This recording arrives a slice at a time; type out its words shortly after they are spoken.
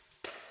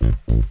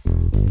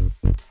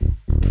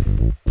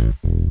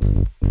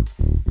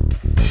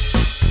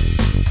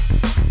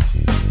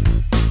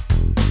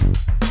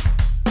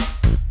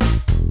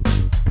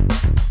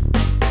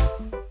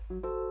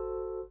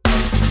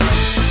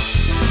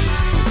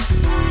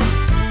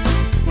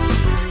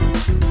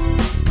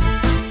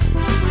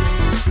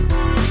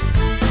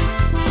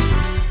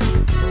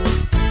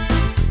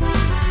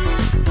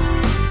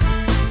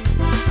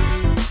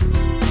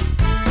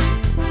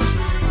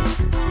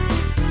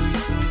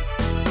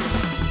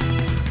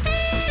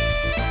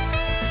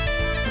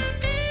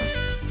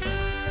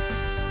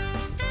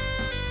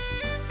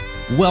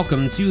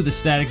Welcome to the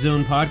Static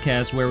Zone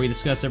podcast, where we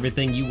discuss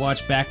everything you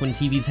watched back when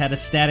TVs had a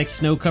static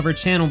snow-covered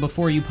channel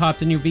before you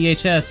popped in your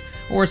VHS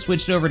or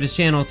switched over to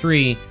Channel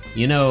 3.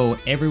 You know,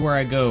 everywhere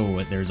I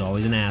go, there's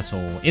always an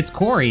asshole. It's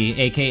Corey,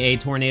 aka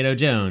Tornado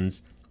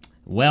Jones.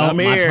 Well,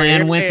 my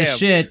plan went to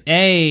shit.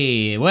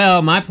 Hey,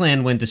 well, my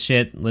plan went to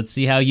shit. Let's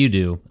see how you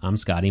do. I'm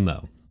Scotty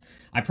Moe.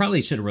 I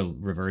probably should have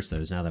reversed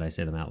those now that I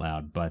say them out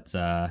loud, but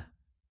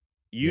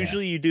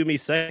usually you do me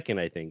second,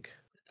 I think.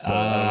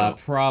 So,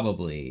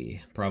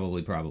 probably.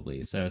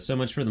 So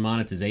much for the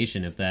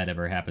monetization if that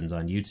ever happens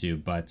on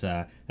YouTube. But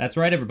that's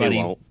right,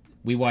 everybody.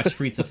 We watch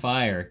Streets of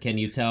Fire. Can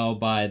you tell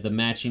by the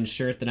matching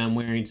shirt that I'm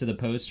wearing to the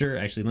poster?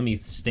 Actually, let me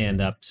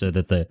stand up so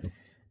that the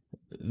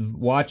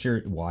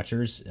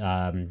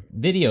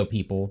video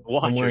people.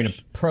 I'm wearing a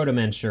Proto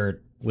Men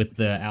shirt with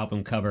the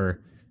album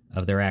cover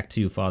of their Act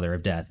 2, Father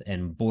of Death,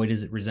 and boy,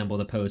 does it resemble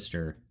the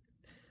poster.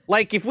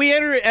 Like, if we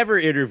ever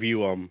interview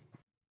them,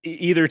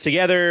 either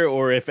together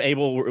or if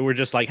Abel we're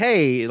just like,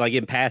 hey, like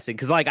in passing,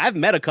 because like I've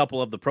met a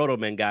couple of the Proto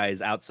Men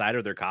guys outside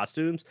of their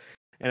costumes,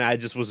 and I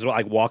just was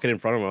like walking in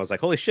front of them. I was like,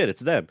 holy shit, it's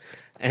them.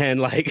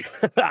 And like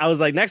I was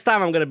like, next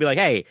time I'm gonna be like,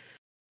 hey,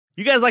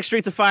 you guys like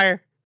Streets of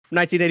Fire from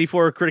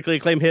 1984 critically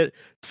acclaimed hit?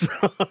 So,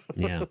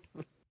 yeah.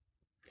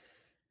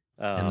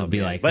 And they'll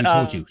be like, who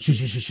told you? Shh,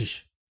 shh, shh,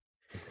 shh.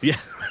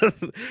 Yeah.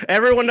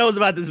 Everyone knows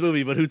about this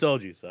movie, but who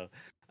told you? So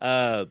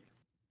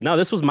no,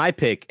 this was my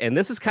pick, and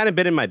this has kind of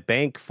been in my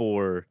bank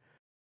for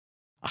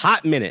a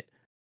hot minute.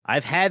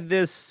 I've had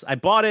this. I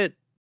bought it.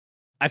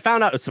 I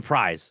found out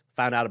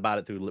about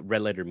it through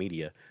Red Letter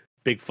Media.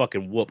 Big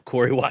fucking whoop.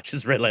 Corey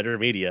watches Red Letter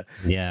Media.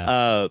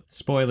 Yeah.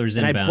 Spoilers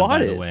inbound,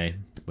 by the way,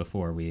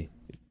 before we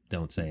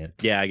don't say it.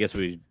 Yeah, I guess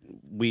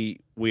we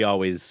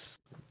always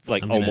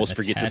like almost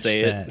forget to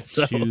say it.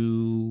 So.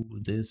 To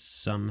this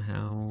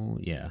somehow,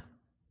 yeah.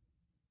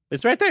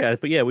 It's right there.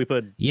 But yeah, we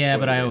put. Yeah,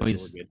 but I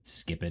always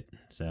skip it.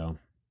 So.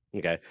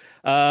 Okay.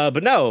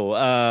 But no,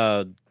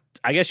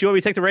 I guess you want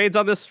me to take the reins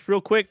on this real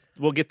quick?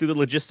 We'll get through the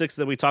logistics,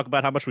 then we talk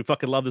about how much we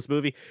fucking love this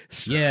movie.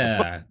 So,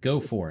 yeah, go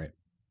for it.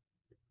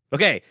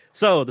 Okay,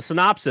 so the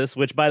synopsis,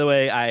 which, by the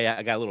way,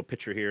 I got a little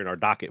picture here in our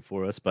docket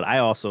for us, but I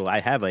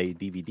have a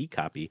DVD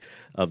copy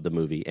of the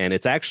movie, and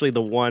it's actually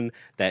the one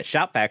that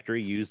Shout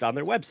Factory used on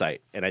their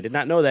website, and I did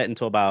not know that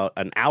until about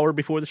an hour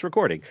before this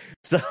recording.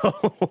 So,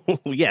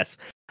 yes.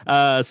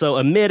 So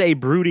amid a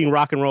brooding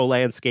rock and roll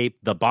landscape,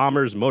 the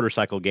Bombers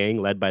motorcycle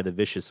gang, led by the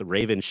vicious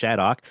Raven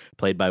Shaddock,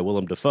 played by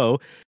Willem Dafoe,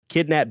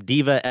 kidnapped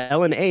diva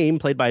Ellen Aim,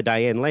 played by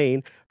Diane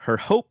Lane. Her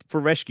hope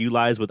for rescue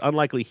lies with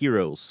unlikely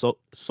heroes,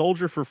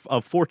 soldier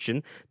of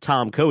fortune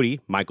Tom Cody,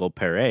 Michael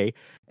Paré,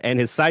 and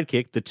his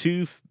sidekick,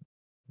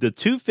 the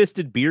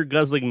two-fisted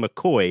beer-guzzling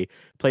McCoy,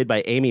 played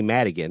by Amy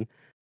Madigan.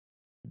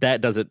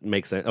 That doesn't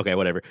make sense. Okay,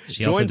 whatever.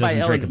 She also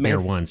doesn't drink a beer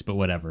once, but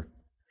whatever.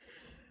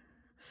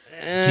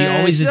 She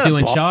always is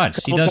doing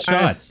shots. She does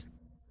shots.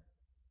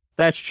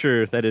 That's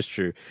true. That is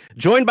true.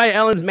 Joined by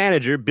Ellen's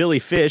manager, Billy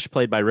Fish,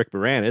 played by Rick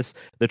Moranis,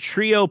 the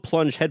trio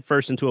plunge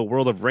headfirst into a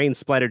world of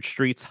rain-splattered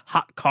streets,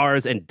 hot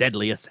cars, and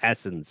deadly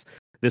assassins.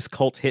 This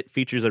cult hit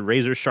features a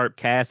razor-sharp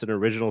cast and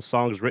original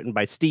songs written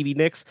by Stevie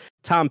Nicks,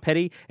 Tom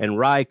Petty, and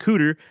Ry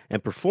Cooder,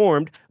 and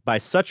performed by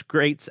such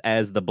greats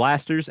as The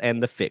Blasters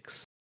and The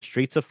Fix.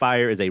 Streets of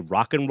Fire is a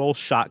rock and roll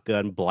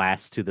shotgun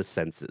blast to the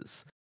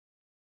senses.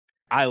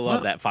 I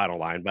love that final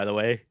line, by the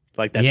way.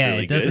 Like, that's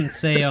really good. Yeah, it doesn't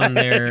say on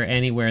there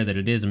anywhere that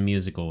it is a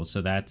musical,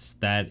 so that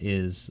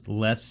is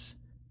less.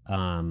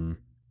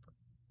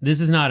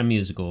 This is not a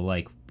musical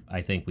like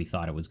I think we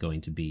thought it was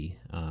going to be.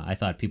 I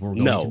thought people were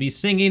going to be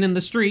singing in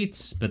the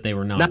streets, but they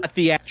were not. Not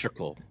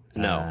theatrical.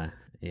 No.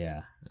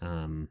 Yeah.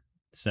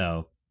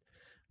 So.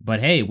 But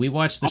hey, we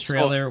watched the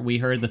trailer, we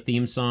heard the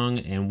theme song,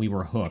 and we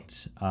were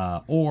hooked.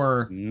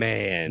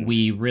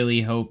 We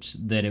really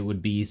hoped that it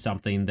would be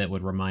something that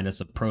would remind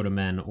us of Proto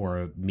Men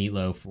or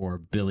Meatloaf or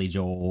Billy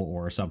Joel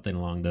or something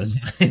along those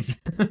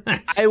lines.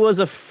 I was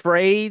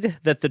afraid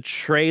that the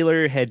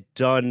trailer had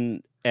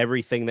done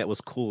everything that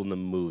was cool in the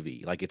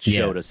movie. Like, it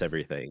showed us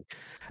everything.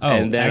 Oh,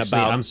 and then actually,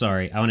 I'm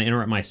sorry. I want to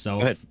interrupt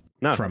myself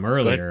from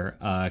earlier,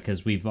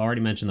 because we've already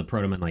mentioned the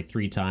Proto Men like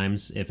 3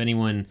 times. If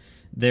anyone...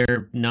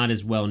 They're not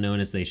as well known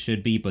as they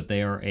should be, but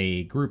they are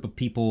a group of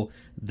people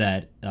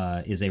that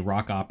is a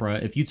rock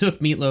opera. If you took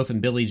Meatloaf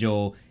and Billy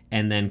Joel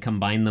and then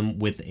combined them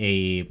with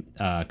a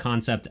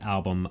concept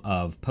album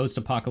of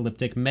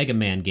post-apocalyptic Mega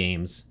Man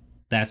games,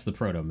 that's the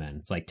Proto Men.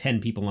 It's like 10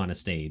 people on a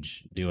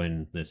stage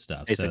doing this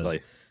stuff. Basically.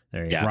 So,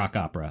 there you go. Rock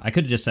opera. I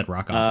could have just said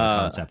rock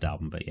opera concept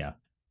album, but yeah.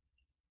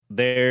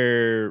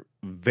 They're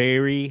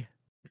very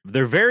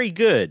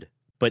good.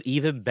 But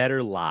even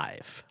better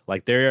live.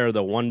 Like, they're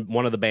the one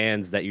of the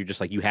bands that you're just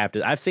like, you have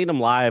to. I've seen them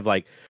live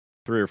like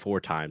 3 or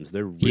 4 times.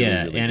 They're really,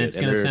 really and good. It's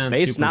gonna sound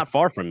based not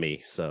far from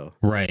me. So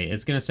right,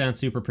 it's gonna sound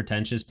super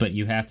pretentious, but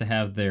you have to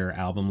have their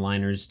album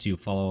liners to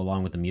follow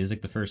along with the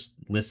music the first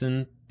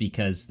listen,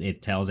 because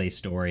it tells a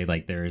story.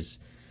 Like, there's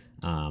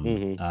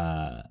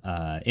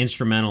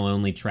Instrumental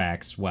only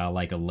tracks while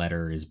like a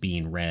letter is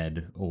being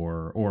read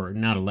or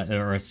not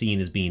or a scene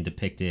is being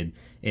depicted.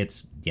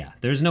 It's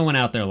there's no one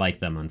out there like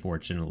them,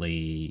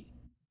 unfortunately,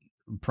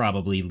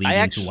 probably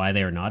leading to why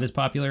they are not as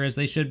popular as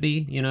they should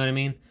be. You know what I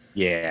mean?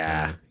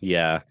 Yeah.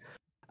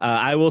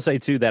 I will say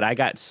too that I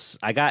got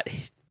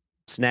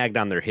snagged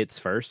on their hits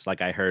first.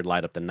 Like I heard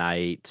Light Up the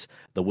Night,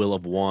 The Will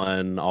of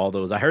One, all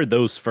those. I heard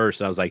those first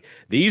and I was like,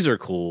 these are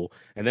cool.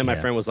 And then my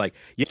friend was like,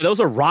 yeah, those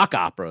are rock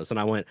operas. And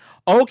I went,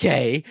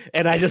 okay.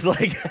 And I just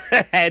like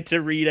had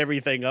to read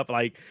everything up.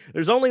 Like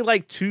there's only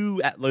like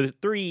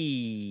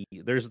three.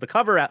 There's the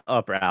cover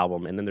upper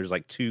album and then there's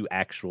like two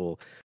actual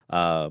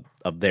of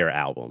their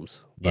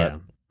albums.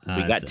 But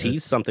we got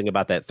teased something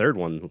about that third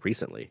one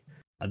recently.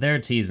 They're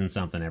teasing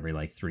something every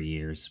like 3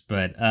 years.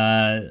 But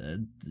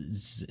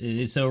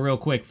so real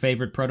quick,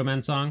 favorite Proto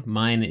Men song?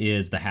 Mine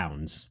is The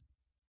Hounds.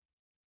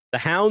 The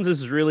Hounds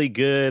is really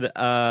good.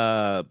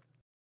 Mine's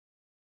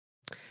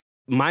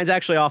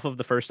actually off of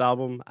the first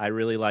album. I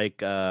really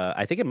like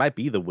I think it might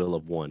be The Will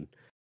of One.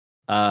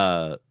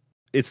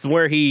 It's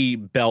where he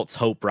belts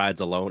Hope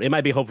Rides Alone. It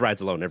might be Hope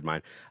Rides Alone, never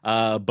mind.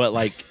 But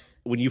like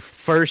when you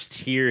first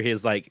hear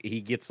his like he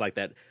gets like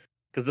that.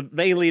 Because the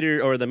main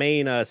leader or the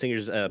main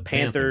singer's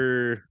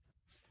Panther.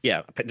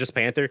 Yeah, just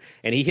Panther.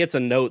 And he hits a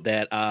note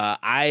that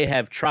I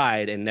have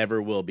tried and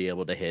never will be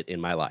able to hit in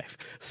my life.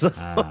 So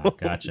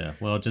gotcha.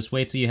 Well, just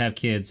wait till you have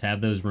kids,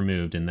 have those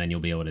removed, and then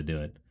you'll be able to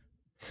do it.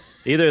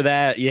 Either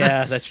that.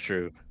 Yeah, that's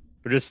true.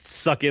 Or just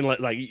suck in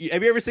like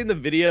have you ever seen the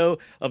video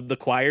of the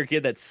choir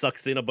kid that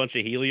sucks in a bunch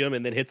of helium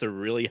and then hits a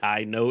really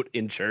high note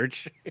in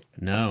church?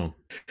 No.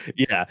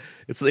 Yeah,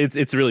 it's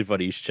really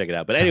funny. You should check it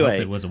out. But anyway, I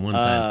hope it was a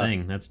one-time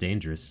thing. That's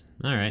dangerous.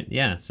 All right,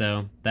 yeah.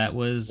 So that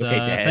was.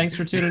 Thanks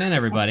for tuning in,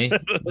 everybody.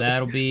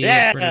 That'll be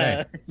it for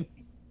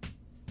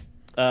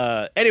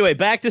today. Anyway,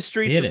 back to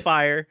Streets of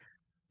Fire.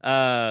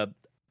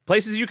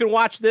 Places you can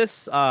watch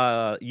this.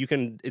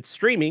 It's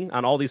streaming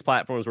on all these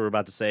platforms we're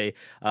about to say,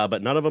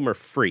 but none of them are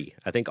free.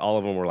 I think all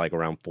of them were like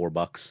around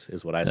 $4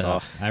 is what I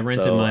saw. I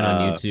rented mine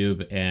on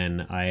YouTube,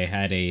 and I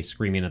had a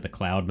screaming at the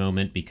cloud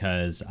moment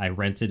because I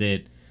rented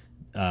it.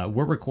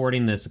 We're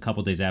recording this a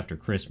couple days after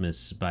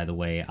Christmas, by the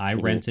way. I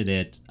rented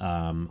it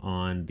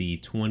on the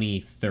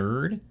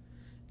 23rd,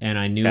 and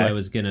I knew I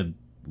was gonna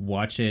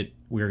watch it.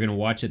 We were gonna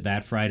watch it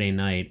that Friday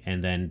night,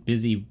 and then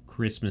busy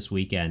Christmas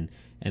weekend.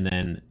 And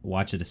then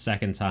watch it a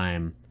second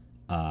time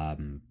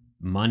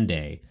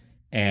Monday.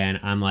 And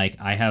I'm like,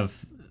 I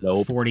have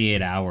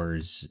 48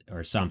 hours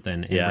or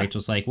something. And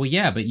Rachel's like, well,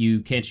 yeah, but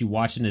can't you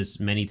watch it as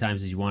many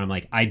times as you want? I'm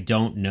like, I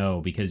don't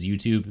know, because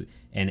YouTube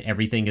and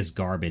everything is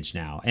garbage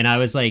now. And I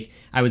was like,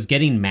 I was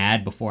getting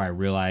mad before I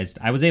realized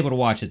I was able to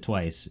watch it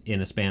twice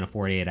in a span of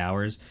 48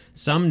 hours.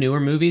 Some newer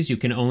movies you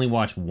can only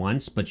watch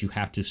once, but you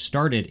have to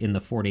start it in the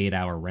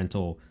 48-hour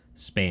rental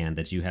span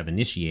that you have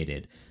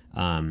initiated.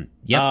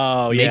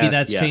 Maybe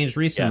that's changed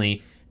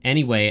recently.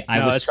 Anyway,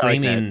 I was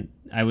screaming.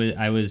 Like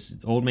I was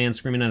old man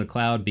screaming at a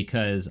cloud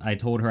because I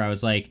told her, I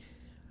was like,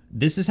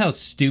 this is how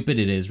stupid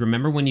it is.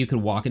 Remember when you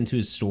could walk into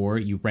a store,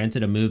 you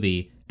rented a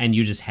movie, and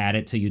you just had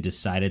it till you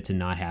decided to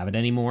not have it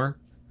anymore?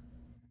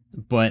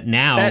 But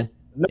now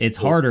it's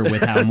harder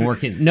with how more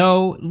can.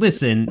 No,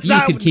 listen,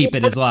 you could keep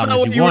it as long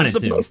as you wanted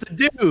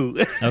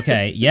to.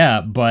 Okay,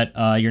 yeah, but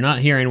you're not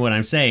hearing what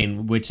I'm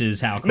saying, which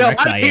is how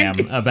correct I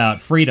am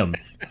about freedom.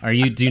 Do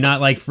you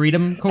not like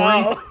freedom, Corey?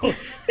 Oh,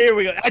 here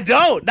we go. I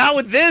don't. Not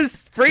with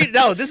this.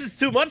 No, this is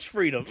too much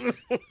freedom.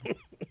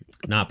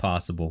 Not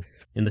possible.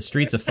 In the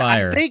Streets of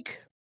Fire, I think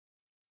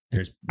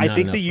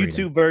the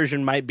YouTube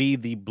version might be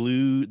the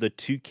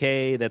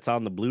 2K that's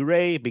on the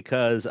Blu-ray,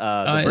 because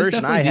the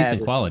version I have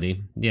decent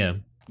quality. Yeah.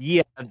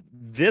 Yeah,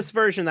 this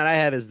version that I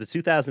have is the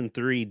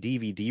 2003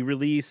 DVD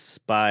release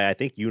by, I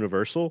think,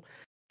 Universal,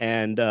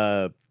 and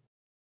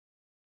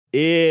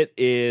it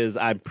is,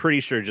 I'm pretty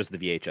sure, just the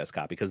VHS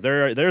copy, because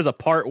there's a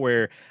part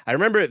where I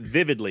remember it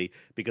vividly,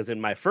 because in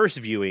my first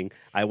viewing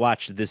I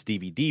watched this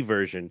DVD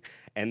version,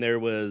 and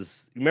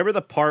remember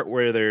the part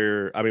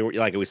where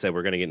like we said,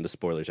 we're going to get into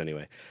spoilers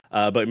anyway,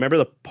 but remember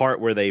the part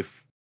where they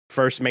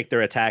first make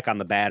their attack on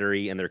the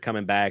battery and they're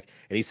coming back,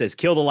 and he says,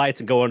 kill the lights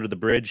and go under the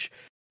bridge.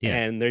 Yeah.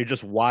 And they're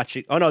just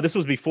watching. Oh no, this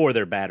was before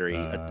their battery.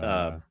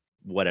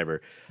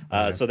 Whatever.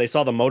 So they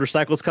saw the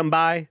motorcycles come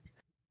by.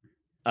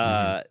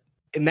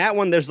 In that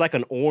one, there's like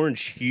an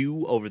orange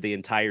hue over the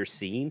entire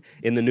scene.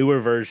 In the newer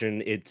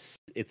version, it's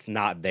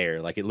not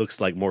there. Like it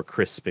looks like more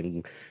crisp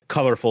and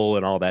colorful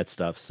and all that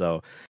stuff.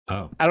 So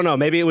I don't know.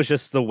 Maybe it was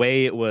just the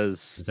way it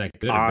was Is that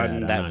good on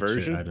or bad? that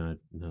version.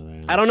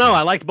 Sure. I don't know.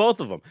 I liked both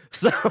of them.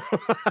 So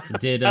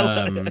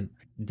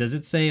does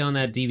it say on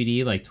that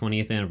DVD like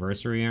 20th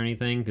anniversary or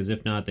anything? Because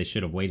if not, they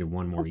should have waited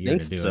one more year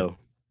to do it.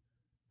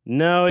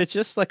 No, it's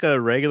just like a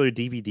regular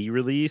DVD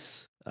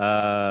release.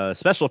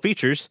 Special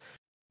features,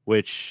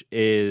 which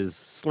is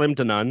slim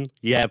to none.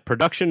 You have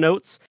production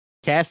notes,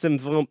 cast and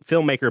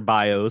filmmaker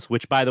bios,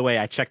 which, by the way,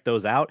 I checked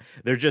those out.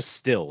 They're just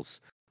stills.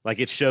 Like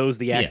it shows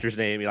the actor's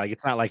name. Like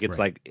it's not like it's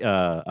like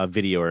a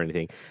video or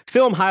anything.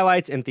 Film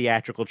highlights and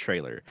theatrical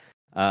trailer.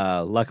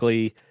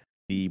 Luckily,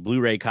 the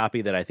Blu-ray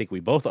copy that I think we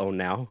both own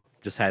now,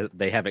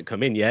 they haven't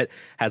come in yet,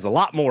 has a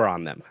lot more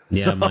on them.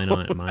 Yeah, so...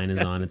 mine is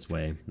on its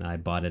way. I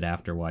bought it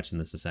after watching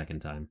this a second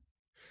time.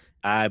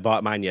 I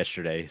bought mine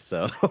yesterday,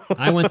 so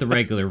I went the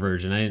regular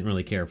version. I didn't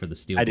really care for the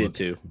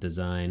steelbook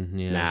design.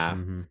 Yeah. Nah.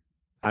 Mm-hmm.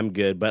 I'm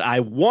good, but I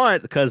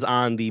want, because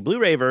on the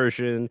Blu-ray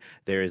version,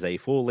 there is a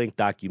full-length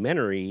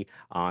documentary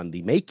on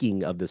the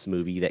making of this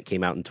movie that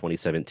came out in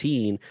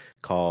 2017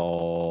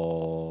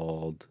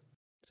 called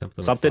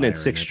something in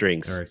Six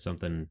Strings. Or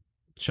something,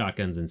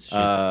 Shotguns and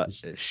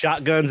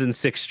Shotguns and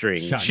Six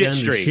Strings.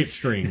 Shit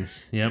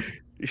strings. Yep.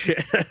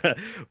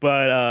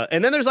 But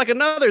and then there's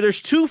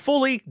there's 2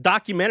 fully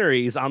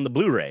documentaries on the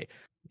Blu-ray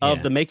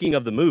of the making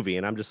of the movie,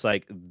 and I'm just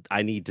like,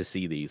 I need to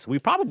see these. We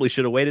probably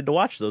should have waited to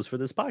watch those for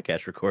this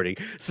podcast recording.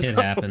 So... It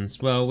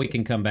happens. Well, we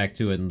can come back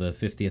to it in the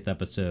 50th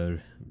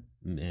episode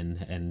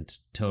and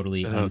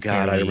totally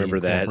unfairly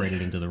incorporate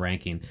it into the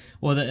ranking.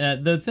 Well,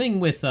 the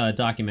thing with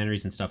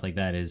documentaries and stuff like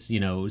that is,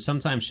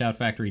 sometimes Shout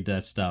Factory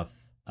does stuff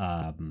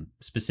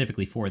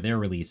specifically for their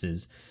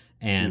releases,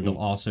 and they'll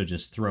also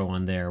just throw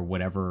on there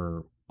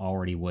whatever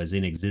already was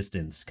in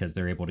existence because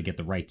they're able to get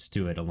the rights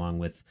to it along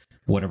with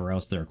whatever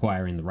else they're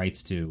acquiring the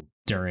rights to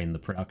during the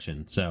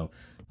production. So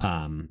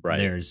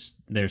there's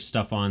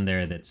stuff on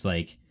there that's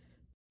like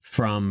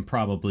from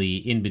probably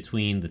in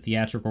between the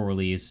theatrical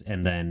release,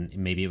 and then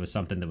maybe it was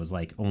something that was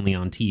like only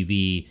on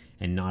TV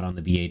and not on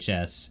the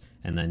VHS,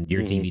 and then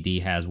your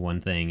DVD has one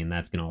thing and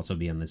that's going to also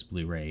be on this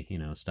Blu-ray,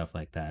 stuff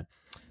like that.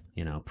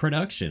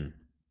 Production.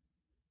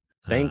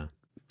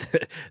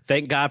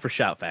 Thank God for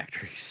Shout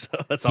Factory. So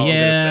that's all I'm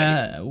gonna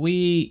say. Yeah,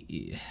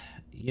 we,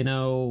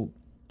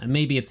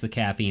 maybe it's the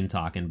caffeine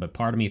talking, but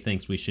part of me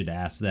thinks we should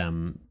ask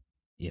them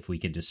if we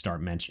could just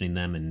start mentioning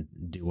them and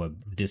do a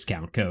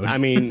discount code. I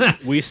mean,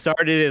 we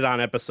started it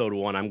on episode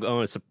 1.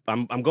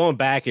 I'm going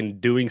back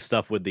and doing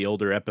stuff with the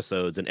older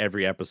episodes, and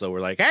every episode we're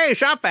like, "Hey,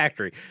 Shout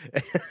Factory,"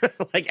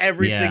 like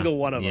every single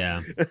one of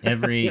them.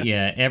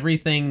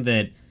 Everything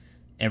that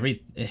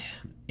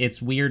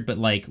it's weird, but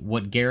like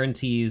what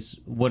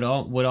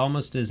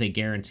almost is a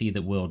guarantee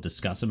that we'll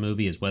discuss a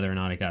movie is whether or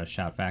not it got a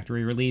Shout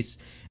Factory release.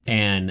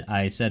 And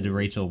I said to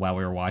Rachel while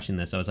we were watching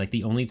this, I was like,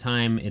 the only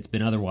time it's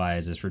been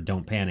otherwise is for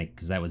Don't Panic,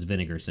 because that was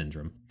Vinegar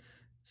Syndrome.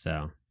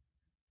 So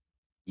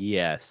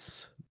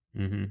yes.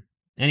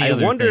 I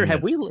wonder,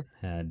 have we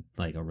had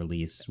like a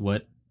release?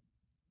 What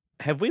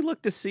have we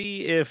looked to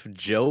see if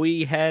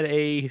Joey had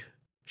a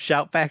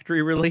Shout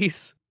Factory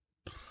release?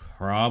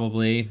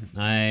 Probably.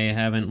 I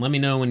haven't. Let me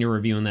know when you're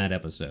reviewing that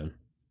episode.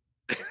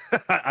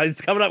 It's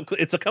coming up.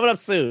 It's coming up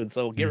soon,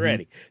 so get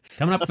ready. It's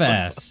coming up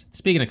fast.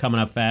 Speaking of coming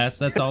up fast,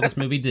 that's all this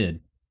movie did.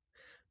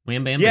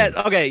 Wham bam. Yeah.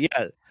 Bam. Okay.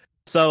 Yeah.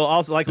 So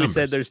also, like we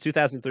said, there's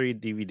 2003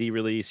 DVD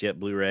release, yet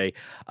Blu-ray.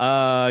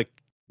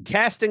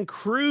 Cast and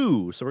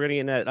crew. So we're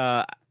gonna get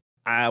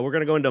in we're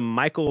gonna go into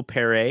Michael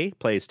Pare,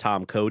 plays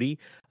Tom Cody.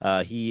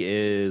 He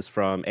is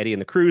from Eddie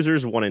and the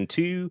Cruisers 1 and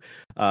 2.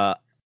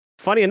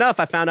 Funny enough,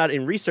 I found out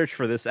in research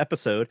for this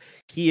episode,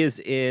 he is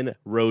in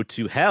Road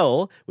to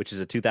Hell, which is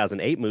a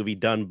 2008 movie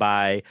done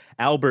by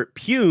Albert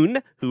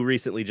Pyun, who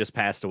recently just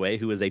passed away,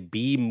 who is a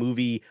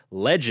B-movie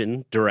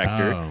legend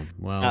director. Oh,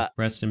 well,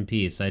 rest in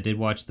peace. I did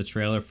watch the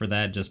trailer for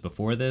that just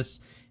before this,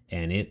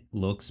 and it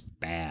looks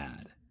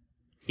bad.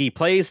 He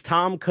plays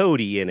Tom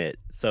Cody in it,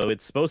 so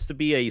it's supposed to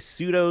be a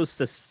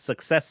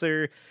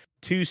pseudo-successor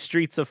to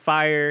Streets of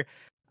Fire.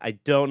 I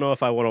don't know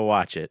if I want to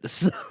watch it.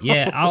 So.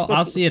 Yeah,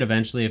 I'll see it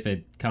eventually if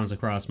it comes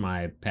across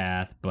my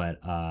path, but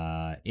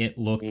it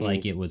looked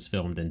like it was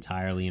filmed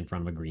entirely in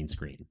front of a green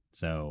screen.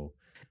 So,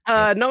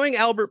 knowing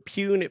Albert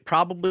Pyun, it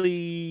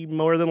probably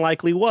more than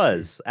likely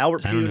was.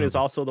 Albert Pyun is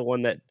also the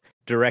one that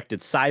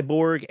directed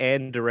Cyborg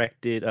and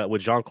directed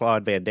with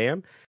Jean-Claude Van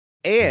Damme,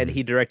 and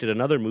he directed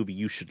another movie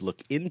you should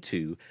look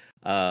into.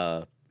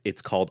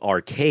 It's called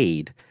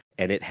Arcade.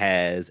 And it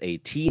has a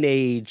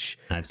teenage,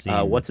 I've seen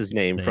what's his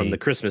name from The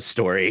Christmas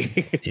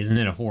Story? Isn't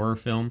it a horror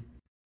film?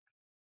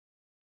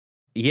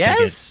 Yes.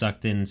 They get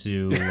sucked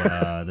into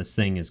this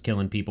thing is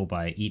killing people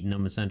by eating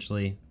them,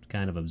 essentially,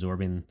 kind of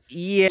absorbing.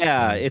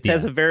 Yeah, it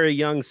has a very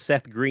young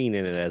Seth Green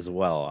in it as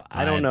well.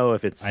 I don't know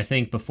if it's. I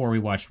think before we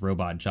watched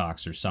Robot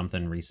Jocks or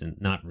something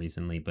not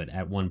recently, but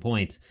at one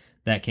point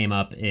that came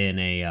up in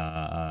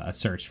a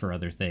search for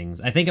other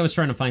things. I think I was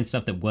trying to find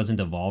stuff that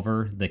wasn't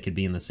Evolver that could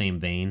be in the same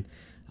vein.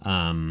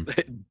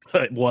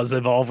 It was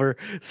Evolver.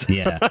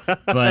 Yeah,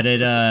 but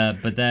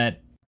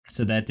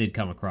that did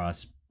come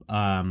across.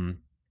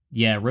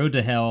 Yeah, Road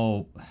to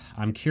Hell.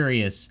 I'm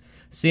curious.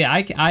 See,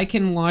 I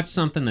can watch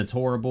something that's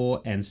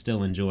horrible and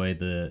still enjoy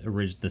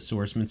the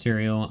source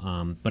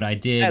material. But I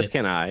did, as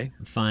can I,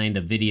 find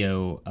a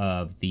video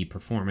of the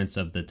performance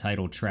of the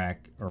title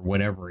track or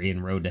whatever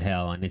in Road to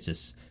Hell, and it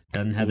just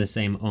doesn't have the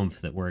same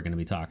oomph that we're going to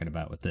be talking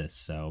about with this.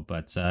 So,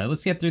 but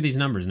let's get through these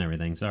numbers and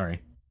everything.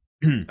 Sorry.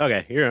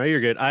 Okay, you're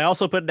good. I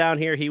also put down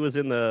here he was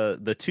in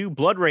the 2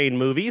 Blood Rain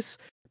movies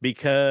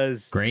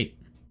because great.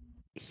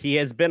 He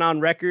has been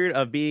on record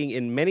of being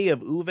in many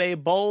of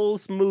Uwe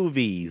Boll's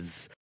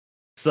movies.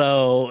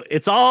 So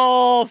it's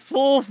all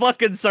full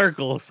fucking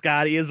circle,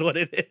 Scotty, is what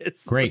it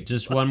is. Great.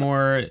 Just one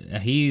more.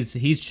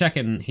 He's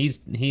checking. He's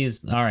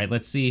all right.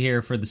 Let's see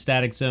here for the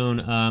Static Zone.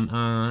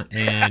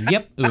 And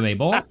yep, Uwe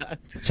Boll.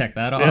 Check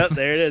that off. Yep,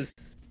 there it is.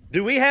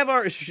 Do we have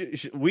our?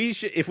 We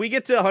should, if we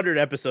get to 100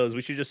 episodes,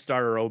 we should just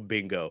start our own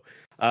bingo.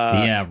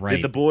 Yeah,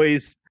 right.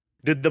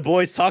 Did the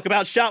boys talk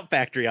about Shout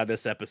Factory on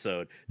this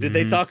episode? Did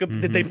they talk?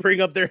 Did they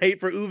bring up their hate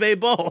for Uwe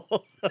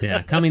Boll?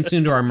 Yeah, coming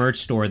soon to our merch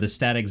store, the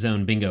Static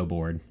Zone Bingo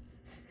Board.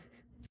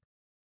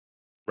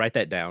 Write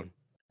that down.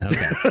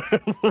 Okay.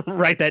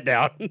 Write that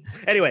down.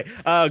 Anyway,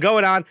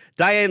 going on.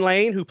 Diane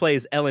Lane, who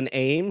plays Ellen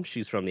Aim.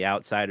 She's from The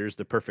Outsiders,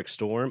 The Perfect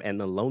Storm, and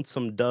the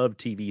Lonesome Dove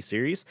TV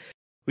series.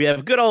 We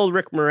have good old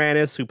Rick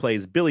Moranis, who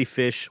plays Billy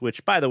Fish,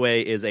 which, by the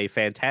way, is a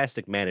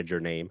fantastic manager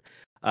name.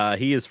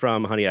 He is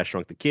from Honey, I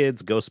Shrunk the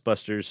Kids,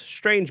 Ghostbusters,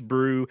 Strange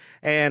Brew,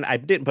 and I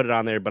didn't put it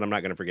on there, but I'm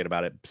not going to forget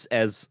about it,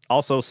 as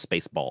also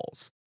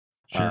Spaceballs.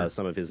 Sure.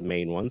 Some of his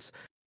main ones.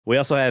 We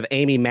also have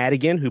Amy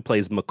Madigan, who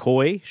plays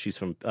McCoy. She's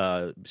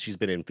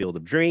been in Field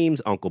of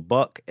Dreams, Uncle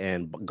Buck,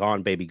 and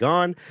Gone Baby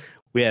Gone.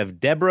 We have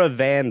Deborah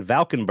Van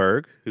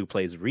Valkenburg, who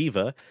plays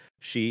Reva.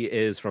 She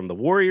is from The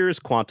Warriors,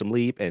 Quantum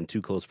Leap, and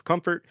Too Close for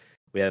Comfort.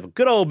 We have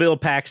good old Bill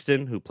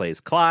Paxton, who plays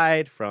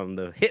Clyde from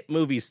the hit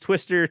movies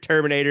Twister,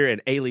 Terminator,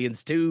 and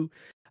Aliens 2.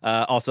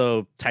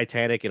 Also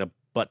Titanic and a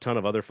butt ton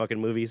of other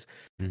fucking movies.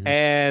 Mm-hmm.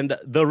 And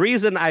the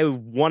reason I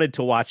wanted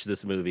to watch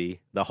this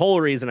movie, the whole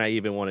reason I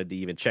even wanted to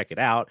even check it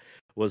out,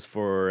 was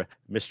for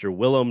Mr.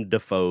 Willem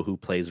Dafoe, who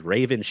plays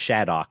Raven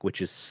Shaddock,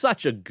 which is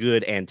such a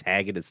good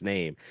antagonist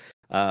name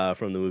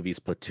from the movies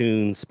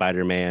Platoon,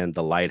 Spider-Man,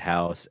 The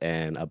Lighthouse,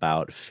 and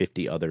about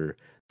 50 other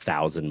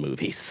thousand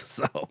movies.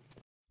 So,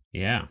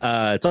 yeah.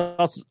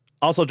 It's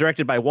also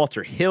directed by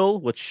Walter Hill,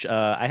 which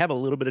I have a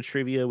little bit of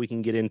trivia. We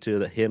can get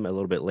into him a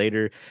little bit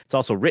later. It's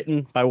also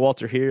written by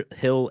Walter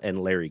Hill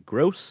and Larry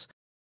Gross.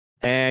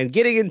 And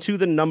getting into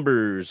the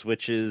numbers,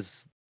 which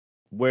is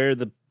where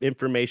the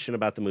information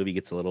about the movie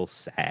gets a little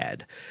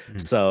sad. Mm-hmm.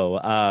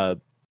 So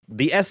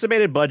the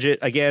estimated budget,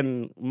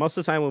 again, most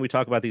of the time when we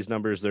talk about these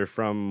numbers, they're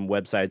from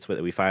websites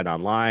that we find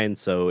online.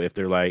 So if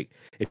you're like,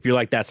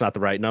 that's not the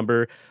right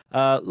number,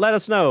 let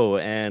us know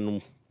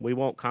and we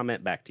won't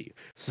comment back to you.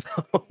 So,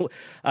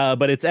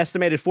 but it's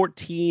estimated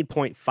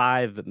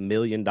 $14.5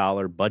 million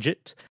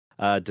budget.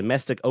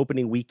 Domestic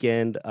opening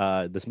weekend.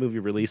 This movie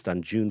released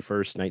on June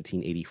 1st,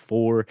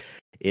 1984.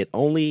 It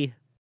only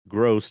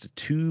grossed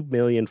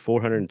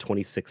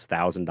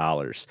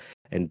 $2,426,000,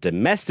 and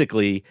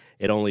domestically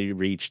it only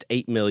reached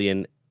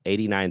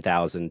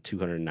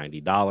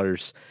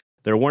 $8,089,290.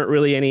 There weren't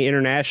really any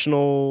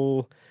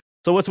international.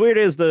 So what's weird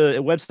is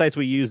the websites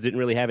we used didn't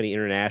really have any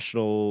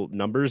international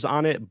numbers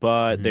on it,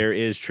 but there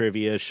is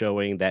trivia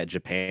showing that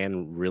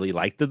Japan really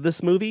liked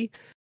this movie.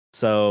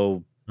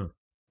 So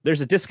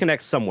there's a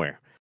disconnect somewhere.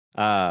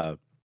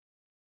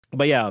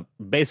 But yeah,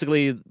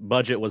 basically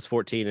budget was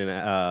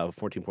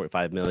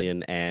 14.5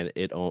 million, and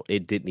it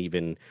didn't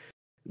even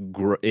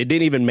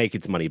make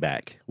its money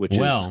back, which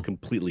is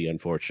completely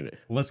unfortunate.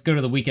 Let's go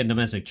to the weekend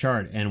domestic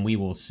chart, and we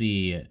will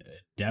see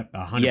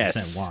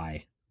 100%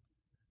 why.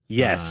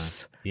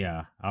 Yes.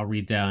 Yeah, I'll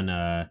read down.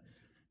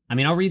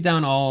 I'll read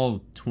down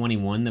all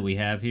 21 that we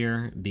have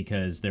here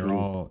because they're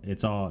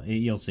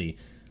you'll see.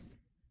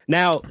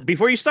 Now,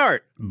 before you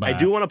start, I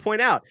do want to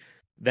point out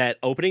that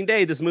opening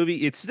day, this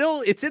movie, it's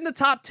in the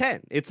top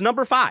 10. It's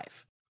number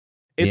 5.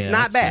 It's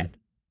not bad. Good.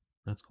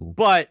 That's cool.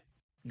 But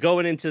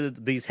going into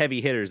these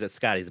heavy hitters that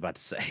Scotty's about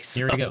to say.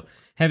 So. Here we go.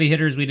 Heavy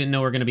hitters. We didn't know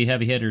were going to be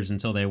heavy hitters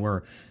until they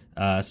were.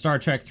 Star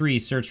Trek 3,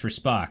 Search for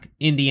Spock,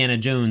 Indiana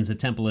Jones, The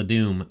Temple of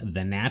Doom,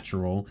 The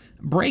Natural,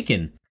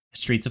 Breakin',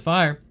 Streets of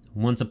Fire,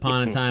 Once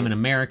Upon a Time in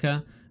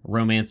America,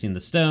 Romancing the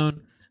Stone,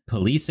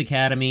 Police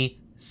Academy,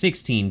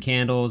 16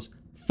 Candles,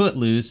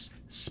 Footloose,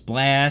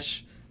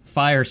 Splash,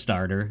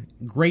 Firestarter,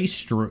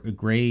 Greystoke,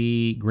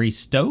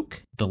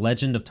 The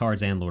Legend of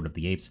Tarzan, Lord of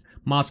the Apes,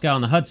 Moscow on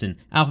the Hudson,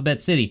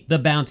 Alphabet City, The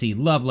Bounty,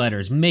 Love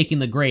Letters, Making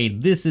the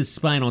Grade, This is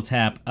Spinal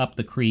Tap, Up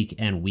the Creek,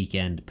 and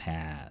Weekend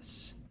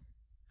Pass.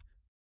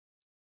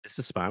 This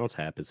is Spinal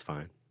Tap is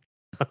fine.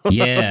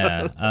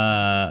 Yeah,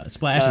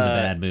 Splash is a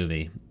bad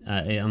movie.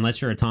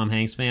 Unless you're a Tom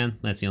Hanks fan,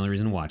 that's the only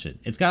reason to watch it.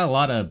 It's got a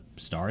lot of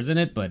stars in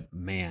it, but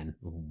man,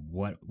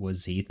 what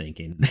was he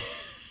thinking?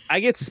 I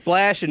get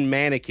Splash and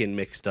Mannequin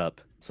mixed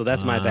up. So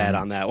that's my bad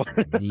on that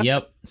one.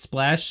 Yep.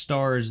 Splash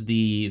stars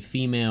the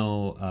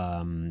female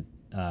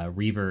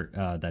revert.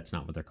 That's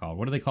not what they're called.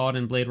 What are they called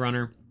in Blade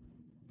Runner?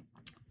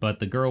 But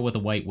the girl with a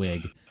white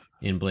wig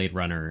in Blade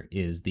Runner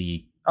is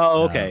the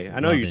oh, okay. I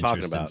know what you're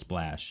talking about.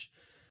 Splash.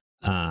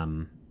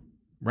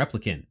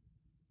 Replicant.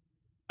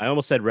 I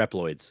almost said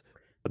Reploids.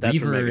 But that's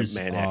Reavers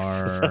from Man X.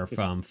 are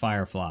from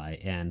Firefly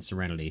and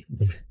Serenity.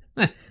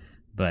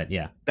 But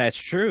yeah. That's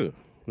true.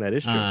 That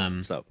is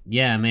true.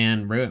 Yeah,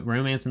 man,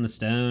 Romance in the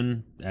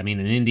Stone. I mean,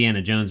 an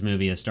Indiana Jones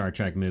movie, a Star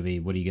Trek movie.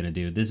 What are you gonna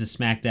do? This is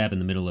smack dab in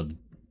the middle of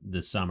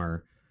the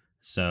summer,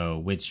 so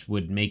which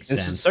would make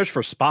sense. Search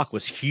for Spock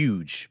was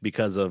huge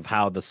because of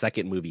how the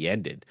second movie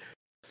ended.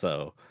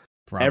 So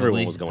Probably.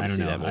 Everyone was going to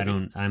see that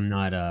movie. I'm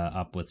not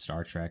up with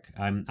Star Trek.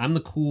 I'm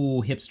the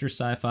cool hipster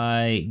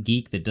sci-fi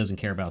geek that doesn't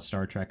care about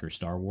Star Trek or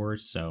Star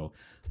Wars. So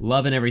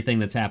loving everything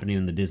that's happening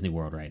in the Disney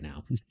World right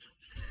now.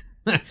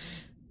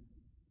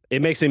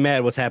 It makes me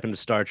mad what's happened to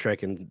Star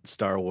Trek and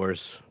Star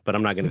Wars, but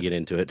I'm not going to get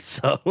into it.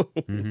 So,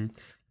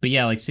 But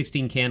yeah, like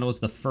 16 Candles,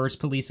 the first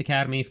Police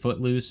Academy,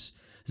 Footloose.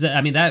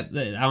 I mean, that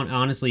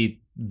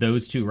honestly,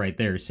 those two right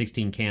there,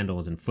 16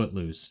 Candles and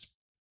Footloose,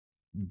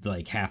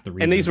 like half the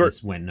reason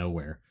this went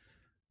nowhere.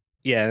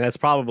 Yeah, that's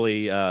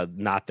probably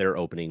not their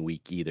opening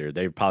week either.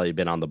 They've probably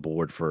been on the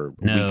board for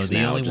weeks now. No,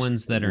 the only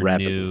ones that are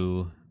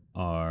new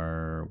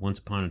are Once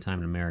Upon a Time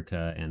in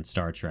America and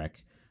Star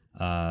Trek.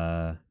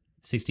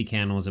 60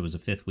 Candles, it was a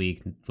 5th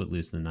week,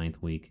 Footloose the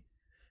 9th week.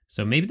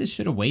 So maybe this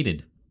should have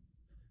waited.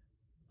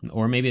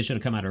 Or maybe it should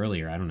have come out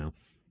earlier. I don't know.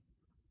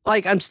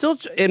 Like, I'm still,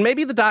 and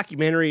maybe the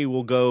documentary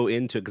will go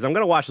into, because I'm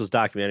going to watch those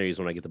documentaries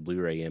when I get the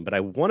Blu-ray in, but I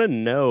want to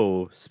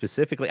know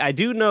specifically. I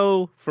do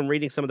know from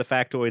reading some of the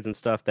factoids and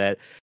stuff that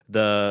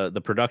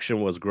the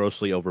production was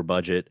grossly over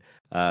budget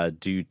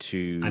due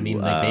to. I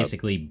mean, they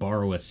basically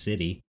borrow a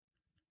city.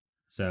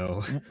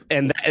 So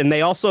and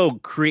they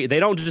also they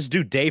don't just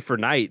do day for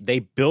night. They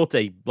built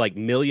a like $1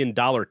 million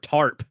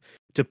tarp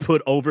to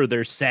put over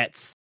their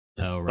sets.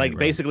 Oh, right.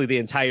 Basically the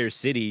entire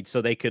city,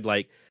 so they could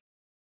like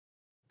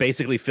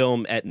basically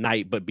film at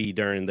night but be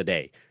during the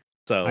day.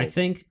 So I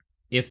think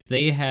if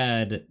they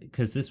had,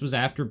 because this was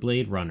after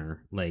Blade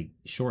Runner, like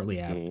shortly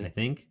after, I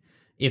think,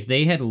 if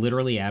they had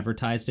literally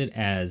advertised it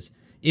as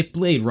if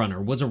Blade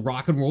Runner was a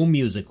rock and roll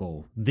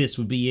musical, this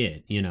would be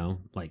it, you know,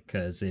 like,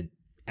 because it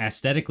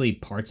aesthetically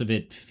parts of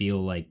it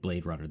feel like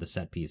Blade Runner, the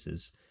set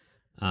pieces.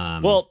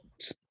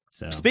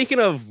 Speaking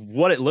of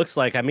what it looks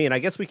like, I mean, I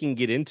guess we can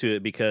get into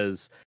it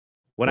because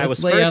when I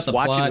was lay first out the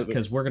watching plot,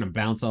 because we're gonna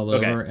bounce all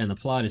over, and the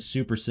plot is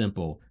super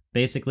simple.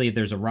 Basically,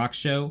 there's a rock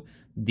show.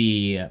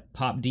 The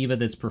pop diva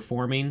that's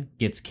performing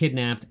gets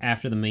kidnapped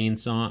after the main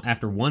song.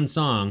 After one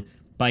song,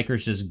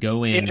 bikers just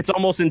go in. It's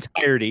almost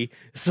entirety.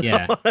 So.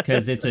 Yeah,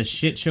 because it's a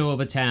shit show of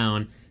a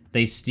town.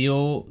 They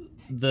steal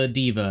the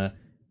diva,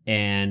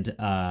 and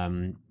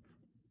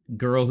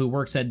girl who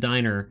works at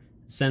diner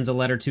sends a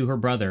letter to her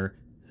brother,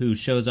 who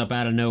shows up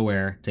out of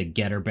nowhere to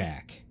get her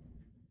back.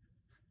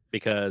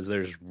 Because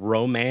there's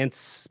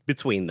romance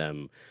between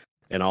them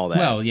and all that.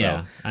 Well,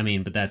 yeah. So, I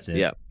mean, but that's it.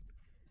 Yeah.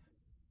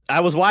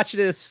 I was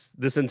watching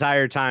this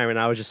entire time, and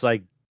I was just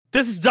like,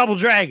 this is Double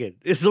Dragon.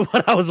 This is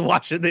what I was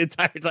watching the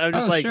entire time.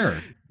 I'm just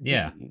sure.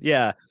 Yeah.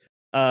 Yeah.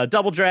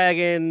 Double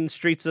Dragon,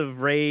 Streets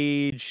of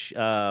Rage,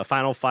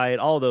 Final Fight,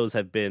 all those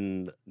have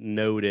been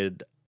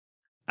noted.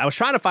 I was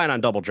trying to find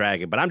on Double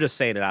Dragon, but I'm just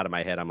saying it out of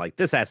my head. I'm like,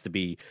 this has to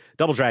be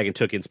Double Dragon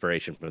took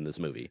inspiration from this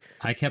movie.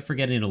 I kept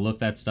forgetting to look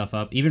that stuff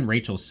up. Even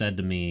Rachel said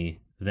to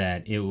me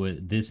that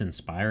this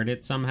inspired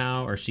it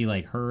somehow, or she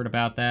like heard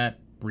about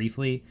that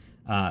briefly.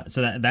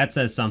 So that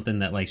says something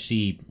that like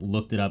she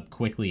looked it up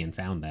quickly and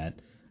found that.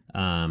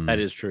 That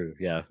is true.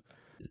 Yeah.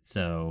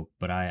 So,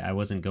 but I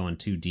wasn't going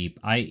too deep.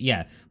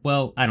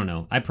 Well, I don't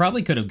know. I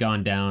probably could have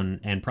gone down,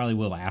 and probably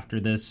will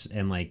after this,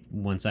 and like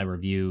once I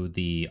review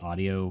the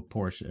audio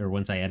portion, or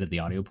once I edit the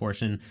audio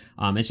portion.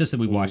 It's just that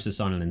we watched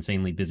this on an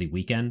insanely busy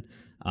weekend,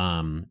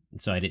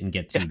 so I didn't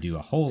get to do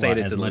a whole lot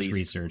as much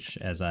research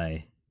as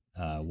I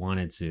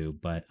wanted to.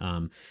 But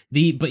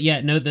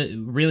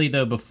really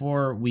though,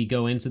 before we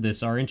go into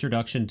this, our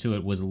introduction to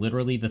it was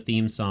literally the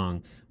theme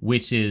song,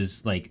 which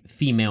is like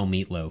female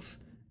Meatloaf.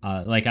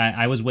 Like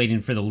I was waiting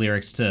for the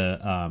lyrics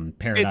to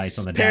 "Paradise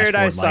on the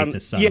Dashboard Light" to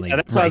suddenly break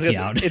out.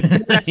 It's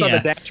Paradise on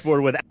the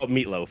Dashboard without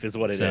Meatloaf is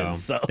what it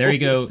is. So there you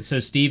go. So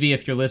Stevie,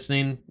 if you're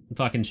listening,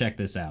 fucking check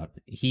this out.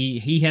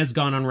 He has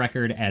gone on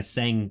record as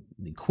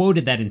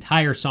quoted that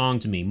entire song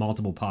to me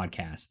multiple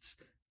podcasts.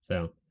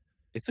 So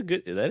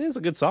that is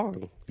a good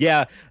song.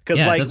 Yeah, because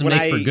it doesn't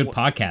make for good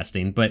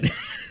podcasting, but.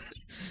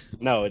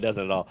 No, it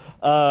doesn't at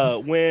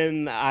all.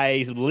 When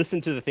I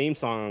listened to the theme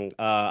song,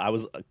 I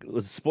was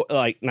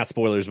not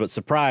spoilers, but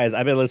surprised.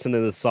 I've been listening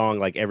to this song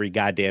like every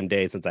goddamn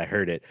day since I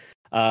heard it.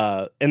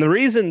 And the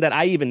reason that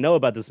I even know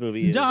about this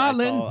movie is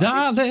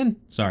darling.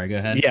 Sorry, go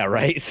ahead. Yeah,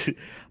 right.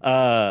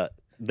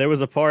 There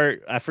was a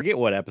part, I forget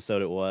what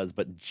episode it was,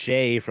 but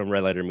Jay from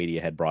Red Letter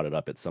Media had brought it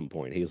up at some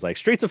point. He was like,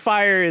 Streets of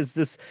Fire is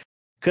this.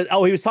 He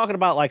was talking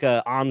about like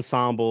an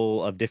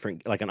ensemble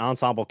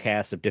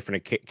cast of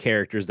different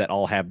characters that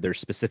all have their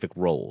specific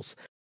roles.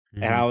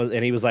 Mm-hmm.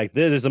 And he was like,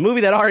 there's a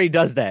movie that already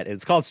does that.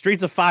 It's called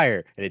Streets of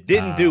Fire, and it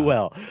didn't do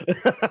well.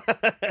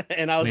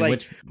 And I was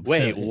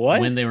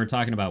what? When they were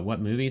talking about what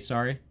movie?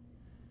 Sorry,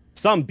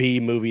 some B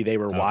movie they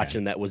were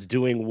watching that was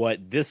doing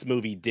what this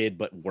movie did,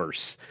 but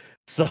worse.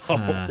 So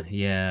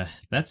yeah,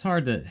 that's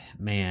hard to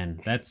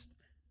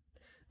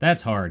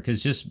That's hard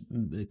because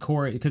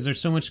there's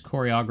so much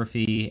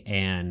choreography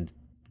and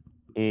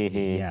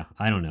yeah,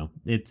 I don't know.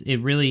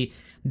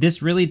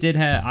 This really did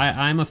have.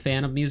 I'm a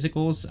fan of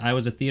musicals. I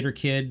was a theater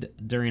kid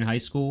during high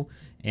school,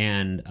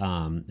 and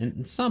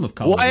some of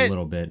college a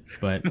little bit,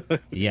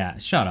 but yeah,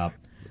 shut up.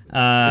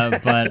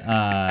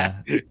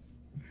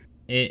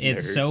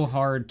 It's so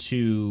hard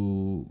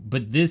to.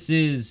 But this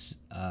is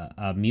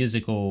a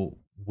musical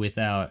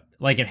without,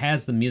 like, it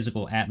has the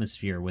musical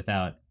atmosphere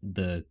without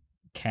the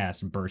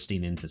cast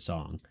bursting into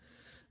song.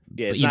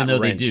 Yeah, but even though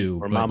they do,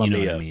 or but Mamma you know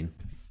Mia. what I mean.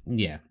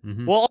 Yeah.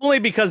 Mm-hmm. Well, only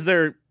because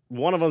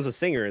one of them's a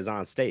singer is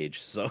on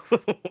stage. So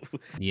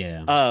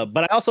yeah.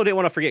 But I also didn't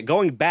want to forget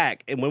going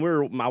back, and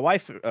when my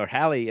wife or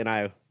Hallie and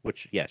I,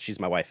 which she's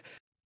my wife,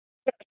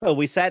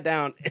 we sat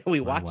down and we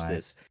watched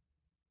this.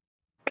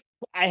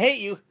 I hate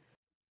you.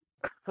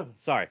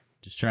 Sorry.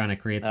 Just trying to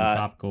create some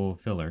topical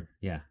filler.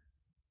 Yeah.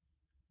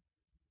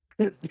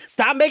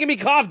 Stop making me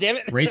cough, damn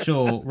it.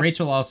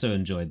 Rachel also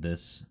enjoyed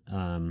this.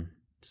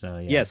 So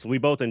yeah. Yes, we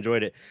both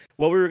enjoyed it.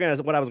 What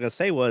I was gonna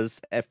say was,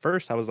 at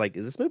first I was like,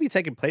 is this movie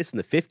taking place in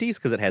the 50s?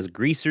 Because it has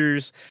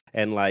greasers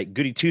and like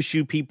goody two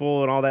shoe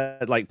people and all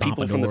that, like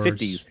people from the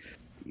 50s.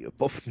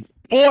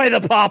 Boy,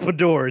 the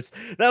Pompadours.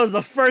 That was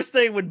the first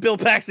thing when Bill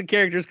Paxton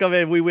characters come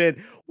in. We went,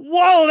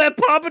 whoa, that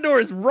Pompadour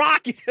is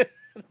rocking.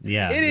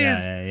 Yeah, it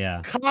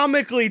is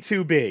comically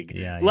too big.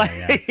 Yeah,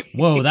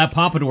 Whoa, that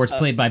Pompadour is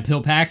played by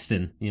Bill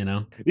Paxton. You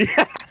know.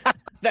 Yeah,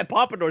 that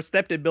Pompadour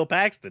stepped in Bill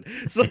Paxton.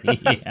 So...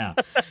 yeah,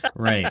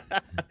 right.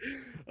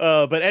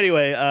 But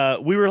anyway,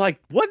 we were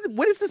like,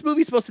 when is this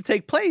movie supposed to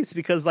take place?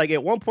 Because like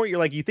at one point you're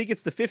like, you think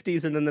it's the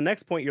 50s, and then the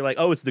next point you're like,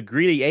 oh, it's the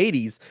greedy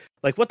 80s.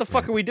 Like, what the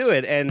fuck are we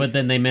doing? And but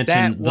then they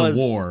mentioned the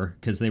war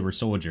because they were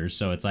soldiers,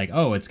 so it's like,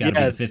 oh, it's got to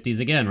be the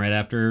 50s again, right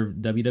after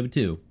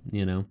WW2,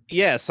 you know?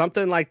 Yeah,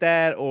 something like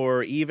that,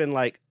 or even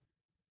like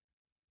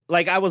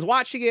I was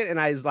watching it and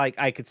I was like,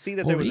 I could see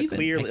that there was a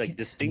clear, like,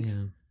 distinct.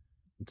 Yeah.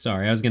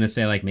 Sorry, I was gonna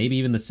say like maybe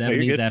even the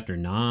 70s after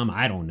Nam.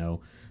 I don't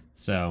know.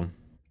 So.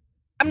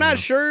 I'm not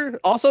sure.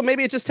 Also,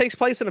 maybe it just takes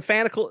place in a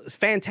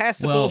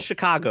fantastical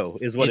Chicago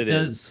is what it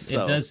is.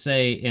 So. It does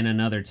say in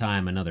another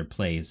time, another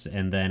place.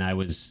 And then I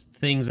was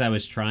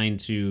trying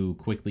to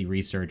quickly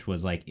research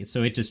was like,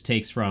 so it just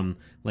takes from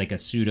like a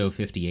pseudo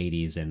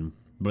 50-80s and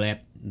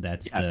blep.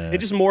 It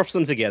just morphs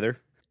them together.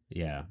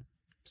 Yeah.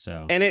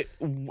 So. And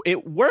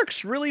it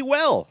works really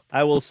well.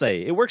 I will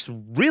say it works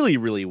really,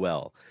 really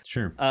well.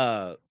 Sure.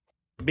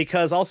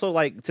 Because also,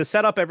 like, to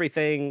set up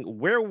everything,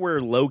 where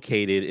we're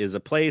located is a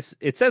place.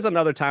 It says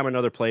another time,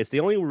 another place. The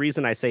only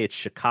reason I say it's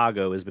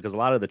Chicago is because a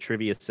lot of the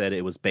trivia said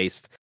it was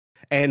based,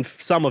 and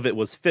some of it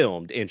was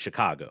filmed in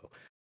Chicago.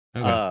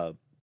 Okay.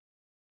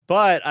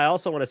 But I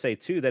also want to say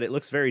too that it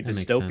looks very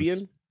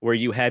dystopian, where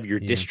you have your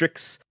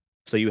districts.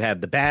 So you have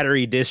the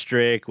Battery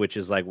District, which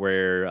is like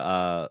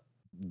where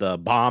the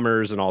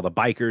bombers and all the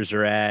bikers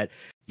are at.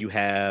 You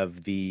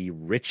have the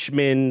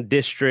Richmond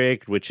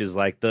District, which is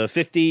like the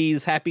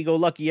 50s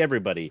happy-go-lucky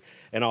everybody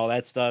and all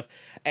that stuff.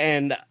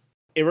 And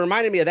it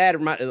reminded me of that.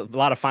 A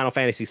lot of Final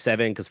Fantasy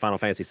VII, because Final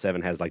Fantasy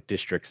VII has like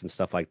districts and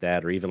stuff like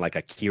that, or even like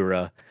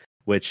Akira,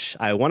 which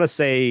I want to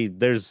say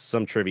there's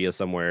some trivia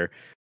somewhere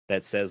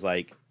that says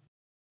like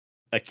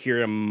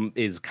Akira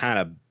is kind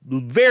of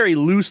very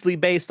loosely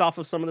based off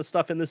of some of the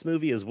stuff in this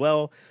movie as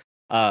well.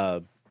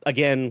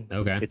 Again,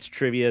 it's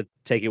trivia.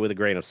 Take it with a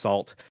grain of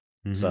salt.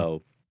 Mm-hmm.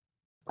 So...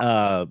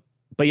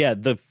 but yeah,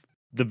 the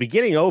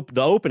beginning,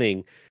 the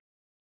opening,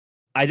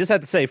 I just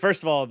have to say,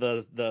 first of all,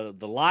 the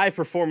live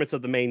performance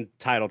of the main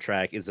title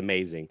track is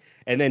amazing,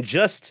 and then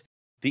just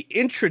the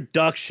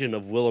introduction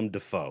of Willem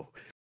Dafoe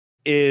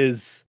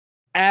is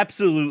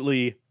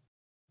absolutely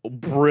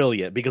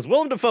brilliant, because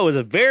Willem Dafoe is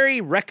a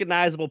very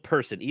recognizable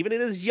person, even in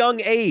his young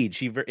age.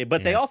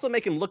 They also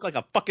make him look like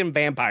a fucking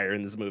vampire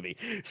in this movie.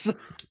 So,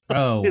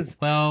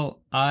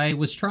 I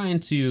was trying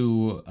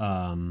to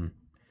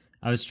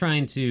I was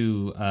trying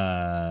to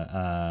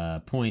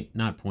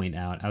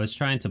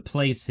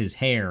place his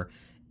hair,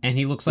 and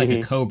he looks like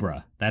a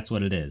cobra. That's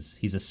what it is.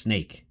 He's a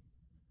snake.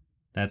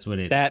 That's what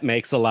it. That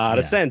makes a lot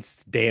of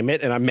sense. Damn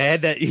it! And I'm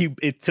mad that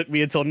it took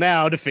me until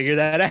now to figure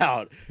that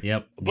out.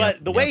 Yep.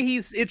 But the way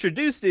he's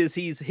introduced is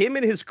him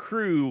and his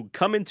crew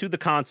come into the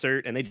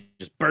concert and they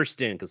just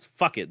burst in because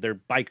fuck it, they're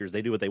bikers.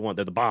 They do what they want.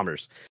 They're the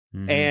bombers.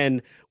 Mm-hmm.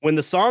 And when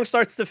the song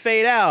starts to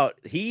fade out,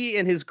 he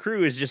and his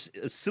crew is just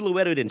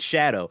silhouetted in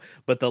shadow,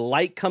 but the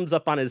light comes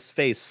up on his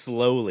face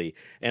slowly,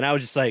 and I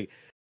was just like,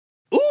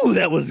 "Ooh,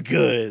 that was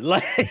good!"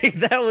 Like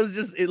that was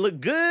just it looked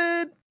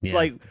good. Yeah.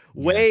 Like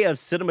way of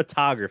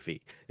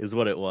cinematography is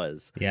what it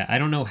was. Yeah, I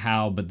don't know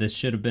how, but this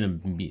should have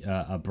been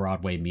a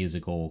Broadway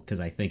musical, because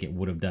I think it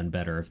would have done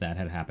better if that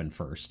had happened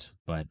first.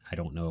 But I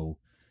don't know.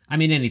 I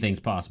mean, anything's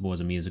possible as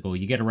a musical.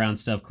 You get around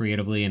stuff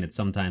creatively, and it's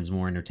sometimes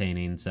more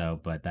entertaining. So,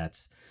 but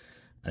that's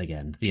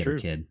again theater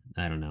kid.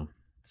 I don't know.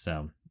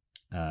 So,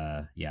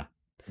 yeah.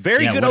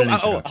 Very good.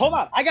 Hold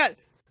on.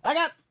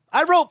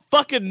 I wrote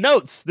fucking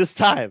notes this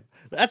time.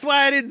 That's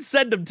why I didn't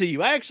send them to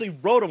you. I actually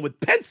wrote them with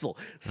pencil.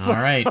 So... All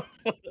right.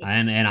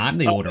 And I'm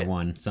the older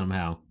one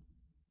somehow.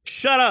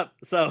 Shut up.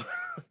 So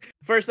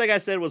first thing I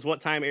said was, what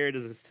time era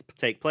does this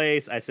take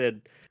place? I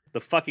said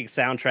the fucking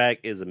soundtrack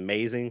is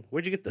amazing.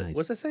 Where'd you get the... Nice.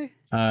 What's that say?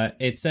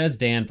 It says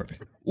Danvers.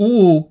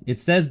 Ooh, it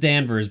says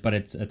Danvers, but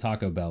it's a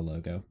Taco Bell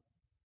logo.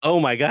 Oh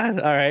my God.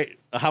 All right.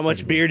 How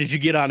much beer did you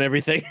get on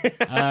everything?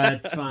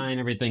 It's fine.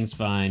 Everything's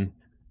fine.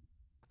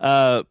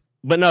 But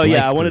no,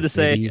 I wanted to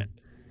say...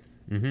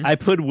 I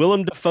put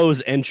Willem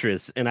Dafoe's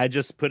entrance, and I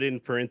just put in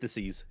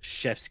parentheses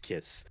chef's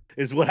kiss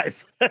is what I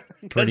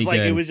pretty like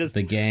good. It was just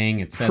the gang.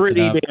 It sets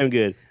pretty it up. damn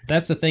good.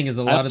 That's the thing, is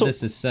a lot of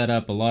this is set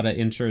up. A lot of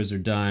intros are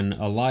done.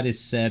 A lot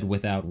is said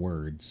without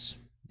words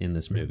in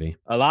this movie.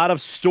 A lot of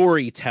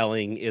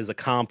storytelling is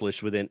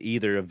accomplished within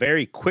either a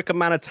very quick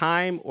amount of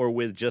time or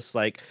with just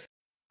like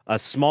a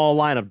small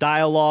line of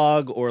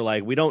dialogue, or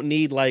like we don't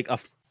need like a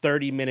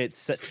 30-minute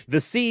set.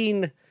 The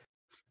scene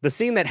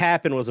that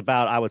happened was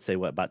about, I would say,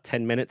 about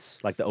 10 minutes,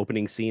 like the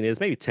opening scene is,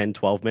 maybe 10,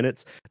 12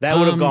 minutes. That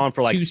would have gone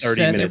for like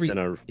 30 minutes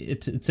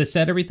to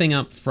set everything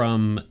up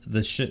from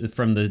the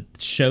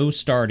show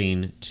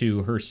starting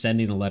to her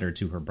sending a letter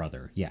to her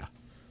brother. Yeah.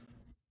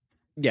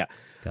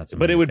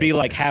 But it would be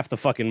like half the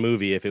fucking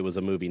movie if it was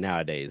a movie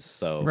nowadays.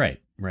 So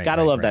right.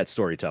 Gotta love that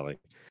storytelling.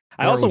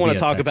 I also want to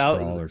talk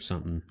about or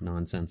something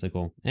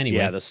nonsensical. Anyway,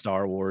 yeah, the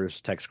Star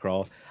Wars text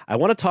crawl. I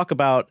want to talk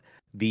about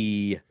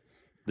the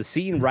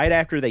scene right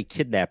after they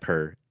kidnap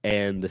her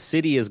and the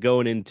city is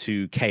going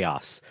into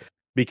chaos,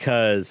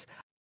 because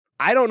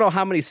I don't know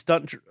how many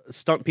stunt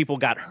people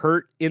got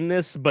hurt in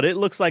this, but it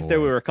looks like there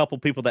were a couple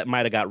people that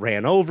might have got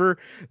ran over.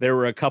 There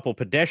were a couple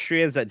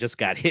pedestrians that just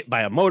got hit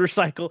by a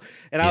motorcycle,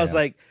 and I was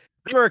like,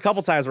 there were a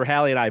couple times where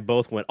Hallie and I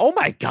both went, "Oh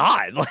my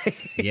god!"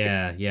 Like,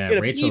 yeah.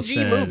 Rachel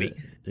said, movie.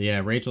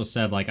 Yeah, Rachel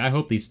said, like, I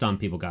hope these stunt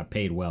people got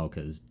paid well,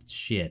 because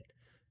shit,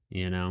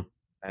 you know.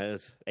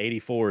 As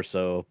 84,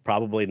 so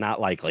probably not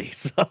likely.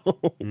 So,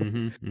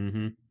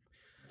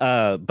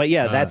 but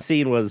yeah, that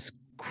scene was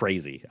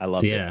crazy. I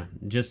loved it. Yeah,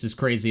 just as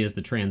crazy as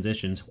the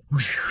transitions.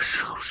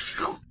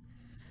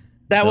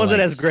 That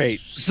wasn't as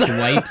great.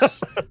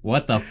 Swipes.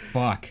 What the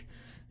fuck?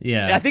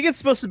 Yeah, I think it's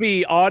supposed to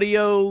be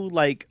audio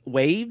like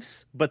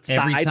waves, but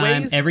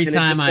sideways. Every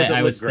time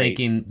I was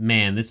thinking,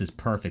 man, this is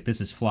perfect. This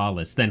is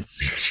flawless. Then,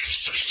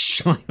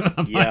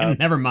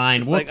 never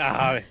mind. Whoops.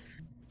 Like,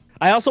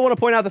 I also want to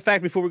point out the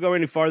fact, before we go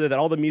any farther, that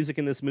all the music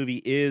in this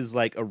movie is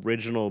like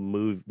original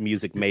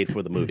music made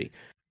for the movie.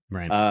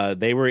 Right.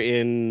 They were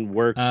in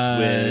works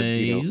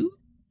with.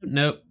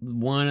 Nope.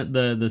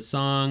 The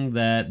song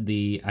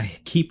that I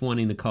keep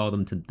wanting to call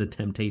them the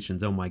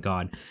Temptations. Oh my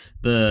god.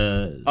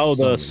 The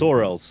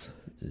Sorrels.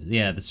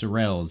 Yeah, the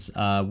Sorrels.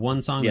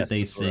 One song that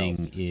they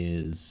sing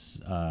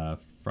is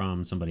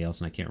from somebody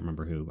else, and I can't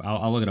remember who.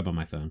 I'll look it up on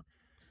my phone.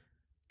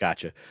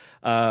 Gotcha.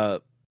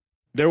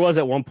 There was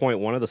at one point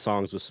one of the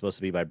songs was supposed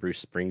to be by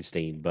Bruce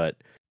Springsteen, but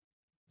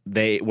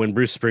when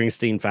Bruce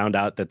Springsteen found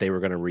out that they were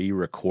going to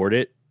re-record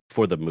it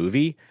for the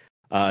movie,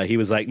 he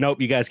was like,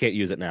 "Nope, you guys can't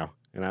use it now."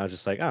 And I was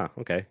just like, "Oh,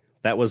 okay."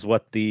 That was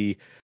what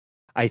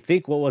I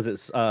think, what was it?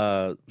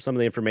 Some of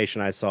the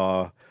information I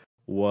saw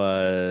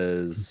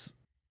was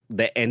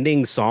the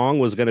ending song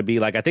was going to be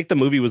like, I think the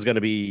movie was going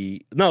to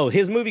be, no,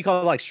 his movie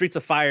called like Streets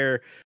of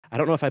Fire. I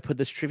don't know if I put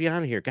this trivia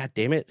on here. God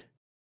damn it.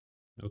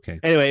 Okay.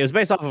 Anyway, it was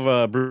based off of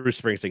a Bruce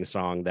Springsteen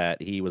song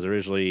that he was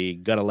originally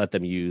going to let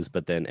them use,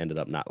 but then ended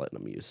up not letting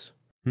them use.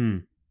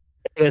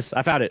 Yes,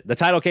 I found it. The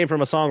title came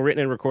from a song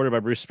written and recorded by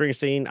Bruce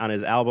Springsteen on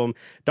his album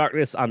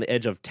Darkness on the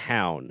Edge of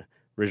Town.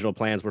 Original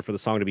plans were for the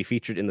song to be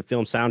featured in the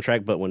film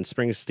soundtrack, but when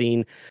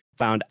Springsteen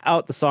found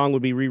out the song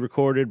would be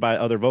re-recorded by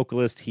other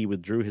vocalists, he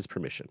withdrew his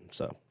permission.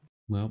 So,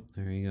 well,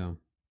 there you go.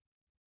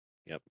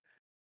 Yep.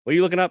 What are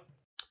you looking up?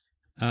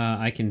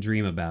 I Can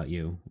Dream About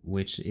You,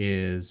 which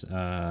is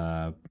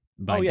by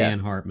Dan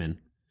Hartman.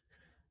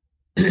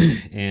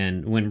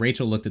 And when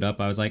Rachel looked it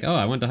up, I was like, "Oh,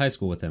 I went to high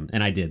school with him,"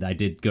 and I did. I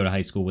did go to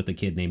high school with a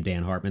kid named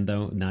Dan Hartman,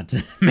 though, not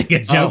to make a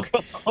joke,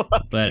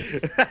 but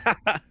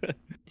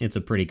it's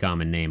a pretty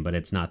common name. But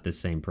it's not the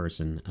same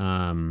person.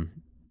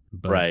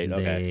 But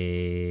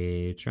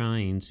they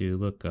trying to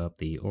look up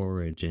the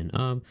origin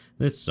of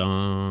this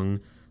song.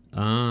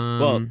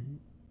 Well,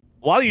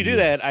 while you do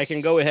that, I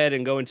can go ahead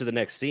and go into the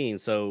next scene.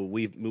 So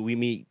we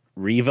meet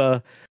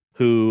Reva,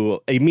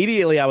 who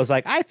immediately I was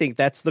like, I think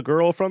that's the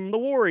girl from the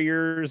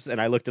Warriors. And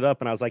I looked it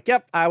up and I was like,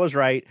 yep, I was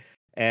right.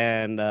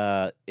 And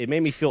it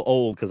made me feel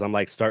old because I'm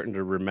like starting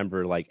to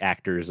remember like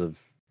actors of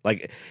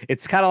like,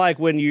 it's kind of like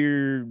when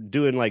you're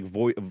doing like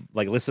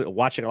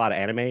watching a lot of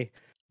anime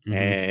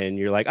and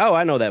you're like, oh,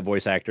 I know that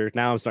voice actor.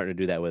 Now I'm starting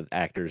to do that with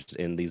actors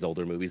in these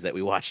older movies that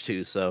we watch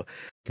too. So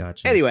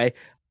gotcha. Anyway,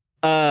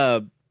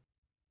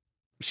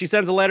 she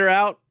sends a letter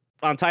out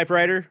on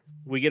typewriter.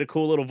 We get a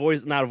cool little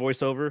not a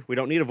voiceover. We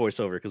don't need a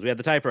voiceover because we have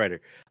the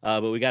typewriter.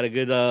 But we got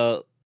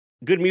a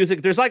good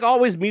music. There's like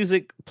always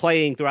music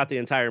playing throughout the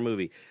entire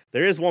movie.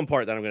 There is one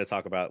part that I'm going to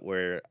talk about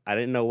where I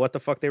didn't know what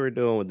the fuck they were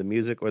doing with the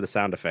music or the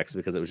sound effects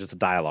because it was just a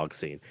dialogue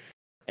scene.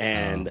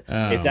 And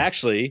it's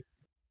actually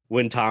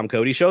when Tom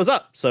Cody shows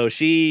up. So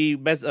she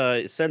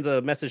sends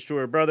a message to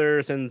her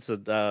brother, sends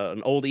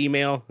an old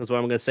email, is what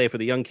I'm going to say for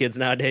the young kids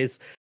nowadays,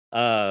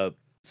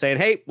 saying,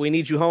 hey, we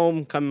need you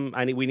home. Come,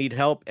 we need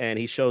help. And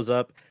he shows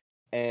up.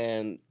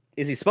 And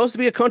is he supposed to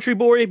be a country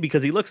boy?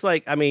 Because he looks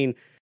like,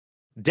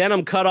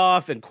 denim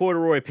cutoff and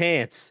corduroy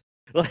pants.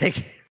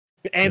 Like,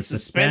 and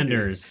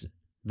suspenders.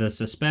 The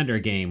suspender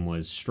game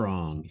was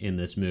strong in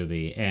this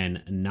movie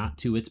and not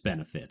to its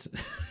benefit.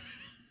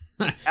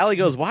 Allie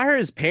goes, "Why are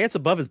his pants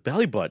above his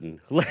belly button?"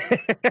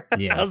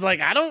 Yeah. I was like,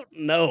 I don't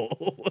know.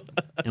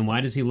 And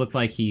why does he look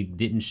like he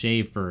didn't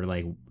shave for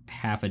like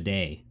half a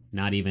day?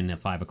 Not even a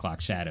 5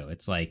 o'clock shadow.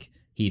 It's like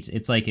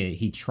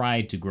he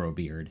tried to grow a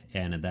beard,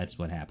 and that's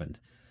what happened.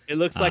 It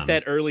looks like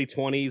that early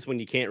 20s when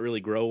you can't really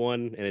grow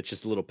one, and it's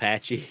just a little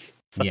patchy.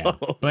 So. Yeah,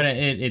 but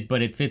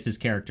it fits his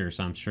character,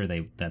 so I'm sure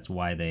that's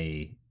why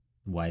they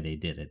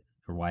did it,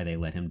 or why they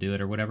let him do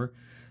it, or whatever.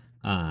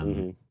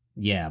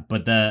 Yeah,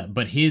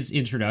 but his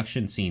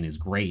introduction scene is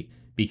great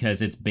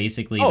because it's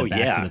basically the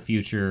Back to the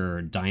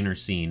Future diner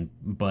scene,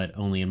 but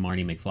only in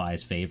Marty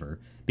McFly's favor,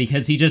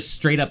 because he just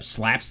straight up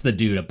slaps the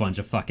dude a bunch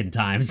of fucking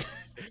times.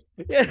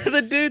 Yeah,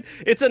 the dude.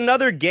 It's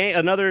another gang,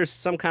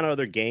 some kind of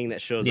other gang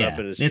that shows up,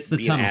 and it's the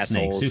Tunnel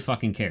Snakes. Who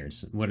fucking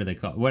cares? What are they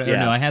called? What?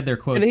 No, I had their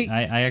quote.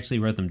 I actually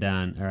wrote them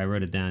down, or I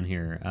wrote it down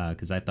here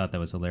because I thought that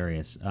was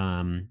hilarious.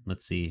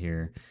 Let's see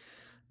here.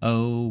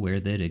 Oh, where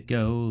did it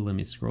go? Let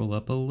me scroll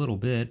up a little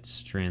bit.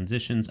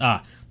 Transitions.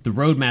 The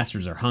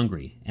Roadmasters are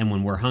hungry, and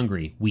when we're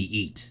hungry, we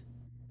eat.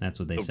 That's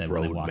what they said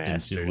when they walked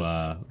into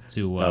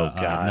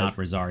not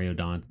Rosario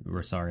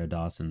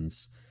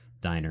Dawson's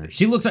diner.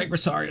 She looks like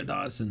Rosario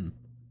Dawson.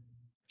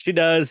 She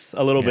does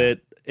a little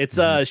bit. It's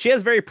she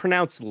has very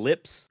pronounced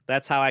lips.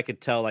 That's how I could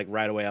tell, like,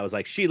 right away. I was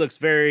like, she looks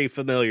very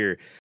familiar,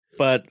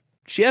 but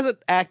she hasn't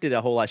acted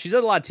a whole lot. She's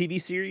done a lot of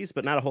TV series,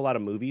 but not a whole lot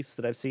of movies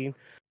that I've seen.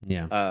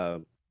 Yeah.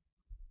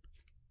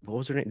 What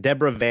was her name?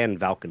 Deborah Van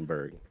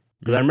Valkenburg.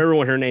 Because I remember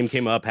when her name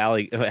came up,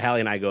 Hallie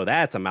and I go,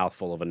 "That's a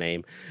mouthful of a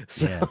name."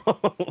 So,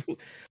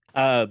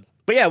 but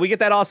yeah, we get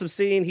that awesome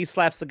scene. He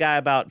slaps the guy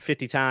about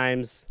 50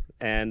 times,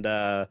 and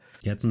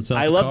gets himself.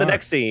 I love the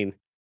next scene.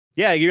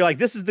 Yeah, you're like,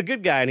 this is the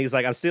good guy, and he's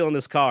like, I'm stealing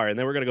this car, and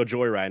then we're gonna go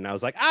joyride. And I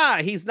was like,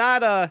 he's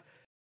not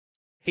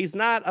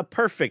a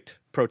perfect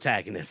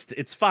protagonist.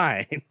 It's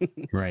fine.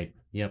 Right.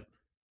 Yep.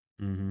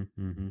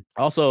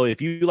 Also,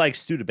 if you like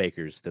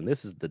Studebakers, then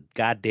this is the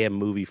goddamn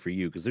movie for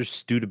you, because there's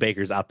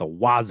Studebakers out the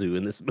wazoo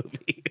in this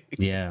movie.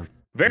 Yeah.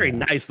 Very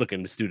nice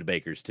looking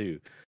Studebakers too.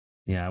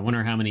 Yeah, I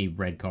wonder how many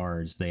red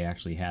cars they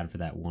actually had for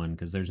that one,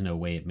 because there's no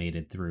way it made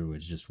it through.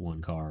 It's just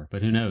one car,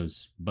 but who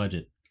knows?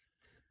 Budget.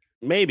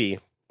 Maybe.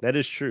 That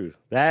is true.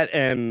 That,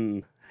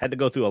 and had to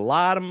go through a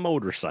lot of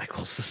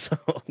motorcycles. So.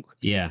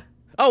 Yeah.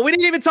 Oh, we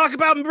didn't even talk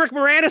about Rick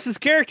Moranis'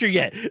 character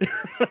yet.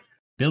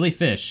 Billy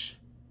Fish.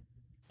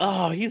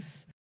 Oh,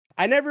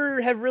 I never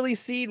have really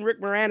seen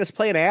Rick Moranis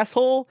play an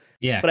asshole.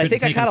 Yeah, but I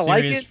think I kind of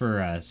like it for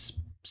a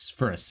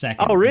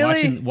second. Oh,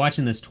 really?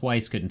 Watching this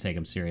twice, couldn't take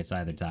him serious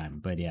either time.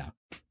 But yeah,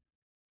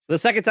 the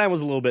second time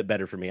was a little bit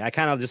better for me. I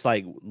kind of just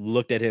like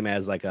looked at him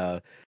as like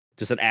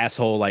just an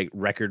asshole, like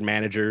record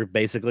manager,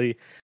 basically.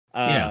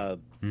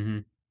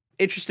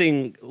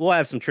 Interesting. We'll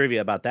have some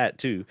trivia about that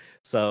too.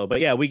 So,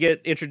 but yeah, we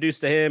get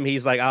introduced to him.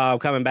 He's like, "Oh, I'm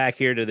coming back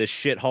here to this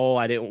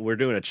shithole. We're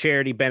doing a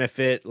charity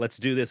benefit. Let's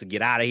do this and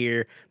get out of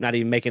here. Not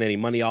even making any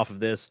money off of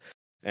this."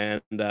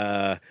 And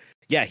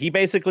yeah, he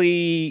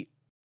basically.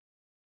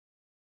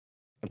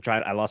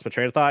 I lost my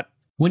train of thought.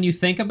 When you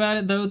think about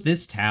it, though,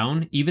 this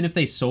town, even if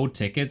they sold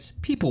tickets,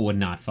 people would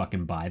not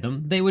fucking buy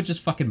them. They would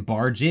just fucking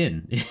barge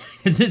in,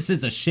 because this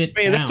is a shit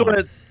town.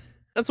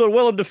 That's what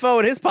Willem Dafoe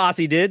and his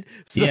posse did.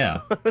 So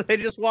yeah. They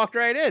just walked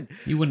right in.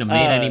 You wouldn't have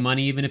made any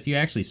money even if you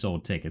actually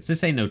sold tickets.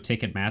 This ain't no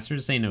Ticketmaster.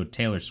 This ain't no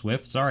Taylor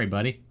Swift. Sorry,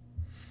 buddy.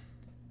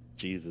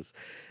 Jesus.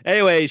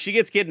 Anyway, she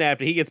gets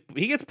kidnapped. He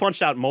gets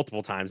punched out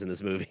multiple times in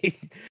this movie.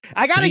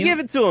 I gotta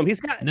give it to him.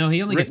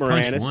 He only gets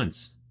punched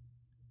once.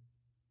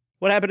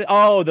 What happened?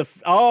 Oh,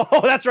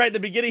 that's right. In the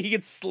beginning, he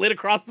gets slid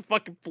across the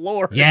fucking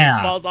floor.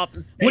 Yeah. Falls off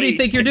the stage. What do you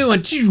think you're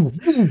doing?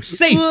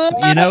 Safe.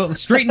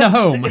 Straight into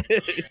home.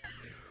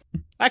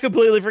 I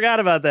completely forgot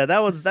about that. That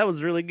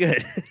was really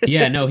good.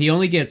 Yeah, no, he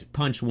only gets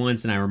punched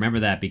once, and I remember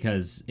that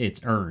because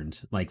it's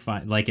earned. Like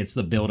it's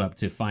the build up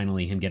to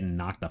finally him getting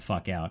knocked the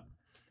fuck out.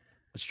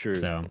 That's true.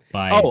 So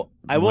I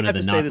will have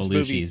to say this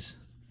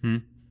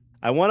movie.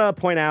 I want to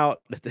point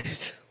out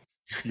that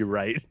you're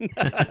right.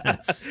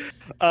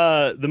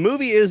 The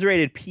movie is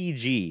rated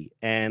PG,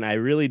 and I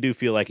really do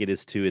feel like it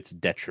is to its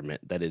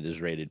detriment that it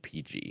is rated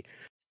PG.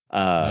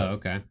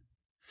 Okay.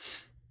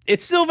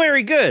 It's still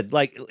very good.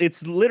 Like,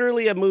 it's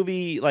literally a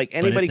movie like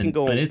anybody can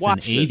go and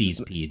watch. But it's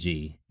an 80s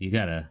PG. You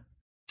gotta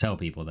tell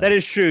people that. That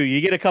is true. You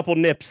get a couple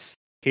nips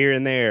here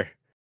and there.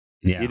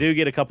 Yeah, you do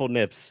get a couple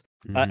nips.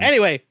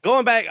 Anyway,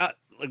 going back,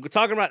 we're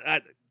talking about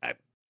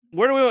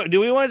where do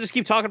we want to just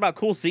keep talking about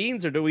cool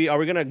scenes, or are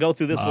we gonna go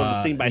through this one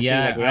scene by scene?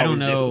 Like we I don't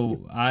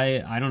know.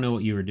 I don't know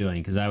what you were doing,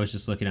 because I was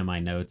just looking at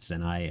my notes,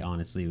 and I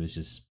honestly was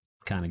just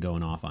kind of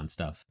going off on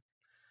stuff.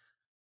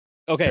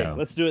 Okay, so,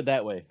 let's do it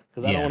that way,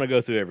 because I don't want to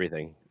go through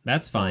everything.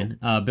 That's fine.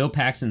 Bill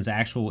Paxton's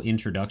actual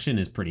introduction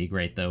is pretty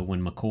great, though,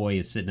 when McCoy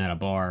is sitting at a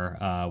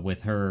bar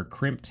with her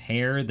crimped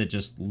hair that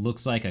just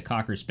looks like a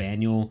Cocker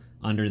Spaniel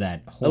under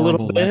that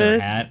horrible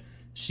leather hat.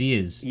 She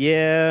is...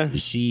 Yeah.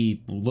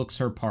 She looks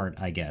her part,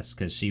 I guess,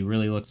 because she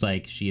really looks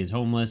like she is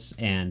homeless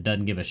and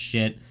doesn't give a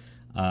shit.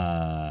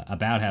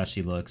 about how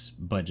she looks,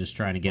 but just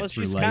trying to get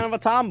through she's life. kind of a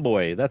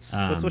tomboy. That's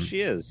what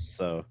she is.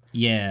 So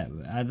yeah,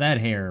 that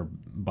hair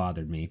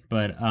bothered me,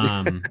 but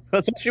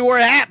that's what she wore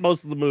a hat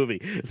most of the movie.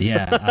 So.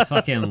 Yeah, a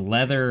fucking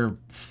leather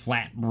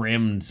flat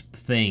brimmed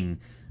thing.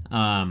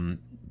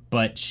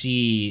 But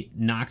she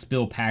knocks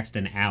Bill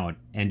Paxton out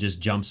and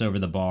just jumps over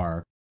the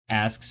bar,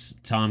 asks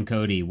Tom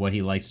Cody what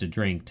he likes to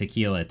drink,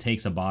 tequila,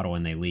 takes a bottle,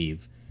 and they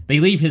leave.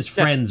 They leave his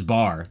friend's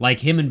bar. Like,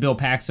 him and Bill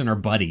Paxton are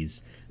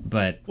buddies.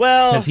 But,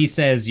 because he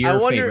says your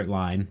favorite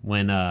line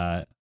when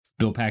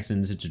Bill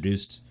Paxton's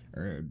introduced,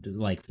 or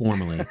like,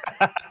 formally.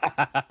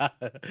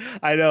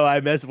 I know,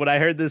 when I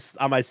heard this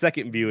on my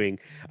second viewing,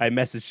 I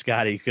messaged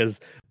Scotty, because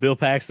Bill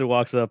Paxton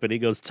walks up and he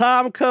goes,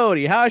 "Tom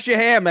Cody, how's your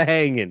hammer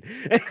hanging?"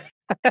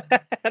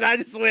 And I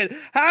just went,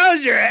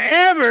 "How's your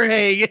hammer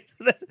hanging?"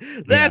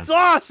 That's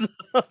awesome.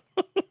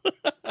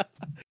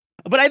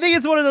 But I think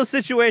it's one of those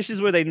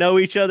situations where they know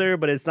each other,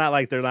 but it's not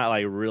like they're not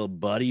like real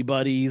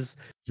buddies.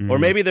 Or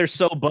maybe they're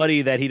so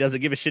buddy that he doesn't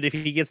give a shit if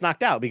he gets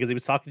knocked out because he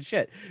was talking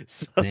shit.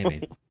 So,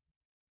 maybe.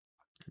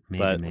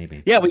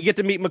 Yeah, we get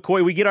to meet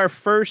McCoy. We get our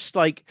first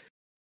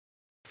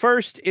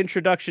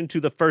introduction to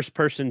the first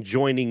person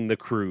joining the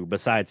crew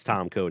besides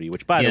Tom Cody,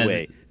 which, by the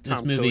way,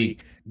 this movie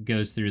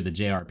goes through the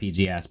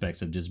JRPG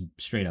aspects of just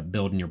straight up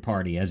building your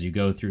party as you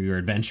go through your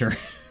adventure.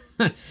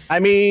 I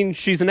mean,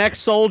 she's an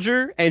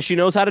ex-soldier and she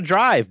knows how to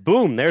drive.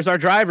 Boom, there's our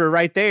driver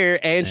right there,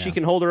 and she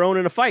can hold her own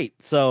in a fight.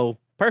 So,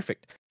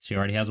 perfect. She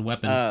already has a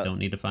weapon. Don't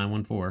need to find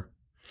one for her.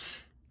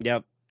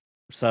 Yep.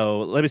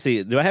 So, let me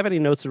see. Do I have any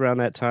notes around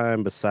that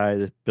time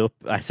besides Bill?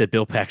 I said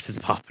Bill Paxton's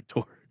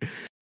Pompadour.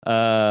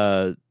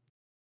 My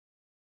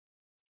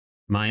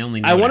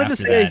only note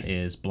after that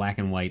is black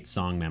and white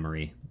song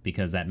memory,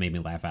 because that made me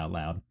laugh out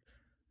loud.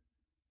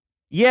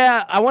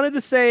 Yeah, I wanted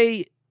to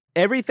say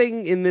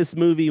everything in this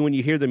movie, when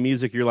you hear the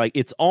music, you're like,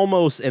 it's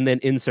almost, and then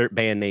insert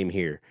band name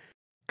here.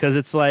 Because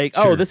it's like,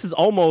 oh, this is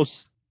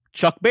almost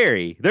Chuck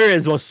Berry. There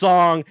is a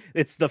song.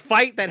 It's the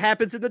fight that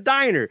happens in the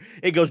diner.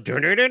 It goes,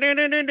 and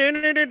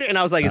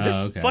I was like, is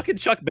this fucking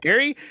Chuck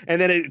Berry?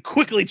 And then it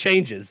quickly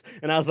changes.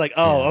 And I was like,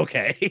 oh,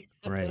 okay.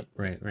 Right.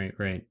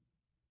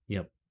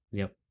 Yep.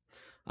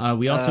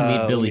 We also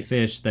meet Billy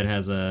Fish, that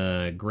has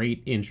a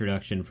great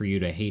introduction for you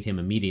to hate him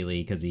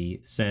immediately, because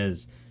he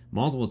says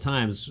multiple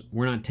times,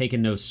 "We're not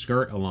taking no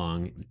skirt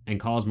along," and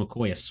calls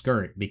McCoy a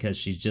skirt because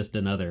she's just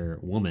another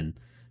woman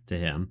to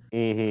him.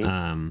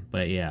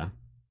 But yeah.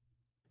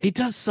 He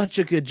does such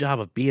a good job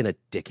of being a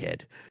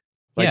dickhead.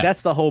 Like,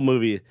 that's the whole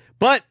movie.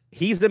 But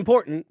he's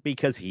important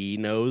because he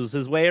knows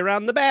his way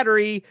around the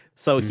battery.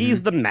 So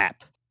he's the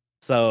map.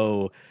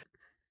 So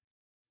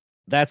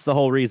that's the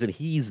whole reason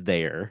he's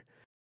there.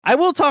 I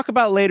will talk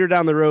about later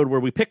down the road where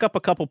we pick up a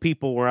couple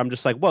people where I'm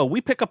just like, whoa, we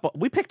picked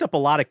up a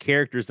lot of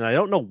characters and I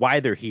don't know why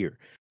they're here.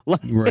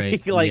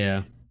 It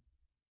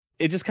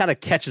just kind of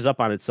catches up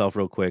on itself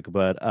real quick.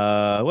 But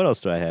what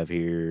else do I have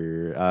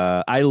here?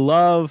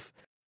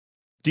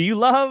 Do you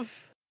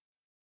love?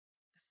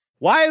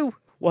 Why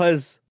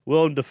was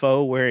Willem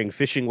Dafoe wearing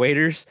fishing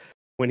waders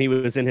when he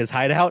was in his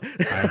hideout?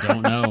 I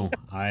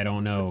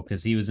don't know,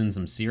 because he was in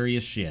some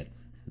serious shit,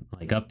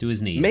 like up to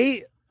his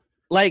knees.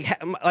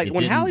 Like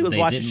when Hallie was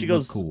watching, she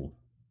goes, "Cool."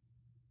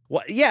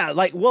 Well, yeah,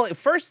 at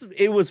first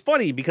it was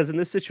funny because in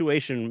this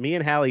situation, me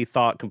and Hallie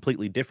thought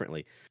completely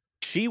differently.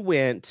 She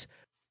went,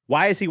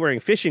 "Why is he wearing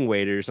fishing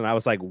waders?" And I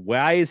was like,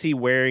 "Why is he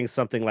wearing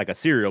something like a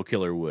serial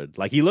killer would?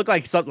 Like, he looked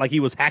like something like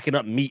he was hacking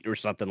up meat or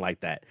something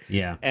like that."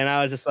 Yeah. And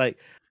I was just like,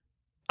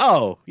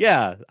 "Oh,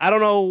 yeah, I don't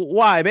know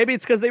why. Maybe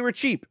it's because they were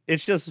cheap.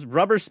 It's just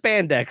rubber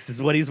spandex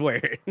is what he's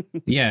wearing."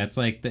 Yeah, it's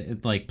like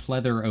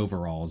pleather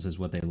overalls is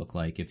what they look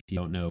like if you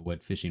don't know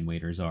what fishing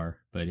waders are.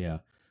 But yeah,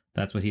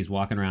 that's what he's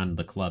walking around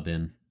the club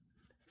in,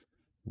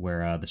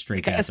 where the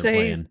Stray Cats are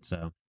playing.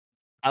 So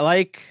I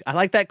like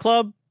that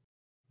club.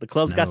 The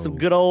club's got some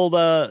good old.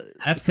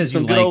 That's because you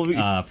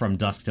like From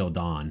Dusk Till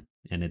Dawn,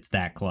 and it's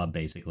that club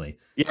basically.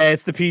 Yeah,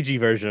 it's the PG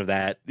version of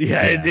that.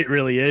 Yeah. It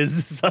really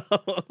is. So.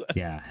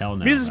 Yeah, hell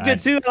no. Music's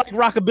good too. I like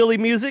rockabilly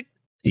music.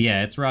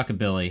 Yeah, it's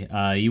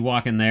rockabilly. You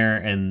walk in there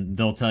and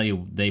they'll tell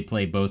you they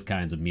play both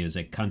kinds of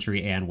music,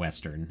 country and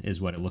western,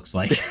 is what it looks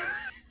like.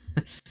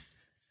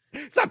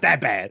 It's not that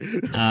bad.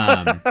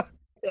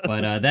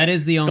 But that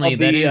is the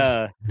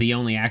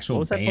only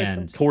actual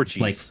band,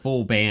 like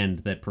full band,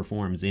 that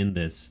performs in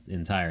this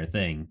entire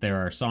thing.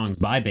 There are songs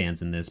by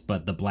bands in this,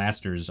 but the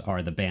Blasters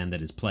are the band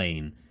that is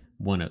playing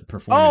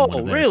performing one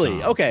of their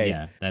songs. Okay.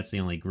 Yeah, that's the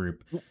only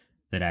group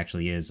that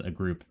actually is a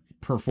group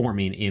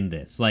performing in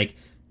this. Like,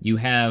 you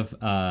have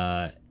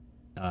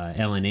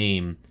Ellen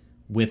Aim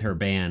with her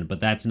band, but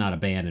that's not a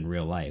band in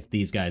real life.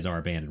 These guys are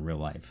a band in real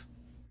life.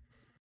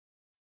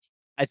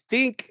 I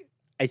think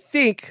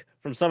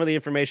from some of the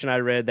information I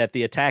read that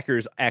the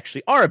Attackers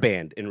actually are a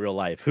band in real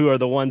life, who are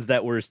the ones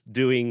that were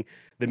doing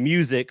the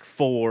music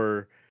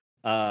for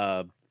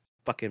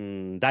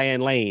fucking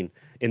Diane Lane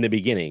in the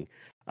beginning.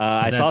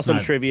 I saw some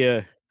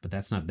trivia. But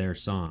that's not their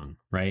song,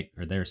 right?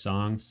 Or their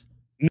songs?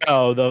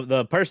 No,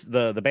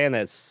 the band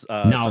that's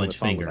Knowledge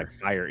Finger, was like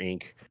Fire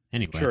Inc.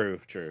 Anyway. True.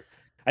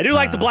 I do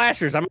like the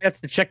Blasters. I'm gonna have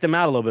to check them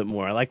out a little bit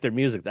more. I like their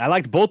music. I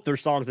liked both their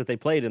songs that they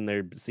played in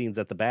their scenes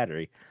at the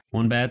Battery.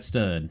 One bad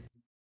stud.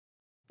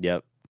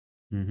 Yep.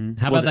 Mm-hmm.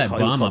 How about that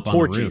bum up on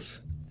the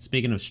roof?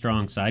 Speaking of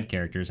strong side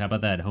characters, how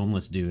about that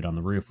homeless dude on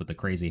the roof with the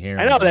crazy hair?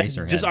 I know that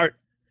just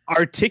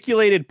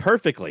articulated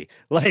perfectly.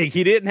 Like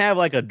he didn't have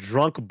like a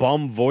drunk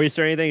bum voice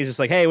or anything. He's just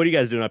like, "Hey, what are you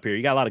guys doing up here?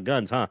 You got a lot of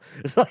guns, huh?"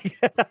 It's like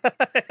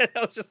I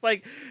was just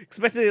like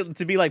expecting it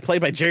to be like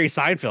played by Jerry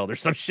Seinfeld or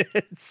some shit.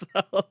 So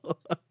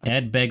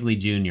Ed Begley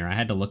Jr. I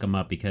had to look him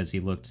up because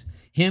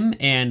him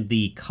and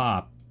the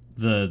cop,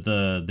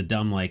 the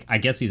dumb, like, I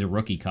guess he's a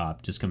rookie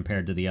cop just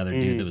compared to the other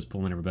dude that was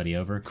pulling everybody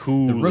over.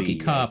 The rookie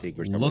cop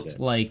looked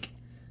like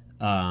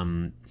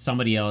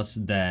somebody else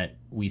that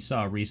we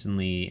saw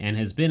recently and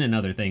has been in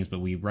other things, but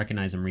we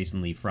recognize him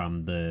recently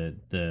from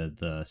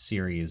the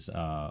series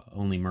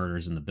Only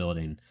Murders in the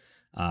Building.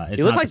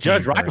 He looked like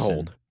Judge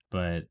Reinhold,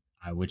 but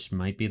which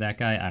might be that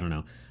guy. I don't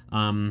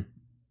know.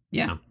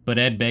 Yeah, but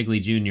Ed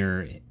Begley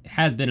Jr.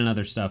 has been in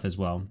other stuff as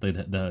well.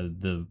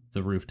 The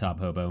rooftop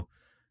hobo.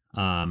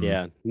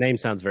 Yeah, name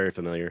sounds very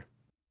familiar.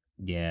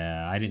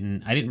 Yeah, I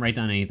didn't write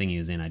down anything he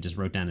was in. I just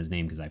wrote down his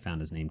name because I found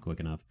his name quick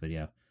enough. But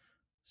yeah,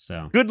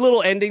 so good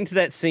little ending to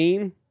that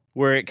scene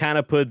where it kind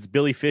of puts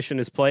Billy Fish in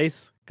his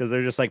place because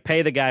they're just like,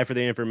 pay the guy for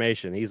the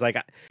information. He's like,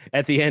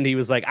 at the end, he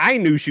was like, I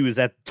knew she was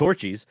at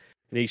Torchy's.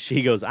 And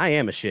he goes, I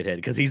am a shithead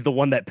because he's the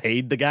one that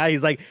paid the guy.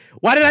 He's like,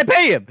 why did I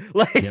pay him?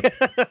 Like,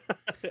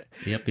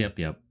 yep.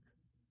 A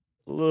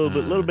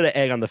little bit of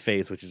egg on the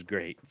face, which is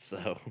great.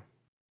 So,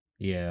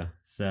 yeah.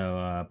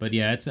 So, but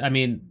yeah, I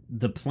mean,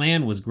 the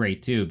plan was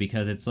great too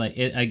because it's like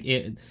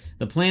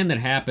the plan that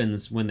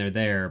happens when they're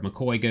there.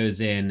 McCoy goes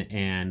in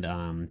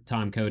and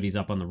Tom Cody's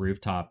up on the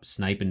rooftop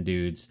sniping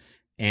dudes.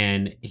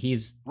 And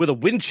he's with a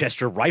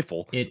Winchester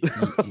rifle.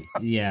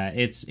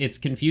 It's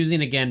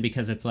confusing again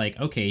because it's like,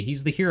 okay,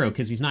 he's the hero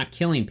because he's not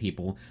killing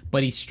people,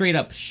 but he's straight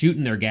up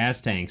shooting their gas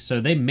tanks,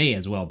 so they may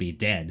as well be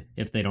dead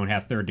if they don't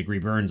have third-degree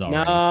burns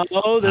already.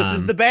 No, this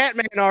is the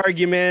Batman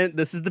argument.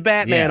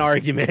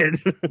 Argument.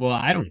 Well,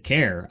 I don't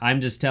care.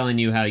 I'm just telling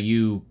you how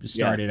you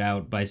started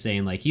out by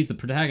saying like he's the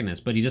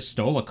protagonist, but he just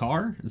stole a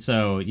car,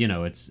 so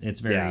it's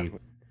very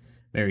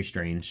very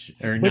strange.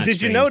 Or but not did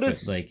strange, you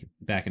notice but like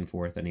back and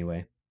forth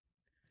anyway?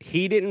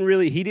 He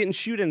didn't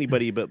shoot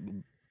anybody, but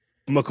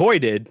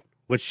McCoy did,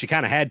 which she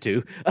kind of had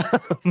to.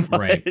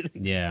 Right.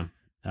 Yeah.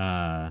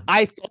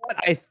 I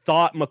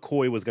thought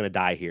McCoy was going to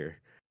die here.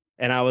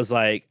 And I was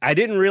like, I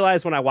didn't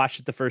realize when I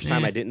watched it the first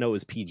time, I didn't know it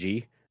was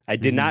PG. I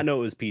did not know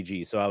it was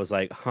PG. So I was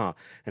like, huh.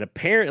 And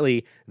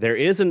apparently there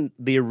isn't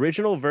the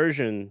original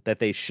version that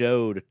they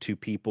showed to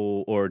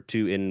people or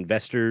to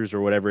investors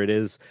or whatever it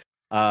is.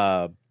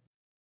 It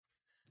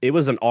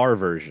was an R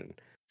version.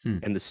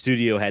 And the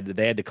studio had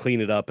to clean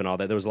it up and all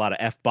that. There was a lot of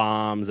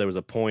F-bombs. There was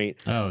a point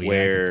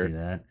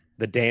where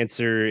the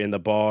dancer in the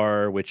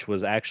bar, which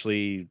was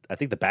actually, I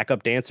think, the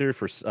backup dancer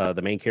for the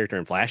main character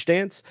in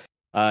Flashdance,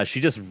 she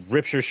just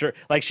rips her shirt.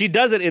 Like she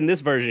does it in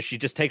this version. She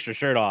just takes her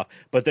shirt off,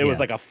 but there was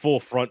like a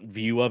full front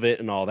view of it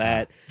and all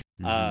that.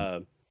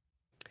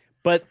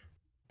 But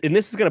and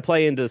this is going to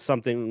play into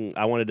something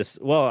I wanted to.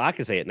 Well, I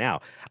can say it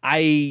now.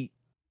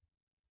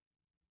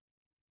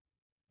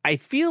 I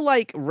feel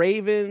like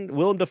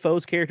Willem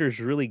Dafoe's character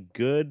is really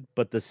good,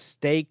 but the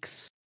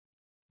stakes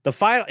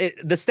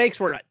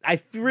were.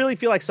 I really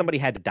feel like somebody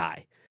had to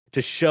die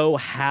to show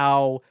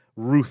how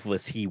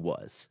ruthless he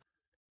was.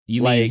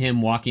 You mean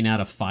him walking out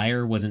of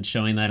fire wasn't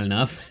showing that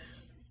enough?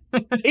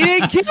 He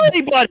didn't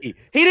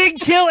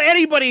kill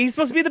anybody. He's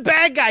supposed to be the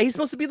bad guy. He's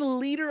supposed to be the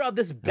leader of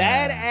this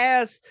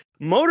badass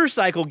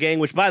motorcycle gang,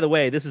 which, by the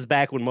way, this is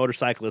back when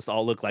motorcyclists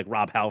all look like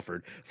Rob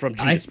Halford from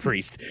Judas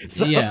Priest.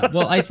 So. Yeah,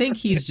 well, I think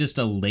he's just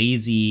a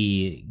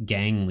lazy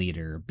gang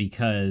leader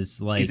because,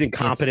 like, he's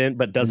incompetent,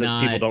 but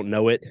people don't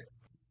know it.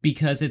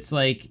 Because it's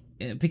like,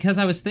 because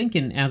I was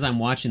thinking as I'm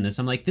watching this,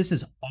 I'm like, this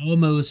is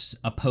almost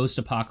a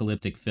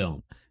post-apocalyptic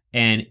film,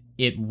 and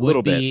it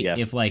would be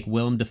if like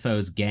Willem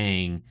Dafoe's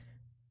gang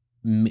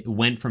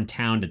went from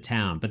town to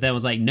town, but that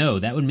was like, no,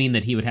 that would mean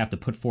that he would have to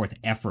put forth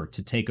effort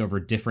to take over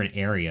different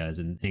areas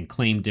and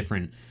claim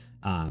different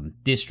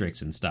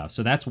districts and stuff.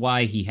 So that's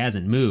why he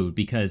hasn't moved,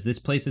 because this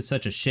place is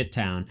such a shit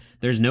town.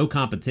 There's no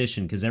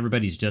competition because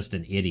everybody's just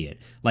an idiot.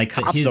 Like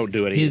cops don't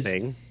do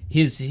anything.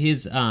 His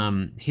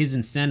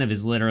incentive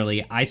is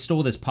literally, I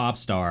stole this pop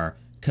star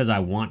because I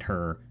want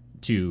her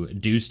to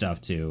do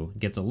stuff to.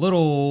 Gets a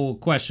little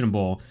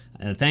questionable.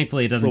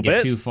 Thankfully, it doesn't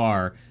get too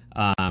far.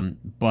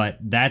 But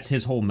that's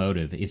his whole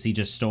motive, is he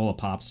just stole a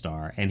pop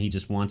star and he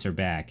just wants her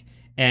back.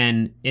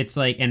 And it's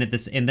like, and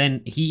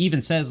then he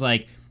even says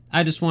like,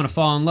 I just want to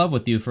fall in love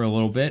with you for a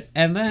little bit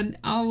and then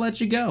I'll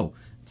let you go.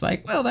 It's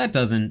like, well, that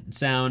doesn't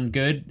sound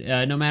good,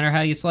 no matter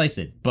how you slice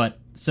it. But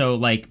so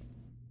like,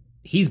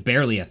 he's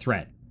barely a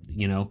threat,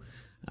 you know?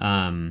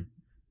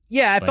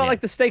 Yeah, I felt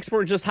like the stakes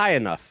weren't just high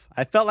enough.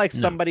 I felt like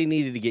somebody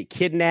needed to get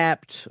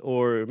kidnapped,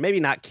 or maybe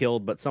not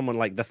killed, but someone,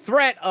 like the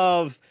threat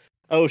of,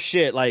 oh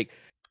shit, like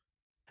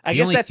I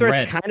guess that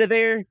threat's kind of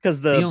there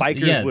because the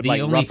bikers would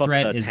like rough up the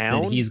town. The only threat is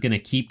that he's going to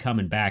keep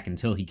coming back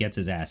until he gets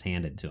his ass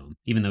handed to him,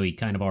 even though he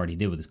kind of already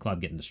did with his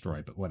club getting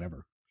destroyed, but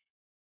whatever.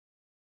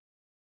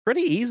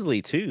 Pretty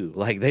easily, too.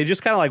 Like, they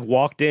just kind of like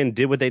walked in,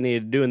 did what they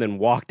needed to do, and then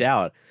walked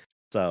out.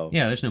 So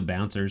yeah, there's no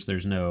bouncers.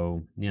 There's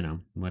no,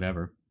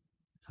 whatever.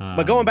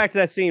 But going back to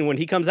that scene when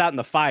he comes out in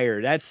the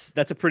fire, that's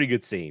a pretty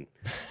good scene.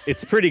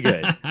 It's pretty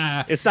good.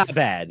 It's not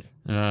bad.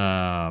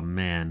 Oh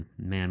man.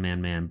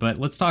 But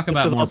let's talk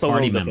about more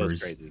party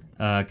members,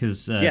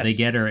 because they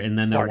get her, and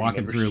then they're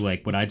walking through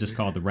like what I just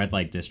call the red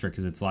light district,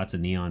 because it's lots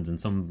of neons, and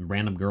some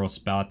random girl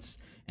spots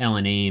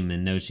Ellen Aim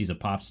and knows she's a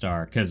pop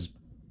star because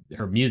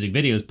her music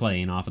video is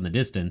playing off in the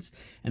distance,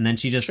 and then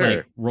she just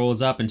like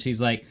rolls up and she's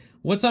like,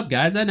 "What's up,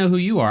 guys? I know who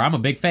you are. I'm a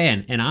big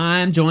fan, and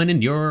I'm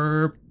joining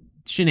your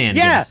shenanigans."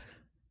 Yeah.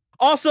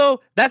 Also,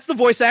 that's the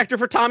voice actor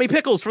for Tommy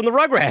Pickles from the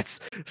Rugrats.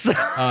 So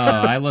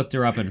I looked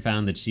her up and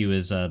found that she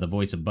was the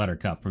voice of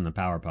Buttercup from the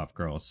Powerpuff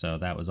Girls. So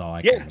that was all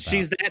I cared about.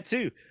 She's that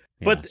too.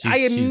 Yeah, but I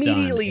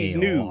immediately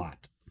knew.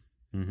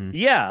 Mm-hmm.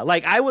 Yeah,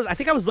 like I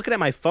think I was looking at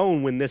my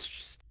phone when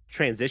this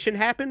transition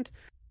happened,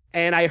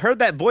 and I heard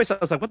that voice. I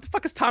was like, "What the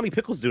fuck is Tommy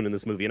Pickles doing in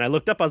this movie?" And I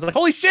looked up. I was like,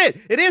 "Holy shit,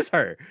 it is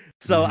her!"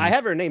 So I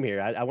have her name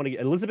here. I want to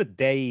get Elizabeth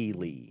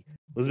Daily.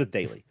 Elizabeth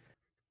Daily.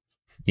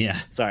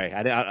 Yeah. Sorry,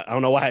 I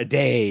don't know why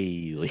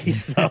Daily.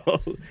 So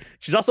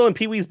she's also in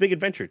Pee-wee's Big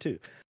Adventure too.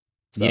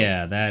 So,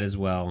 yeah, that as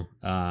well.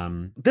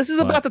 This is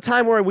about the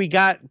time where we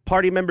got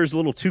party members a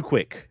little too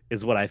quick,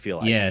 is what I feel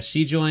like. Yeah,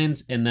 she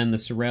joins, and then the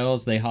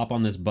Sorrells, they hop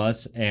on this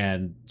bus,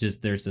 and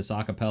just there's this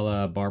a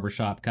cappella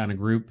barbershop kind of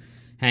group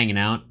hanging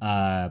out.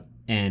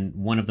 And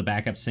one of the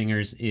backup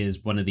singers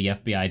is one of the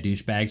FBI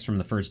douchebags from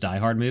the first Die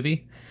Hard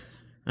movie.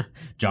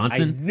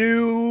 Johnson. I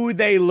knew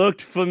they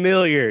looked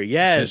familiar.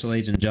 Yes. Special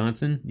Agent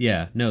Johnson.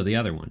 Yeah. No, the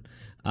other one.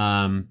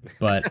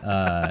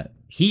 But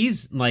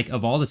he's like,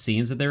 of all the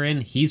scenes that they're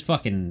in, he's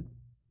fucking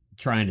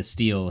trying to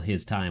steal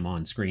his time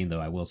on screen, though.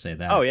 I will say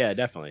that. Oh yeah,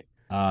 definitely.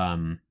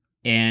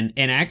 And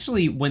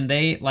actually, when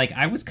they like,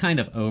 I was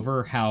kind of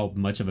over how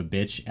much of a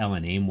bitch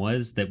Ellen Aim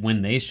was. That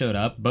when they showed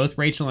up, both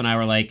Rachel and I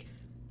were like,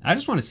 I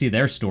just want to see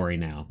their story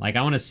now. Like,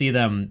 I want to see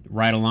them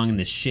ride along in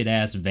this shit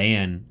ass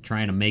van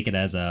trying to make it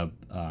as a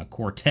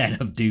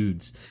quartet of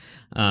dudes.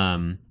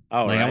 I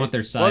want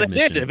their side mission.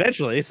 Well, they did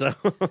eventually, so.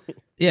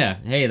 Yeah,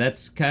 hey,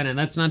 that's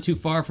not too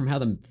far from how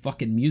the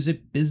fucking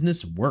music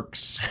business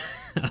works.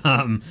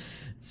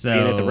 So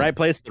being at the right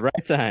place at the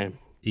right time.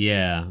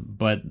 Yeah,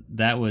 but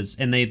that was,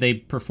 and they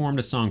performed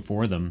a song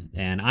for them,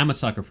 and I'm a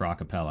sucker for a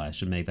cappella. I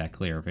should make that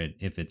clear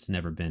if it's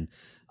never been.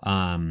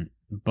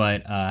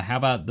 But how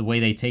about the way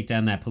they take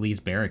down that police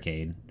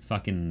barricade?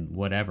 Fucking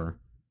whatever,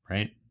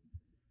 right?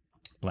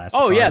 Blast.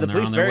 Oh yeah, the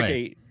police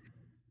barricade.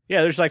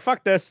 Yeah, they're just like,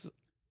 fuck this.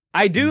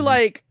 I do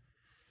like.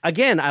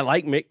 Again, I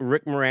like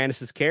Rick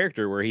Moranis'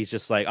 character where he's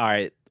just like, all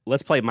right,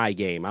 let's play my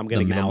game. I'm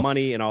gonna give him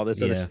money and all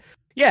this other.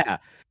 Yeah,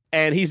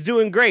 and he's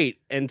doing great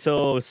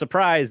until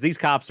surprise. These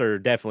cops are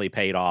definitely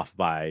paid off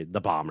by the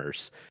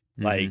bombers.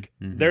 Like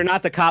they're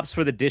not the cops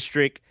for the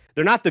district.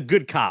 They're not the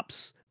good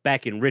cops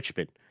back in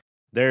Richmond.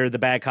 They're the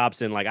bad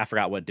cops in, like, I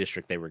forgot what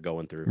district they were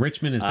going through.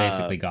 Richmond is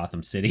basically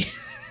Gotham City.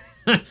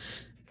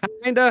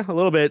 Kinda, a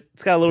little bit.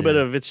 It's got a little bit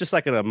of, it's just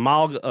like an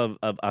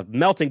a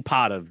melting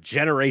pot of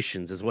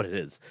generations is what it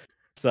is.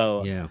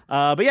 So, yeah.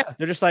 But yeah,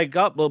 they're just like,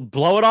 oh, we'll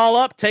blow it all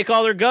up, take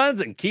all their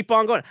guns, and keep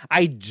on going.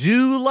 I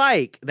do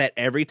like that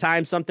every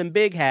time something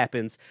big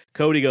happens,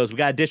 Cody goes, we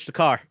got to ditch the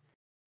car.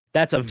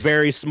 That's a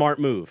very smart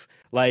move.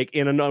 Like,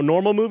 in a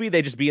normal movie,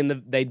 they'd be in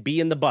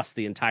the bus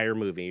the entire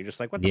movie. You're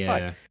just like, what the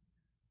fuck?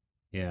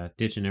 Yeah,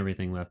 ditching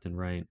everything left and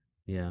right.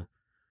 Yeah.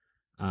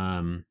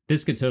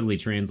 This could totally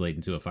translate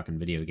into a fucking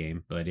video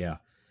game, but yeah.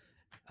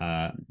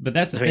 But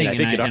that's the thing,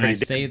 and I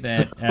say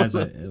that as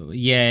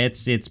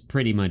it's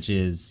pretty much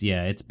is.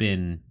 Yeah, it's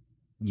been,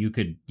 you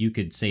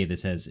could say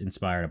this has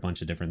inspired a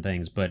bunch of different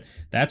things, but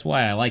that's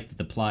why I like that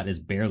the plot is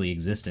barely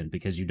existent,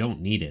 because you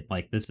don't need it.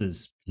 Like, this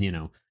is, you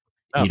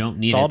don't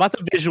need it. It's all about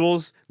the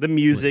visuals, the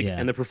music,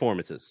 and the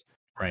performances.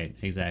 Right,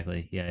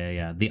 exactly.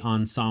 Yeah. The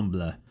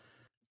ensemble.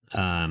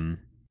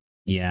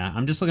 Yeah,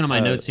 I'm just looking at my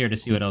notes here to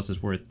see what else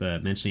is worth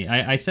mentioning.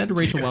 I said to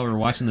Rachel while we were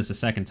watching this a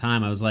second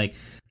time, I was like,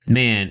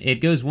 man, it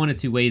goes one of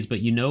two ways,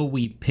 but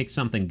we pick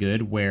something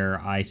good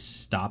where I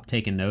stop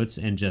taking notes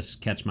and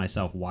just catch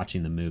myself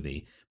watching the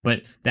movie.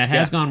 But that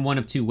has gone one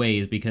of two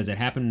ways, because it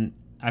happened,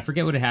 I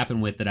forget what it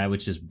happened with, that I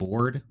was just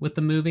bored with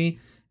the movie,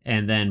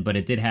 but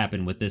it did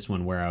happen with this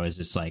one where I was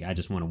just like, I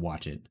just want to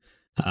watch it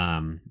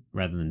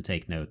rather than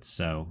take notes.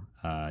 So,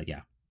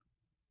 yeah.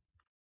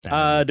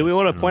 Do we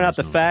want to point out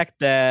the fact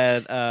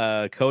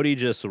that Cody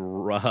just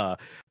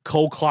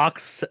cold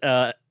clocks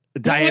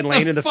Diane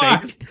Lane in the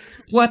face?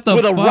 What the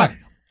fuck?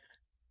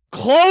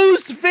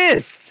 Closed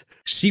fist.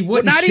 She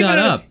wouldn't shut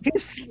up.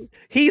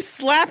 He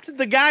slapped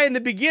the guy in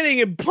the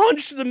beginning and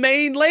punched the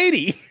main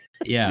lady.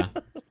 Yeah.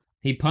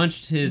 He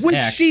punched his which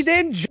ex. She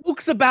then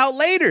jokes about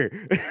later.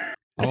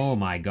 Oh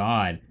my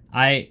god.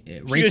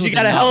 Rachel did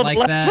not like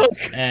that,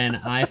 and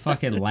I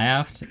fucking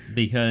laughed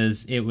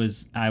because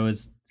I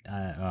was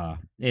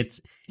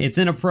it's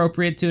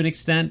inappropriate to an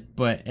extent,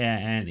 but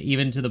and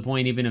even to the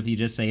point, even if you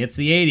just say it's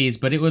the 80s,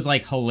 but it was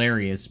like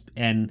hilarious,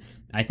 and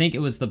I think it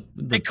was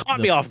it caught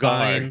me off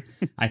guard.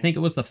 I think it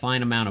was the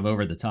fine amount of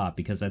over the top,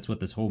 because that's what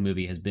this whole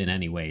movie has been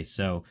anyway.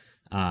 So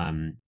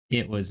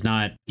it was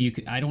not,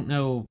 I don't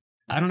know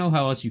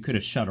how else you could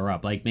have shut her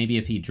up. Like maybe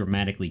if he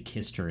dramatically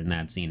kissed her in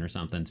that scene or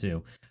something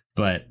too.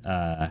 But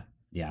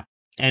yeah.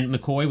 And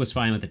McCoy was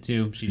fine with it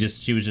too.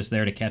 She was just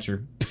there to catch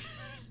her.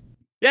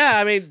 Yeah,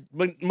 I mean,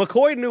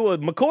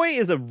 McCoy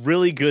is a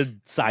really good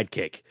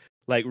sidekick,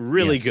 like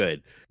really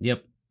good.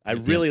 Yep, I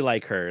really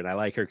like her, and I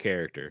like her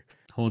character.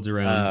 Holds her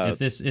own.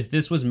 If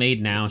this was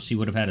made now, she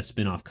would have had a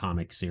spin-off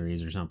comic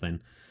series or something.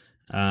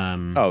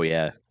 Oh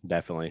yeah,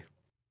 definitely.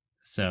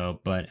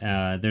 So, but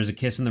there's a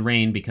kiss in the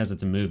rain because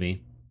it's a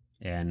movie,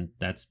 and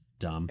that's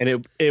dumb.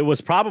 And it was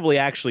probably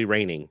actually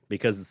raining,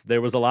 because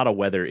there was a lot of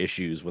weather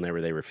issues whenever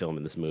they were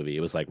filming this movie.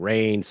 It was like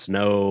rain,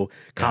 snow,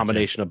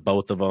 combination of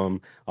both of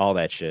them, all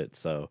that shit.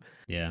 So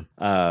yeah.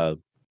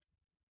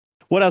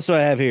 What else do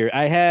I have here?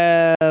 I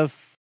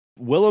have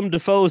Willem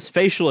Dafoe's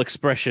facial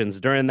expressions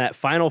during that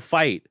final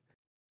fight.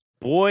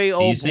 Boy, oh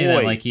boy! You say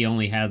that like he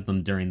only has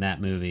them during that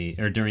movie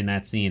or during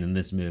that scene in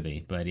this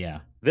movie, but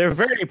yeah. They're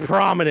very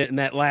prominent in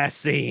that last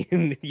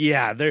scene.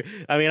 Yeah,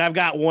 I mean, I've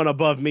got one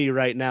above me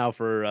right now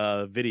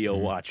for video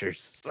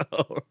watchers.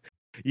 So,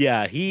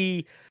 yeah,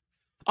 he.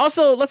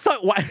 Also, let's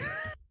talk why.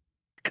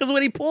 Because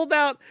when he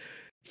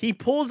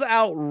pulls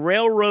out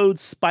railroad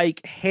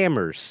spike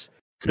hammers.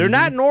 They're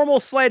not normal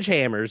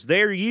sledgehammers.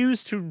 They're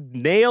used to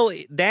nail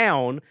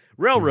down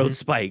railroad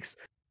spikes.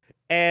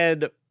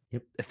 And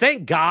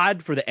thank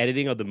God for the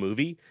editing of the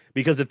movie,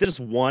 because if there's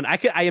one,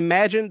 I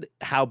imagined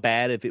how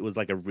bad if it was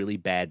like a really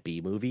bad B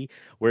movie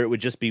where it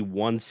would just be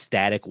one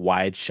static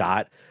wide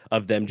shot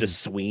of them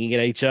just swinging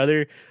at each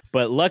other.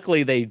 But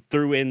luckily they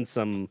threw in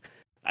some.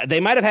 They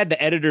might have had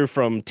the editor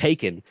from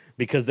Taken,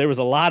 because there was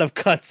a lot of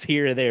cuts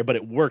here and there, but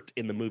it worked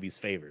in the movie's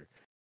favor.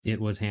 It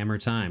was hammer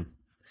time.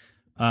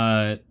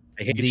 I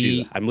hate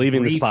you. I'm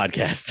leaving this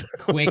podcast.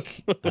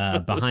 Quick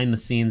behind the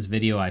scenes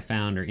video I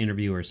found, or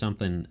interview or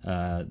something.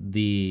 What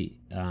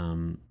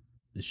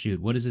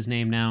is his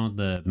name now?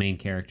 The main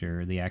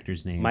character, the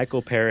actor's name.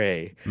 Michael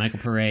Pare.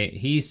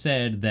 He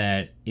said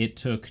that it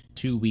took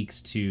 4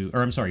 weeks to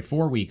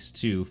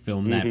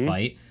film that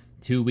fight.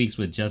 2 weeks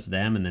with just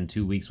them, and then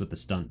 2 weeks with the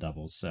stunt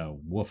doubles. So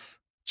woof.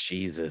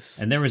 Jesus.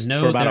 And there was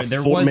no for about a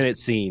 4-minute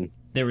scene.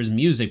 There was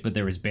music, but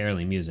there was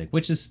barely music,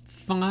 which is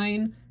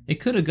fine. It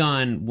could have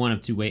gone one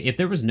of two ways. If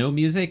there was no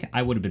music,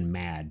 I would have been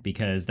mad,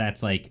 because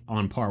that's like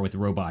on par with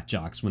Robot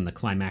Jox, when the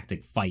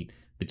climactic fight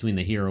between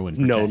the hero and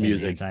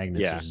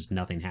antagonist, there's just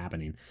nothing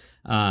happening.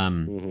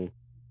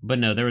 But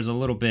no, there was a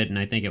little bit, and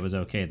I think it was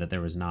okay that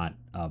there was not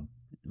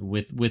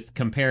with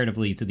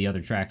comparatively to the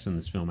other tracks in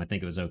this film. I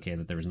think it was okay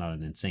that there was not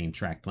an insane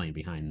track playing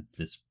behind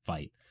this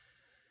fight.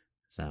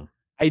 So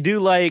I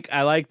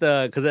like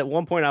because at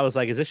one point I was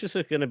like, is this just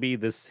going to be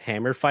this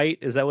hammer fight?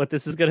 Is that what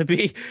this is going to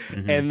be?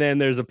 And then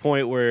there's a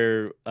point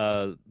where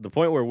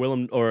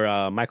Willem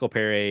or Michael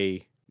Pare,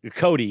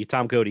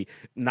 Tom Cody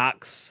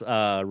knocks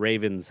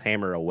Raven's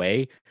hammer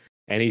away.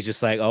 And he's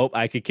just like, oh,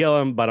 I could kill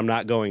him, but I'm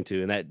not going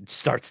to. And that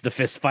starts the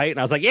fist fight. And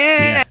I was like,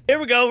 yeah. Here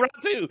we go, round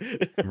 2.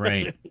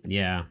 Right.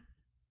 Yeah.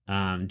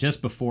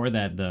 Just before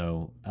that,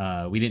 though,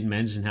 we didn't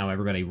mention how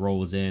everybody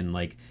rolls in.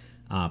 Like,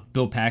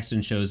 Bill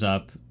Paxton shows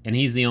up, and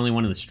he's the only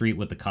one in the street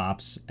with the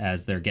cops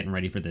as they're getting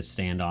ready for this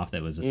standoff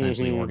that was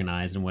essentially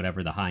organized and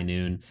whatever, the high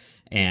noon.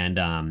 And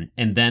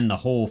then the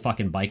whole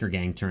fucking biker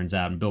gang turns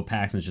out, and Bill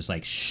Paxton's just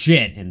like,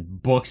 shit,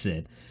 and books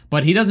it.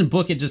 But he doesn't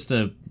book it just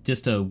to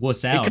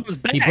wuss out.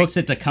 He books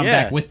it to come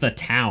back with the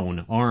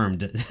town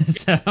armed.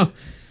 So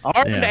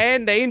armed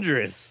and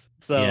dangerous.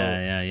 So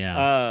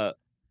yeah.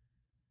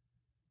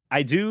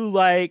 I do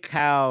like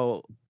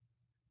how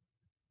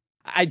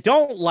I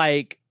don't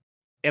like,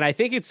 and I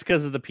think it's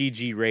because of the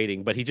PG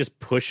rating, but he just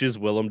pushes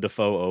Willem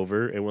Dafoe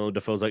over, and Willem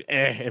Dafoe's like,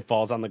 and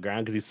falls on the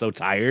ground because he's so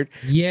tired.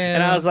 Yeah.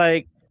 And I was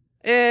like,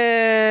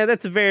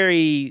 that's a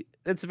very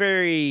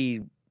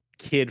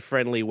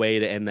kid-friendly way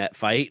to end that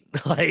fight.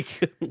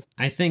 Like,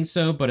 I think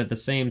so, but at the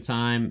same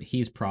time,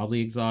 he's probably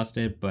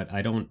exhausted, but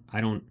I don't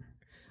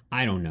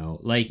know.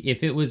 Like,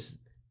 if it was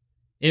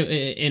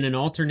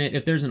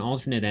if there's an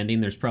alternate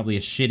ending, there's probably a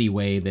shitty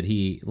way that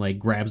he like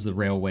grabs the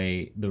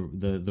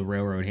the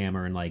railroad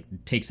hammer and like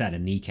takes out a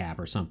kneecap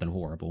or something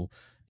horrible,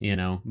 you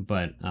know.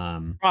 But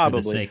probably for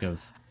the sake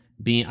of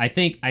being, I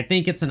think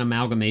it's an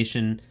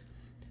amalgamation.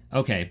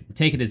 Okay,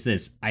 take it as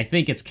this. I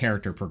think it's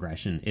character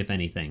progression, if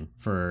anything,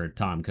 for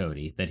Tom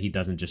Cody, that he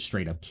doesn't just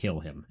straight up kill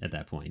him at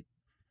that point.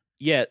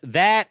 Yeah,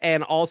 that,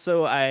 and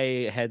also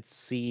I had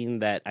seen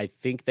that I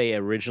think they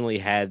originally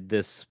had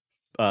this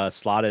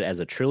slotted as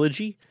a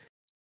trilogy,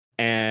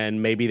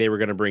 and maybe they were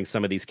going to bring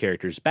some of these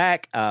characters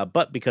back,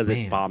 but because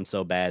it bombed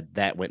so bad,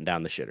 that went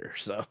down the shitter.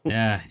 So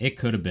yeah, it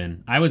could have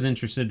been. I was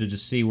interested to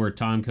just see where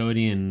Tom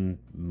Cody and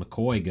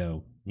McCoy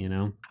go, you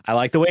know. I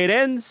like the way it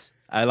ends.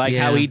 I like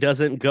how he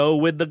doesn't go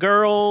with the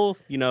girl.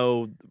 You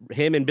know,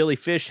 him and Billy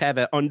Fish have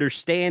an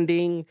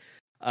understanding.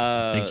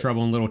 Big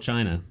Trouble in Little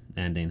China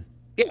ending.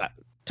 Yeah,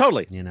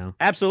 totally.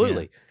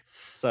 Absolutely. Yeah.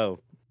 So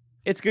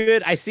it's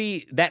good. I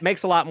see that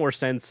makes a lot more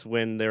sense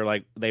when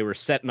they were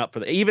setting up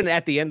for even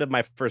at the end of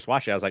my first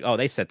watch, I was like, oh,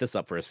 they set this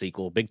up for a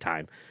sequel big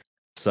time.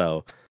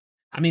 So,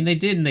 I mean, they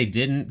did and they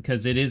didn't,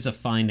 because it is a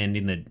fine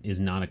ending that is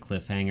not a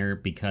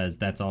cliffhanger, because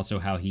that's also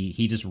how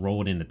he just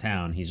rolled into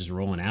town. He's just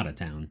rolling out of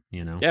town,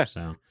 Yeah.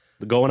 So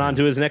going on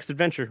to his next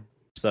adventure.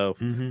 So,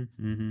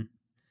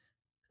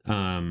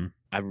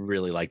 I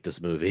really like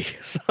this movie.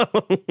 So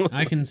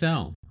I can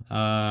tell.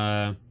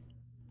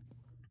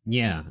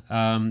 Yeah.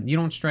 You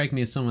don't strike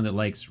me as someone that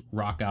likes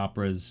rock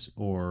operas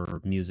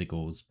or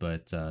musicals,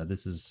 but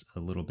this is a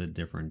little bit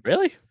different.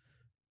 Really?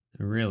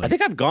 Really? I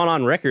think I've gone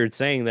on record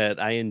saying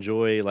that I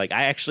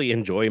actually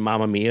enjoy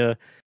Mamma Mia.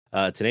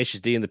 Tenacious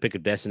D and the Pick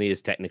of Destiny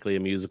is technically a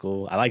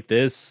musical. I like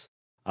this.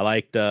 I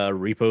liked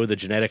Repo, the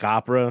Genetic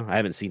Opera. I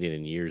haven't seen it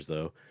in years,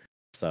 though.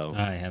 So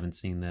I haven't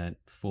seen that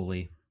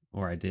fully,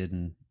 or I did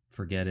and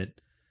forget it.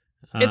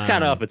 It's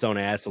kind of up its own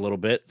ass a little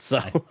bit.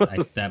 So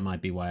that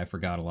might be why I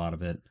forgot a lot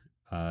of it.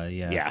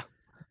 Yeah.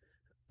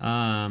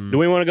 Do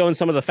we want to go in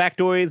some of the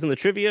factoids and the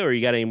trivia, or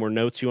you got any more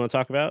notes you want to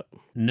talk about?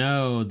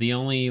 No,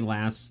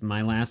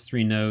 my last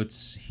 3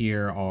 notes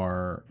here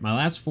are my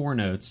last 4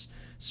 notes.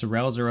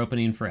 Sorrels are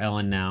opening for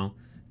Ellen now.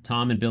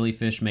 Tom and Billy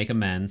Fish make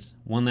amends.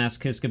 One last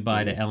kiss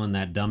goodbye to Ellen,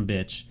 that dumb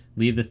bitch.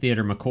 Leave the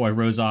theater. McCoy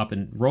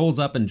rolls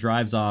up and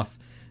drives off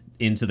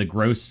into the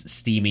gross,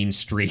 steaming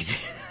street.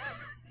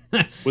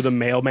 With a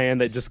mailman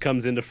that just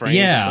comes into frame.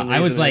 Yeah, I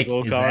was like,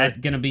 is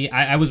that gonna be?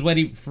 I was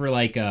waiting for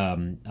like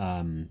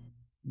Willem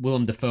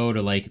Dafoe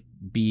to like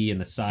be in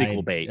the side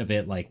of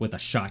it, like with a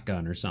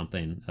shotgun or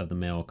something, of the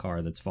mail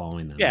car that's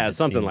following them. Yeah,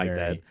 something like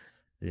that.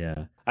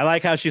 Yeah, I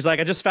like how she's like,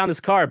 I just found this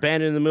car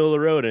abandoned in the middle of the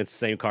road, and it's the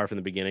same car from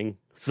the beginning.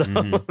 So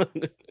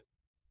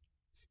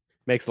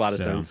makes a lot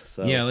of sense.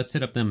 So yeah, let's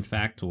hit up them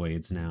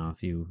factoids now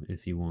if you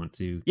want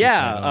to.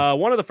 Yeah,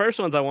 one of the first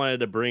ones I wanted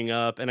to bring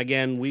up, and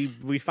again,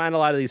 we find a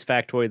lot of these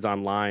factoids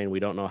online.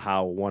 We don't know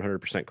how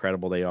 100%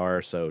 credible they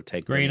are, so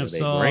take grain of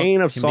salt.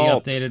 Grain of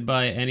salt. Can be updated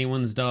by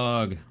anyone's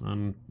dog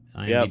on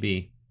IMDb.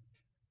 Yep.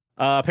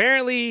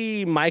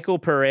 Apparently, Michael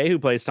Pare, who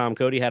plays Tom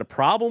Cody, had a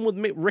problem with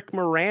Rick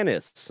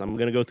Moranis. I'm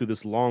going to go through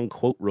this long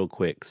quote real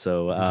quick.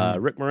 So,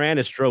 Rick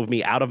Moranis drove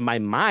me out of my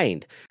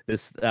mind.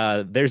 There's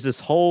this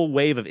whole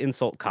wave of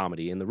insult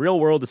comedy. In the real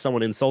world, if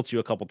someone insults you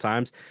a couple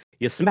times,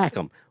 you smack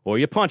them or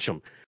you punch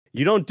them.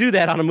 You don't do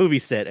that on a movie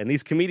set. And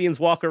these comedians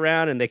walk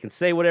around and they can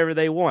say whatever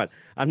they want.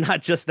 I'm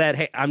just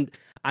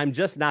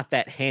not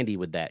that handy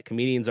with that.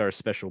 Comedians are a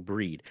special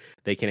breed.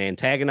 They can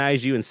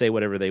antagonize you and say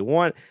whatever they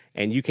want,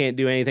 and you can't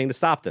do anything to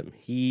stop them.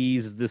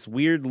 He's this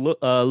weird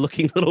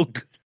looking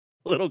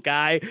little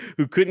guy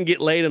who couldn't get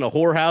laid in a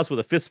whorehouse with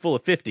a fistful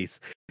of 50s.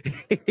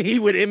 He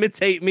would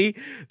imitate me.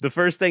 The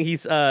first thing he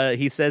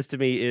says to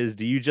me is,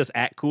 "Do you just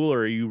act cool or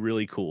are you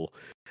really cool?"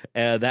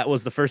 That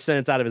was the first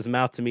sentence out of his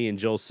mouth to me in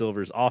Joel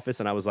Silver's office,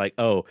 and I was like,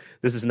 "Oh,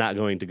 this is not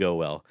going to go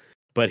well."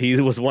 But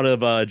he was one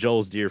of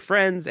Joel's dear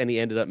friends, and he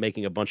ended up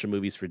making a bunch of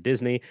movies for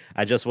Disney.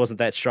 I just wasn't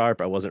that sharp.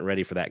 I wasn't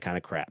ready for that kind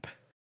of crap.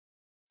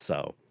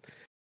 So,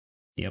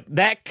 yep,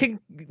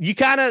 you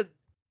kind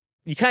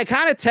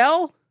of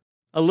tell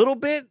a little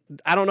bit.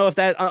 I don't know if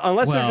that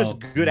unless they're just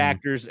good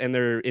actors and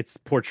it's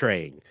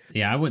portraying.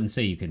 Yeah, I wouldn't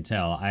say you can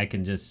tell. I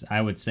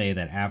would say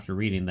that after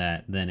reading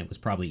that, then it was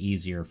probably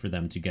easier for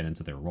them to get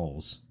into their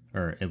roles,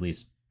 or at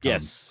least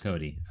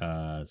Cody.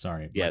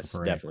 Sorry. Yes,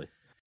 definitely.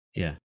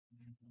 Yeah.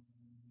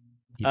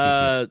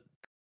 I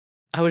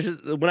was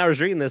just, when I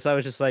was reading this, I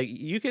was just like,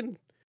 you can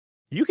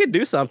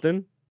do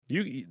something.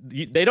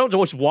 They don't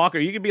just walk, or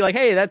you can be like,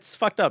 hey, that's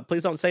fucked up.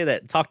 Please don't say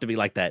that. Talk to me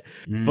like that.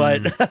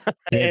 But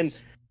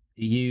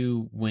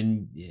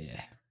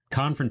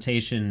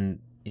confrontation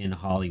in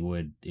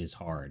Hollywood is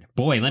hard.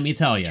 Boy, let me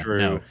tell you. True.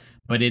 No,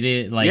 but it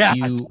is like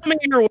some of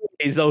your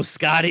ways,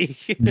 Scotty.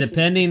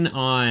 Depending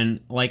on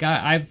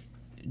I've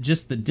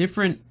just the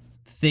different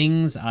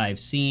things I've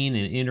seen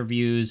in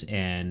interviews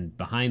and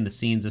behind the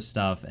scenes of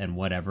stuff and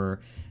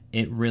whatever,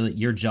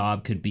 your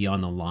job could be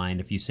on the line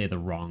if you say the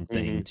wrong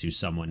thing to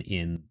someone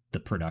in the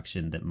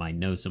production that might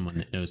know someone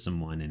that knows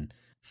someone, and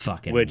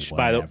fucking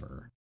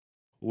whatever.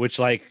 Which,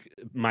 like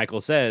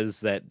Michael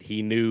says, that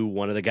he knew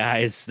one of the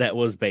guys that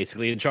was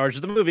basically in charge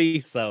of the movie,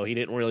 so he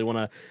didn't really want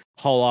to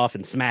haul off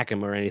and smack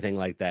him or anything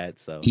like that.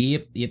 So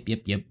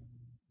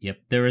Yep.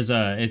 There was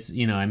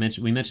we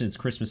mentioned it's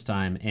Christmas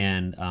time,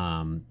 and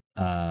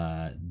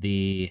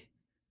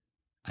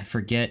I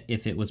forget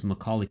if it was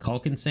Macaulay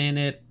Culkin saying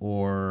it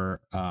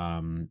or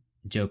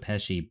Joe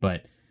Pesci,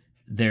 but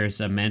there's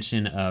a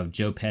mention of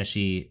Joe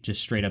Pesci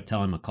just straight up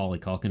telling Macaulay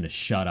Culkin to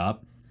shut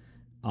up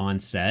on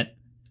set,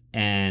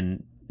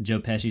 and Joe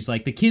Pesci's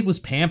like, the kid was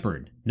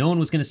pampered. No one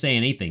was going to say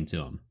anything to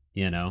him,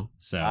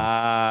 So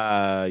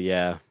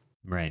yeah,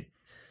 right.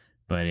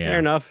 But yeah, fair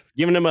enough.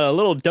 Giving him a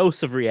little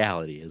dose of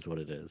reality is what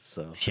it is.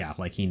 So yeah,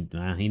 like he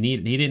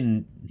needed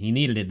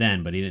it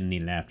then, but he didn't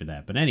need it after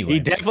that. But anyway, he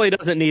definitely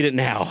doesn't need it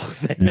now.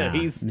 Nah,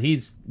 he's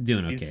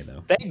doing okay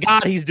though. Thank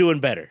God he's doing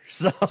better.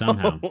 So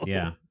somehow,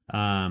 yeah,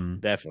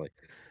 definitely.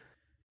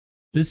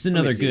 This is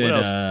another good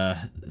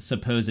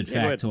supposed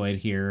factoid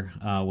here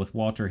with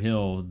Walter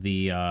Hill.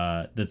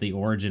 That the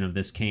origin of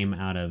this came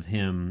out of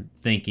him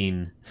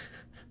thinking,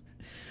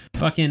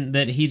 fucking,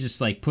 that he just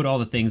like put all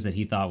the things that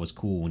he thought was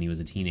cool when he was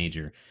a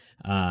teenager.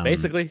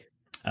 Basically,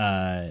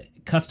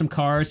 custom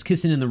cars,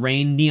 kissing in the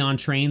rain, neon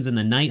trains in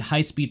the night,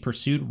 high-speed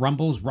pursuit,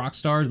 rumbles, rock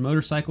stars,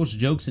 motorcycles,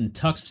 jokes and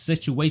tough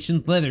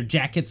situations, leather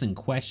jackets, and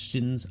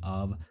questions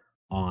of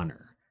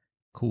honor.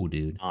 Cool,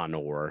 dude.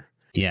 Honor.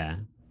 Yeah.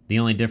 The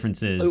only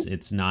difference is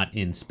it's not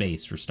in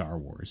space for Star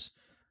Wars.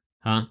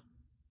 Huh?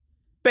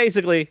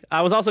 Basically,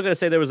 I was also going to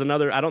say there was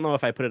another, I don't know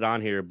if I put it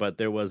on here, but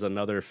there was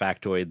another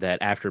factoid that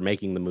after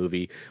making the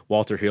movie,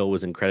 Walter Hill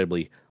was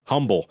incredibly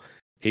humble.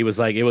 He was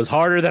like, it was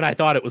harder than I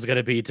thought it was going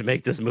to be to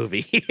make this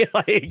movie.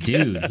 Like,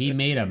 dude, he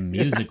made a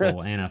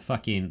musical and a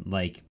fucking,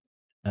 like,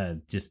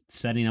 just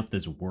setting up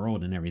this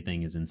world and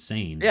everything is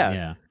insane.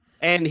 Yeah.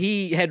 And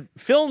he had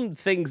filmed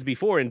things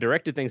before and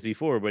directed things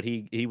before, but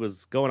he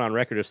was going on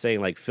record of saying,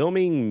 like,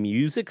 filming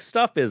music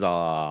stuff is a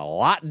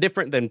lot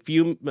different than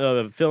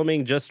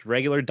filming just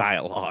regular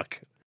dialogue.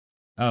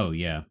 Oh,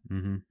 yeah.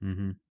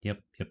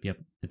 Yep.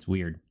 It's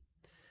weird.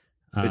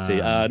 Let's see.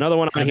 Another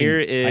one on here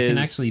is... I can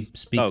actually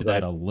speak to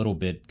that a little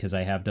bit because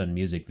I have done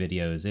music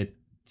videos. It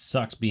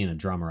sucks being a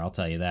drummer, I'll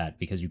tell you that,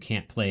 because you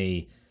can't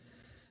play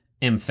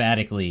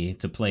emphatically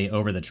to play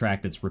over the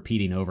track that's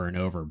repeating over and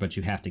over, but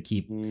you have to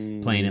keep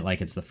playing it like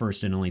it's the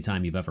first and only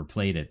time you've ever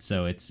played it.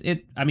 So it's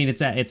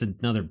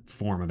another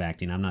form of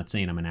acting. I'm not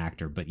saying I'm an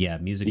actor, but yeah,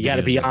 music. You got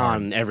to be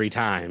on every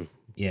time.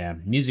 Yeah,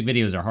 music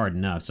videos are hard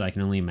enough, so I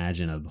can only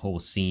imagine a whole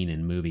scene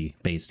and movie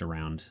based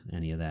around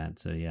any of that.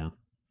 So yeah.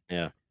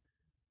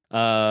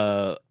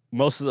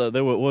 Most of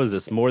what was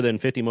this? More than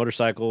 50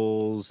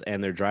 motorcycles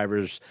and their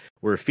drivers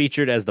were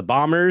featured as the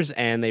bombers,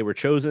 and they were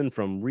chosen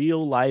from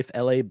real life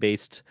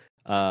LA-based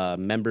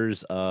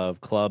members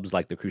of clubs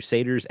like the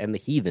Crusaders and the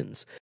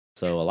Heathens.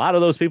 So a lot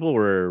of those people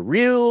were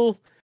real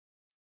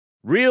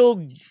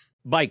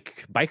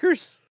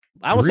bikers.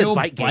 I almost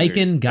said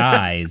biking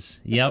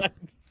guys. Yep.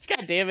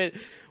 God damn it!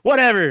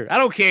 Whatever. I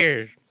don't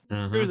care.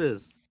 Screw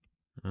this.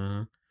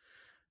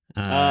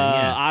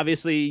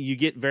 Obviously, you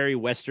get very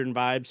Western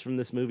vibes from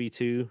this movie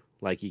too.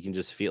 Like you can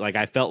just feel like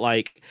I felt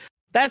like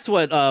that's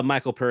what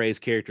Michael Pere's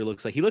character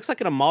looks like. He looks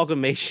like an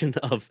amalgamation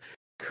of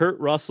Kurt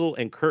Russell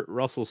and Kurt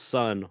Russell's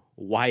son,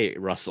 Wyatt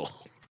Russell.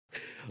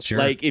 Sure.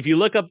 Like if you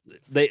look up,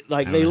 they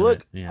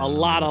look a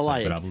lot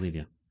alike. But I'll believe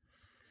you.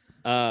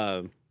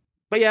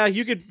 But yeah,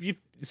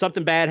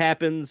 something bad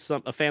happens.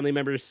 A family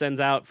member sends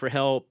out for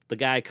help. The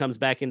guy comes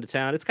back into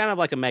town. It's kind of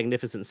like a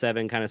Magnificent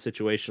Seven kind of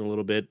situation a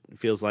little bit. It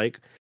feels like.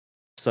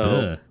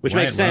 So, which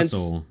Wyatt makes sense.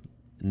 Russell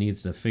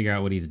needs to figure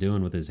out what he's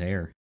doing with his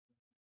hair.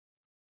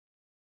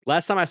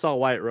 Last time I saw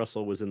Wyatt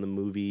Russell was in the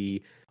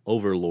movie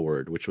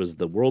Overlord, which was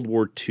the World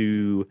War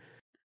II.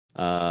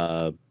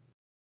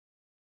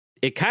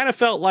 It kind of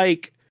felt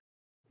like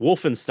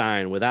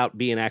Wolfenstein without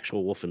being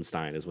actual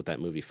Wolfenstein, is what that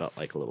movie felt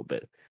like a little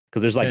bit.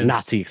 Because there's like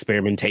Nazi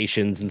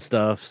experimentations and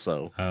stuff.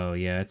 So. Oh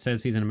yeah, it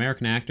says he's an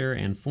American actor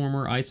and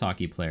former ice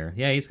hockey player.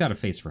 Yeah, he's got a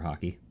face for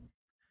hockey.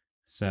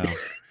 So.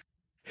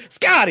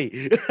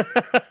 Scotty.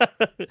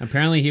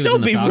 Apparently he was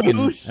in the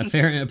Falcon.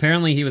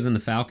 Apparently he was in the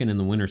Falcon and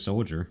the Winter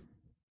Soldier.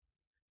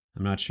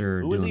 I'm not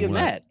sure. Who was he in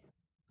that?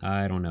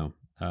 I don't know.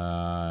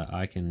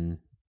 I can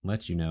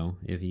let you know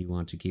if you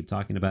want to keep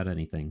talking about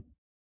anything.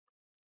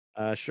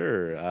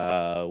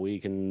 Sure. We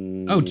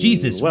can. Oh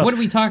Jesus! What are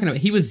we talking about?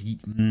 He was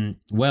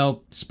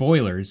well.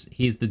 Spoilers.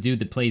 He's the dude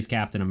that plays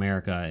Captain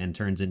America and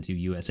turns into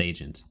U.S.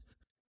 agent.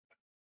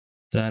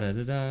 Da da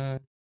da da.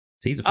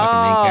 So he's a fucking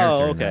main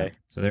character. Okay.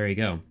 So there you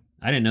go.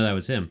 I didn't know that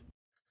was him.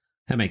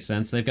 That makes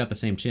sense. They've got the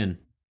same chin.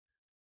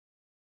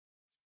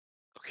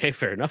 Okay,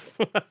 fair enough.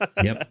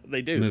 Yep.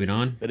 They do. Moving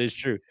on. That is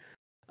true.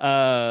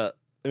 Let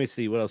me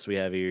see what else we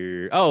have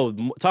here. Oh,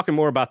 talking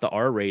more about the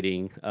R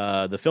rating.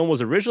 The film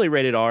was originally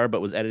rated R,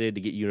 but was edited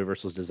to get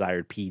Universal's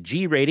desired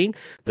PG rating.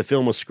 The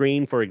film was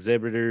screened for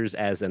exhibitors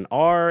as an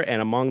R,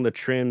 and among the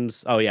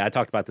trims. Oh yeah, I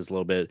talked about this a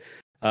little bit.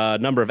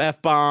 Number of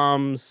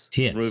F-bombs,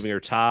 removing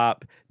her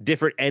top,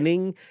 different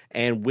ending,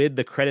 and with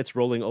the credits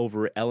rolling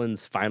over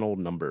Ellen's final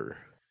number.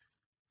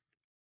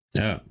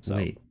 Oh, so,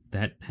 wait,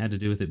 that had to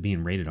do with it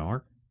being rated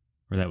R?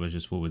 Or that was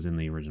just what was in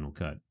the original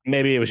cut?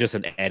 Maybe it was just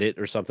an edit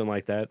or something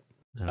like that.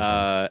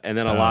 Okay. And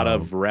then a lot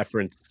of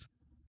reference.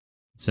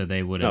 So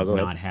they would have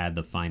not had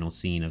the final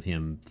scene of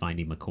him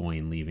finding McCoy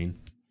and leaving?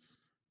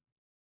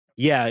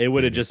 Yeah, it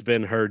would have just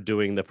been her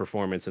doing the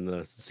performance in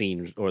the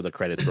scene or the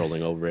credits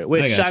rolling over it,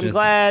 which I'm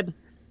glad.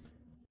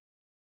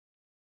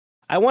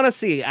 I want to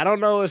see. I don't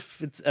know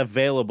if it's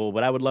available,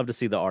 but I would love to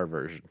see the R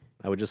version.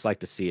 I would just like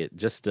to see it.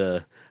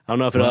 I don't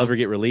know if it'll ever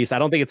get released. I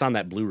don't think it's on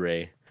that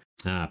Blu-ray.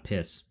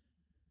 Piss.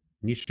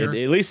 You sure?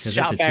 At least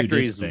Shout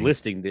Factory's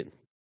listing did.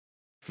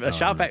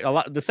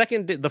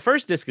 The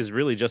first disc is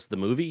really just the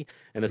movie,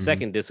 and the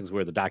second disc is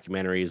where the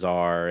documentaries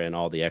are and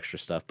all the extra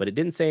stuff. But it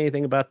didn't say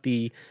anything about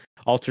the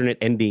alternate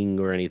ending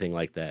or anything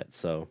like that.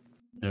 So,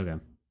 okay,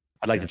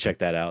 I'd like to check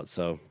that out.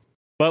 So,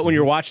 But when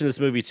you're watching this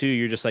movie too,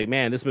 you're just like,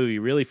 man, this movie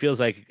really feels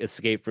like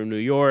Escape from New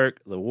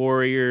York, The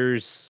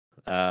Warriors,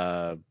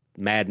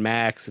 Mad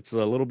Max. It's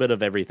a little bit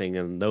of everything,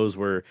 and those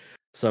were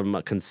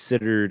some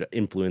considered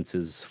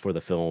influences for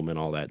the film and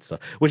all that stuff.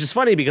 Which is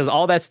funny because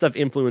all that stuff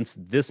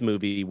influenced this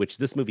movie, which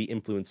this movie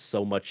influenced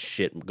so much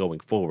shit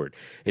going forward.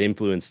 It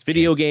influenced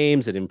video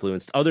games, it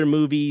influenced other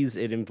movies,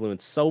 it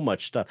influenced so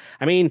much stuff.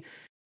 I mean,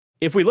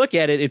 if we look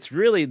at it, it's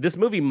really, this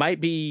movie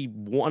might be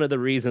one of the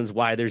reasons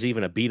why there's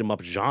even a beat 'em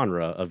up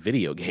genre of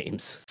video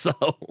games. So,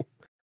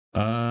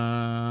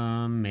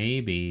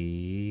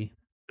 maybe.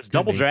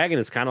 Double Dragon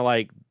is kind of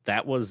like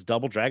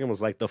Double Dragon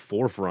was like the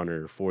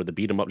forerunner for the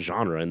beat 'em up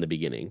genre in the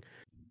beginning.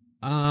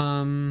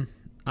 I'll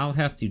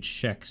have to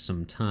check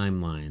some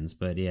timelines,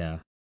 but yeah.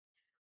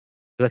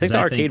 I think the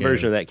arcade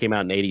version of that came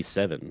out in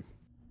 '87.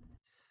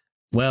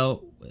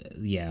 Well,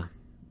 yeah.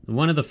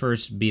 One of the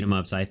first beat 'em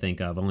ups I think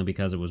of, only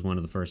because it was one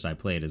of the first I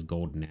played, is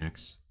Golden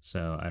Axe.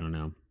 So I don't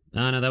know.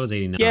 Oh no, that was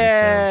 '89.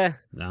 Yeah,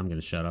 so I'm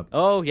gonna shut up.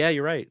 Oh yeah,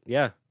 you're right.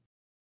 Yeah,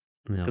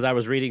 because I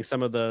was reading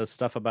some of the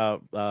stuff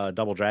about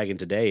Double Dragon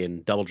today,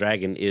 and Double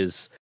Dragon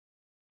is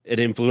an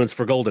influence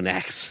for Golden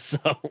Axe.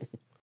 So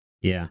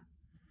yeah.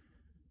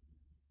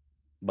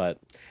 But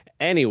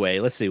anyway,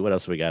 let's see what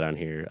else we got on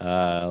here.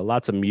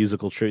 Lots of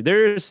musical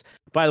trivia.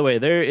 By the way,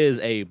 there is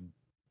a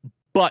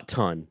butt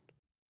ton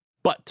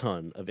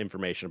of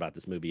information about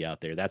this movie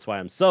out there. That's why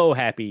I'm so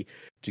happy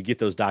to get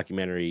those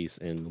documentaries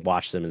and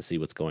watch them and see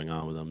what's going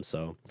on with them.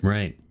 So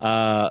right.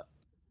 I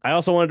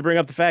also wanted to bring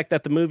up the fact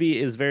that the movie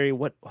is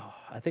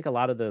I think a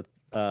lot of the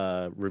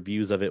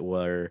reviews of it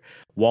were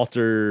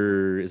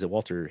Walter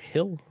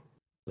Hill,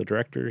 the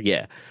director?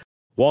 Yeah.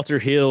 Walter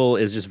Hill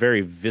is just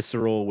very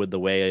visceral with the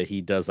way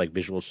he does like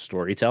visual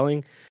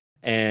storytelling.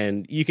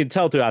 And you can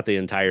tell throughout the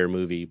entire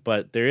movie,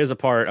 but there is a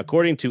part,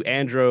 according to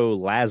Andrew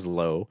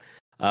Laszlo,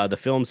 the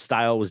film's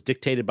style was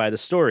dictated by the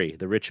story.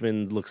 The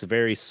Richmond looks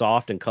very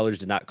soft and colors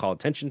did not call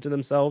attention to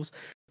themselves.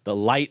 The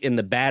light in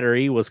the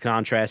battery was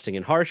contrasting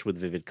and harsh with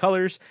vivid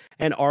colors,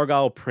 and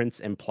Argyle prints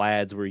and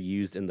plaids were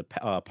used in the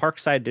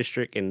Parkside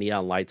district, and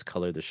neon lights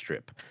color the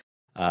strip,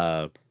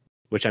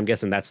 which I'm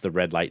guessing that's the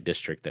red light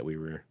district that we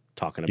were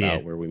talking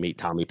about, where we meet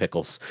Tommy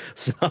Pickles.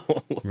 So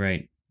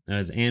right. That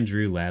was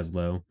Andrew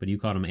Laszlo, but you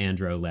called him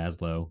Andrew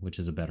Laszlo, which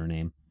is a better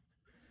name.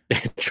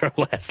 Andrew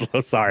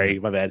Laszlo. Sorry,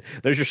 my bad.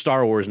 There's your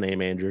Star Wars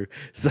name, Andrew.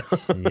 So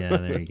yeah,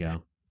 there you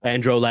go.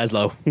 Andrew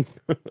Laszlo.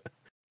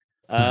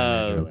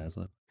 Andrew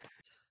Laszlo.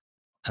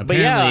 Apparently, but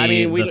yeah, I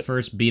mean, the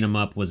first beat 'em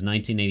up was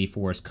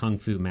 1984's Kung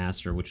Fu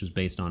Master, which was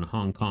based on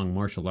Hong Kong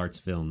martial arts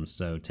films.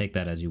 So take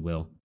that as you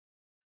will.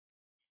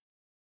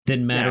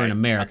 Didn't matter in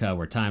America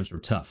where times were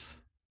tough.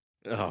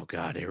 Oh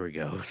God, here we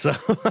go. So,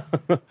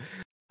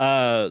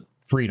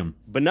 freedom.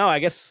 But no, I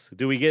guess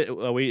do we get?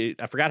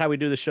 I forgot how we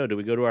do the show. Do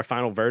we go to our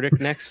final verdict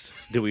next?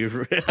 Do we?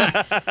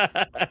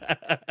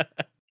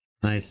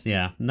 Nice,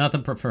 yeah.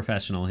 Nothing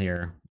professional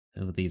here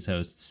with these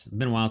hosts. It's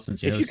been a while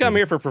since you. If you come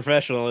here for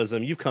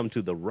professionalism, you've come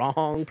to the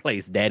wrong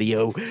place,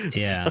 Daddy-o.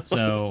 Yeah.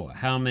 So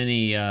how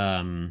many?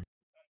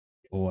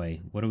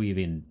 Boy, what do we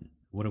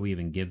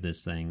even give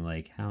this thing?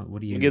 Like,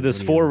 what do you give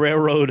this? 4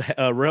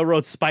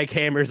 railroad spike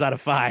hammers out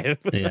of 5.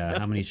 Yeah.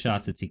 How many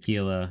shots of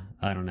tequila?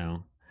 I don't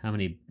know. How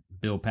many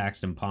Bill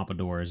Paxton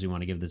Pompadours you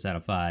want to give this out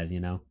of 5? You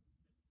know.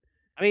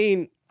 I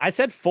mean, I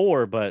said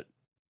 4, but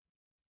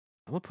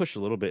I'm gonna push a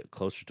little bit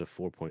closer to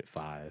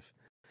 4.5.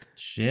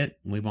 Shit,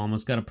 we've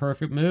almost got a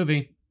perfect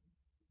movie.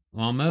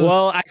 Almost.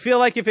 Well, I feel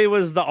like if it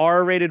was the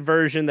R-rated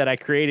version that I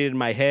created in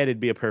my head, it'd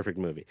be a perfect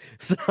movie.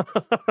 So,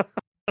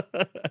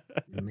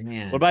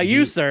 man, what about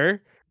you,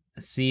 sir?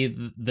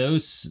 See,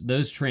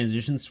 those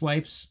transition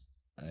swipes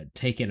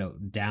take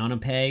it down a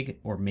peg,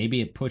 or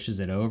maybe it pushes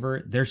it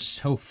over. They're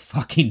so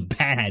fucking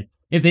bad.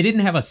 If they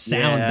didn't have a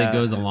sound that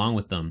goes along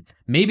with them,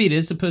 maybe it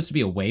is supposed to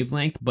be a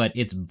wavelength, but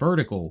it's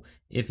vertical.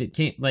 If it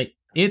can't, like,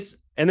 it's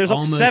and there's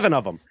almost 7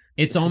 of them.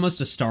 It's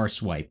almost a star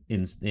swipe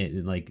in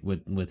like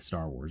with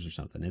Star Wars or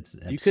something. It's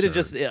absurd. You could have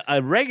just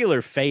a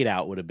regular fade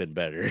out would have been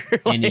better.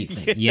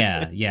 Anything,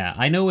 yeah.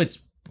 I know it's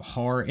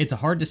hard. It's a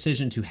hard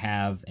decision to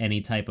have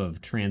any type of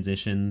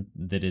transition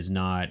that is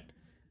not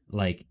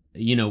like,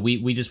 you know,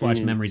 we just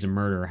watched Memories of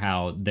Murder,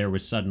 how there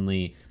was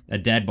suddenly a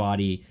dead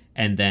body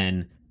and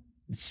then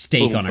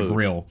steak on a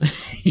grill.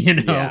 You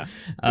know,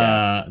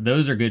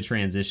 those are good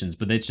transitions,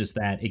 but it's just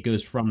that it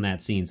goes from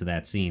that scene to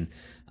that scene.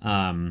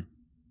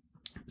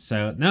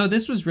 So no,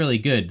 this was really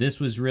good. This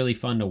was really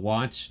fun to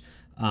watch.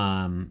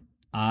 Very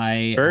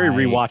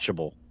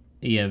rewatchable.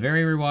 Yeah,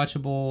 very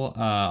rewatchable.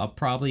 I'll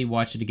probably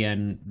watch it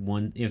again,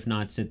 if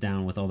not sit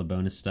down with all the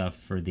bonus stuff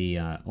for the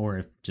or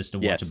if just to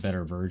watch a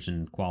better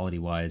version quality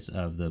wise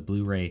of the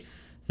Blu-ray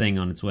thing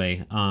on its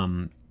way.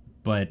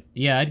 But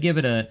yeah, I'd give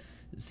it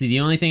the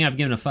only thing I've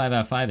given a 5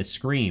 out of 5 is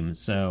Scream.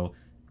 So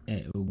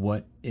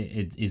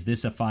is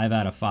this a 5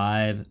 out of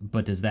 5?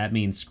 But does that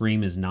mean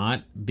Scream is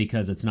not,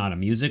 because it's not a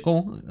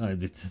musical?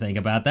 Think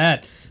about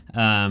that.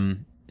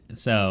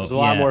 So there's a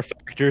lot more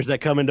factors that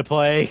come into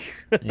play.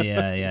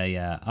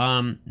 yeah.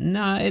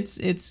 No,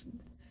 it's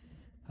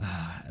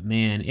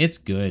Man, it's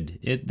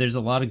good. There's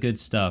a lot of good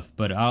stuff,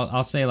 but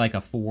I'll say like a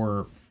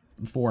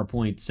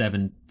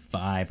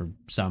 4.75 or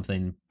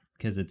something,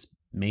 because it's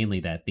mainly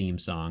that theme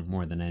song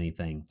more than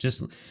anything.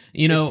 Just,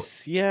 you know,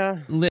 yeah.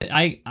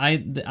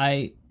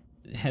 I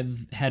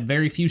have had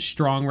very few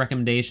strong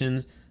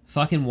recommendations.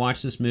 Fucking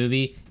watch this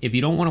movie. If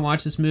you don't want to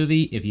watch this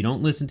movie, if you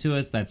don't listen to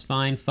us, that's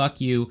fine. Fuck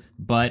you.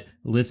 But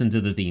listen to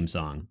the theme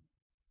song.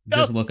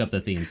 Just look up the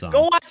theme song.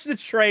 Go watch the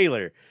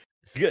trailer.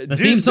 The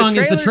theme song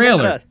is the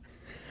trailer.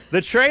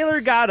 The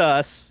trailer got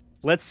us.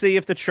 Let's see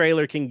if the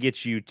trailer can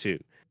get you too.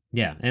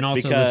 Yeah, and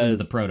also listen to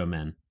the Proto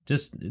Men.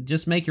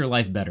 Just make your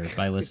life better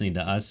by listening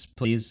to us,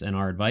 please, and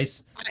our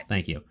advice.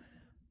 Thank you.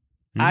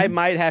 Mm-hmm. I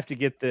might have to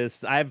get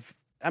this.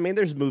 I mean,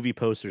 there's movie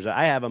posters.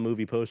 I have a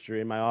movie poster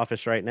in my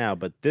office right now,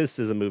 but this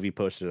is a movie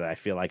poster that I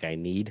feel like I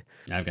need.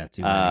 I've got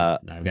too many.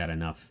 I've got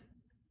enough.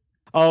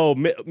 Oh,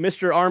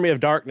 Mr. Army of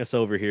Darkness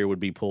over here would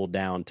be pulled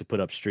down to put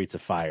up Streets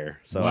of Fire.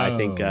 So I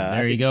think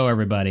there you go,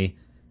 everybody.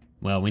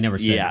 Well, we never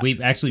said. Yeah.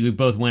 We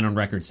both went on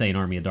record saying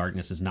Army of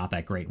Darkness is not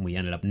that great, and we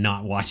ended up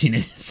not watching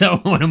it. So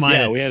what am I?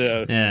 Yeah, we ended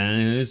up. Yeah,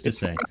 it was to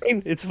say.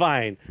 It's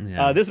fine.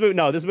 Yeah. This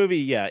movie.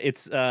 Yeah,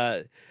 it's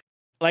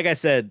like I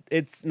said,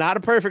 it's not a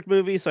perfect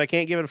movie, so I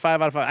can't give it a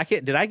 5 out of 5. I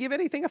can't. Did I give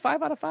anything a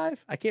 5 out of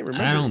 5? I can't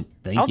remember. I don't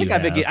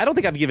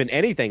think I've given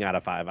anything out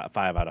of 5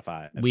 out of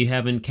 5. We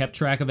haven't kept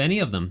track of any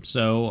of them,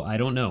 so I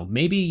don't know.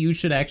 Maybe you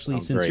should actually,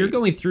 since you're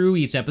going through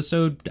each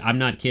episode, I'm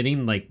not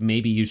kidding. Like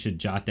maybe you should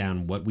jot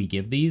down what we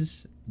give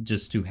these,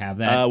 just to have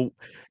that.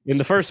 In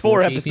the first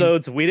 4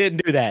 episodes, we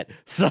didn't do that,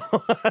 so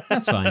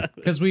that's fine,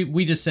 because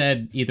we just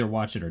said either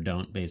watch it or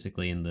don't,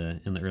 basically in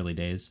the early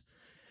days.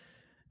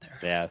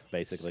 Yeah,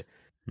 basically.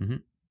 Mm-hmm.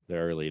 The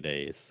early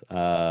days.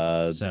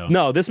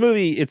 No, this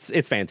movie,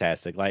 it's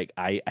fantastic. Like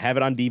I have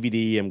it on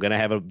DVD. I'm gonna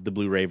have the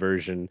Blu-ray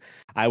version.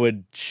 I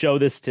would show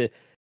this to.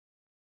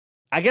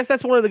 I guess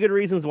that's one of the good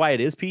reasons why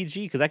it is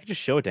PG, because I could just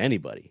show it to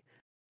anybody.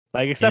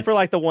 Like except for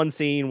like the one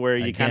scene where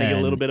you kind of get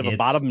a little bit of a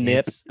bottom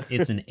nip.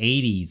 It's an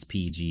 80s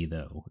PG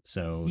though,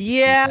 so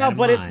yeah,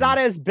 but it's not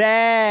as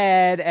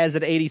bad as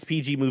an 80s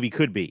PG movie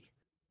could be.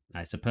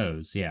 I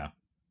suppose, yeah.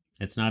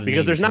 It's not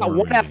because there's not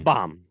one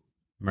F-bomb.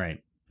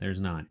 Right. There's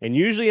not. And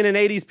usually in an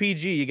 80s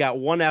PG, you got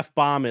one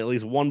F-bomb and at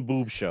least one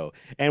boob show.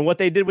 And what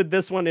they did with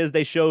this one is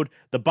they showed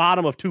the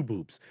bottom of 2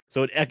 boobs.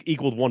 So it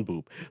equaled 1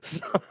 boob.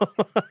 So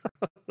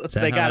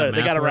they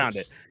got around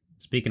it.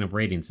 Speaking of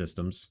rating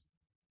systems.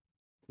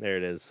 There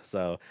it is.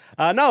 So,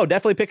 no,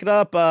 definitely pick it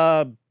up.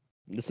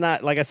 It's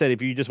not, like I said,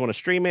 if you just want to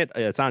stream it,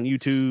 it's on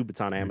YouTube,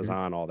 it's on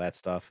Amazon, all that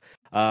stuff.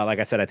 Like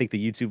I said, I think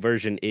the YouTube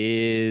version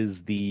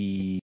is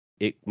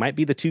it might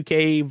be the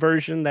 2K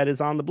version that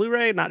is on the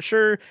Blu-ray. Not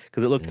sure,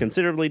 because it looked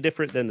considerably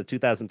different than the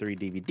 2003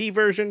 DVD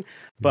version.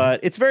 But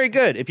it's very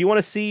good. If you want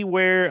to see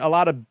where a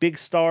lot of big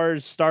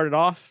stars started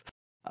off,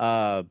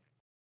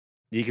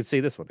 you can see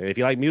this one. And if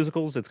you like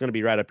musicals, it's going to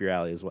be right up your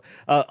alley as well.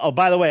 Oh,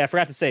 by the way, I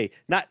forgot to say,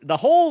 not the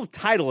whole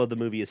title of the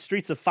movie is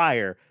Streets of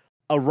Fire,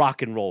 a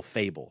rock and roll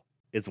fable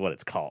is what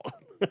it's called.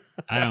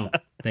 I don't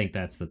think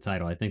that's the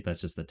title. I think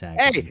that's just the tag.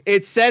 Hey,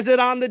 it says it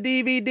on the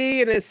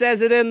DVD and it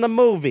says it in the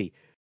movie.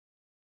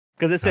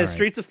 Because it says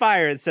Streets of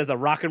Fire, it says a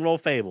rock and roll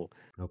fable.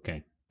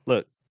 Okay.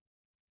 Look,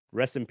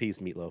 rest in peace,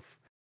 Meatloaf.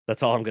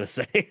 That's all I'm going to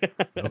say.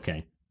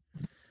 Okay.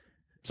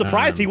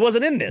 Surprised he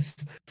wasn't in this.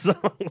 So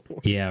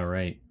yeah,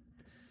 right.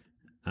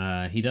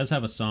 He does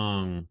have a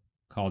song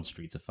called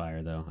Streets of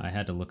Fire, though. I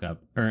had to look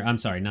up, or I'm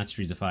sorry, not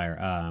Streets of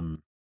Fire.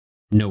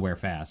 Nowhere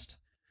Fast.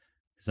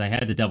 Because I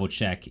had to double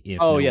check if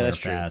Nowhere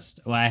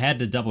Fast. True. Well, I had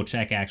to double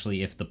check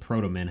actually if the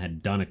Proto Men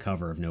had done a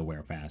cover of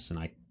Nowhere Fast, and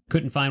I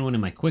couldn't find one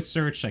in my quick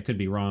search. I could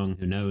be wrong.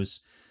 Who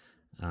knows?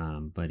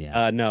 But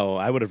yeah. No,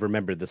 I would have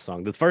remembered this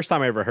song. The first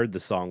time I ever heard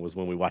this song was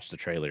when we watched the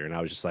trailer, and I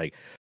was just like,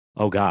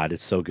 "Oh God,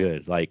 it's so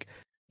good!" Like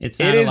it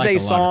is like a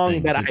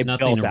song that it's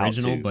nothing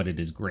original, but it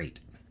is great.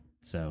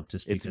 So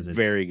just because it's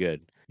very good.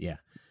 Yeah,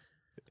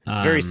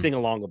 it's very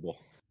sing-alongable.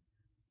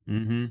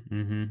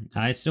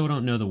 I still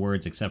don't know the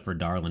words except for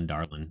 "Darlin',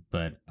 Darlin',"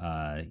 but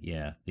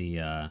yeah,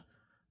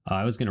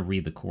 I was gonna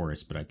read the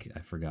chorus, but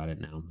I forgot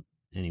it now.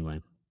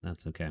 Anyway.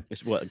 That's okay.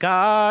 It's what?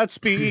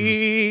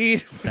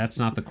 Godspeed. That's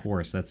not the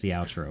chorus. That's the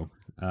outro.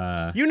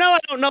 I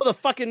don't know the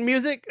fucking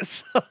music.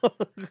 So.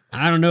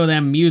 I don't know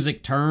them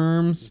music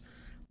terms.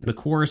 The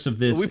chorus of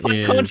this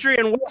is country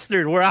and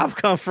western where I've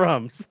come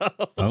from. So.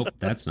 Oh,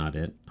 that's not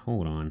it.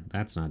 Hold on.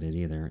 That's not it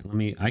either.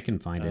 I can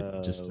find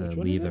it just to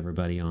leave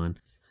everybody on.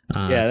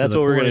 Yeah, that's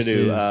what we're going to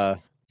do.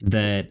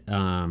 That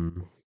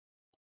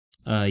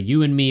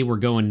you and me, we're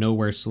going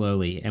nowhere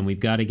slowly, and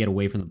we've got to get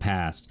away from the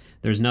past.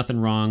 There's nothing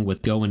wrong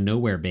with going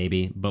nowhere,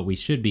 baby, but we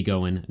should be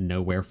going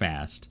nowhere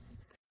fast.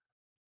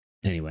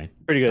 Anyway.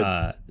 Pretty good.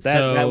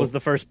 That was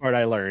the first part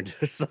I learned.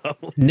 So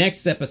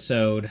next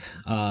episode,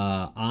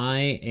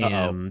 I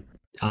am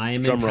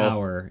in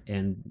power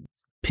and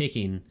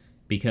picking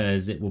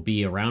because it will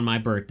be around my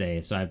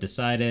birthday. So I've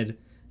decided,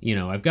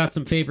 I've got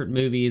some favorite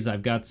movies.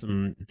 I've got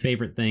some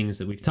favorite things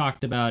that we've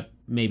talked about,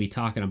 maybe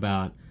talking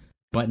about,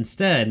 but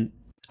instead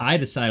I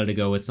decided to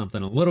go with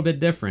something a little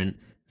bit different.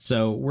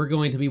 So we're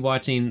going to be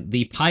watching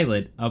the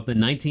pilot of the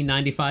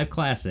 1995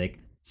 classic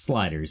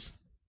Sliders.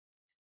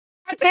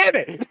 God damn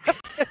it!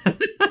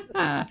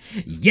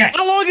 Yes.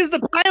 How long is the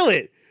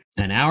pilot?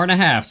 An hour and a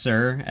half,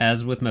 sir,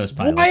 as with most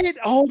pilots. What?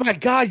 Oh my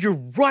God, you're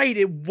right.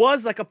 It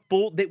was like a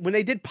full. When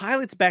they did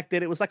pilots back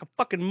then, it was like a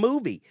fucking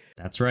movie.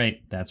 That's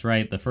right. That's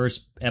right. The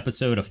first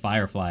episode of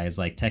Firefly is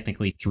like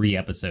technically 3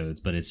 episodes,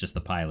 but it's just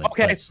the pilot.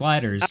 Okay, but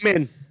Sliders. I'm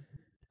in.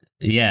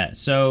 Yeah,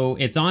 so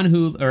it's on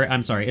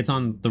it's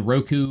on the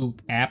Roku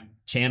app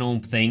channel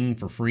thing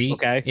for free.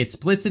 Okay. It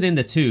splits it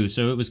into 2,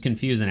 so it was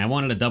confusing. I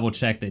wanted to double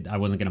check that I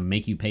wasn't going to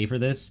make you pay for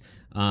this.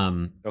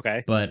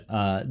 Okay. But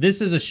this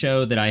is a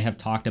show that I have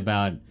talked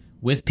about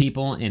with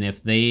people, and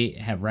if they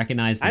have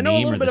recognized the name or the show,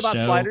 I know a little bit about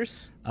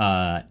Sliders.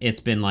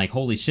 It's been like,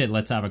 holy shit,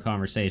 let's have a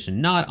conversation.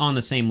 Not on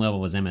the same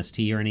level as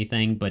MST or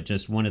anything, but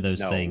just one of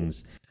those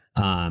things.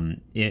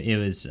 It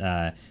was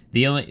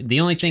the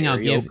only thing I'll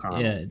give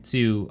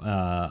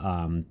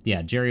to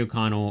Jerry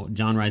O'Connell,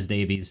 John Rhys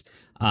Davies,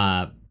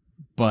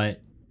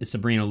 but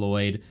Sabrina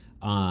Lloyd.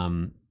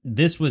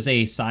 This was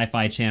a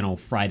Sci-Fi Channel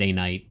Friday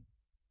night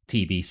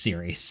TV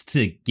series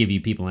to give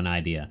you people an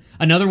idea.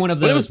 Another one of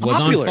those was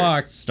on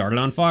Fox, started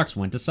on Fox,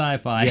 went to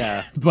Sci-Fi.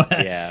 Yeah.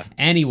 But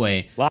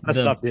anyway, a lot of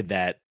stuff did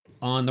that.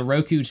 On the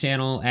Roku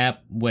channel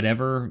app,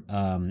 whatever,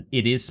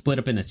 it is split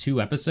up into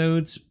 2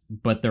 episodes,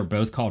 but they're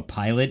both called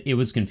pilot. It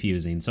was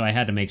confusing, so I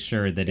had to make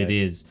sure that it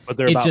is. But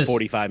they're about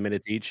 45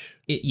 minutes each.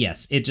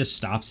 Yes, it just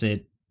stops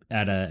it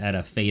at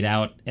a fade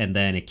out, and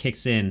then it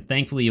kicks in.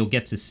 Thankfully, you'll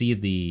get to see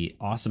the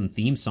awesome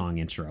theme song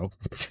intro.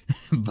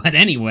 But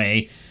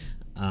anyway,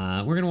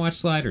 we're gonna watch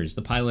Sliders,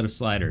 the pilot of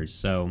Sliders.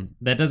 So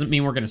that doesn't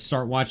mean we're gonna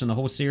start watching the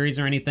whole series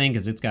or anything,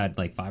 because it's got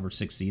like 5 or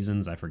 6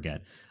 seasons. I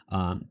forget.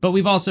 But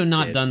we've also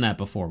not done that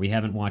before. We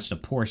haven't watched a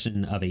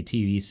portion of a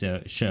TV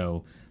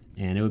show,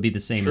 and it would be the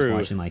same as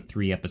watching like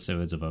 3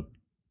 episodes of a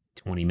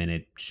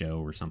 20-minute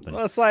show or something.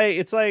 Well,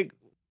 it's like,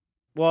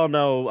 well,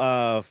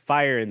 no,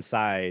 Fire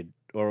Inside,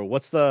 or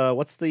what's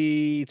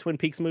the Twin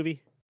Peaks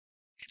movie?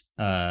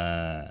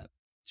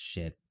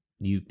 Shit.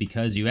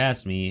 Because you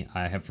asked me,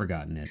 I have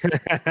forgotten it.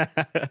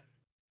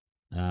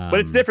 But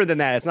it's different than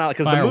that. It's not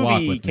because the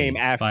movie came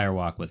after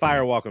Firewalk with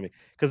Me,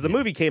 because the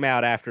movie came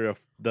out after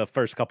the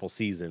first couple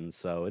seasons,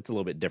 so it's a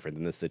little bit different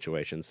than this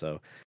situation. So,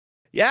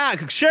 yeah,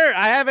 sure.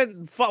 I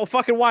haven't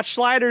fucking watched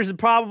Sliders in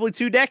probably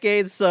 2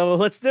 decades, so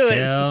let's do it.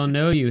 Hell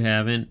no, you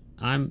haven't.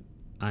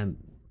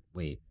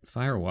 Wait,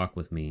 Firewalk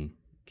with Me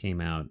came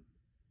out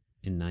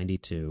in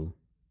 92.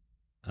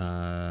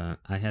 I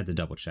had to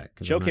double check.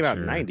 Show came out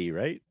in 90,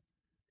 right?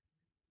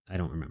 I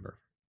don't remember.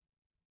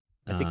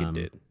 I think it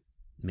did.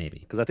 Maybe.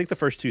 Because I think the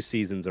first 2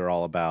 seasons are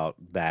all about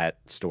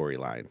that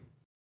storyline.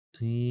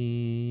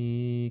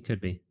 Could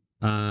be.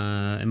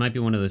 It might be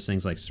one of those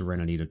things like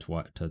Serenity to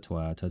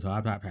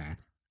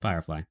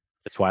Firefly.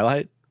 The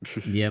Twilight?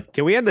 Yep.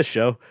 Can we end the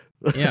show?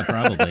 Yeah,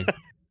 probably.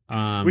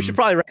 We should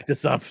probably wrap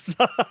this up.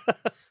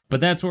 But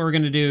that's what we're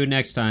going to do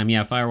next time.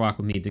 Yeah, Firewalk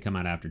with Me to come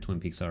out after Twin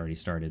Peaks already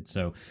started.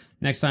 So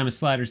next time is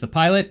Sliders the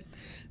pilot.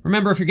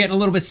 Remember, if you're getting a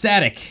little bit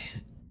static,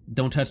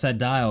 don't touch that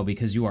dial,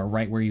 because you are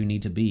right where you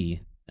need to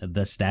be.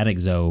 The static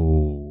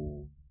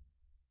zone.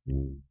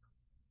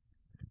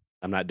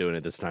 I'm not doing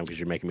it this time because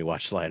you're making me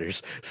watch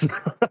Sliders. So.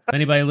 If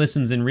anybody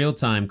listens in real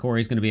time,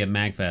 Corey's going to be at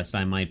MagFest.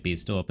 I might be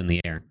still up in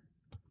the air.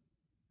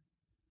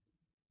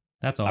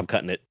 That's all. I'm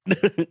cutting it.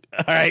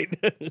 All right.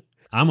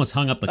 I almost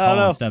hung up the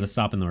call instead of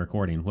stopping the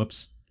recording.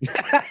 Whoops.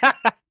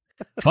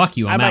 Fuck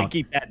you. I might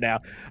keep that now.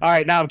 All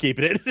right, now I'm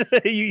keeping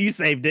it. you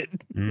saved it.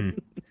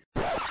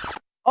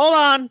 Hold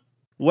on.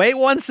 Wait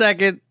 1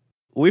 second.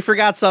 We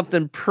forgot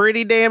something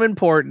pretty damn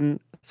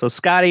important. So,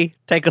 Scotty,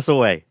 take us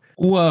away.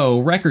 Whoa,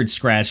 record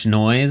scratch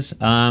noise.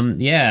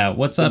 Yeah,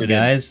 what's up,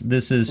 guys?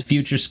 This is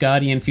future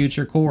Scotty and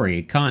future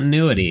Corey.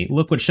 Continuity.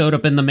 Look what showed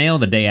up in the mail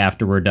the day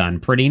after we're done.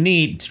 Pretty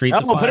neat. Streets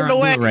of Fire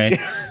on Blu-ray.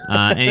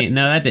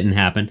 No, that didn't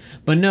happen.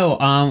 But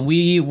no,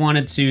 we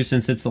wanted to,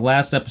 since it's the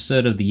last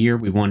episode of the year,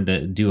 we wanted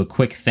to do a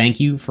quick thank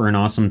you for an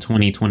awesome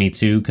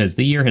 2022, because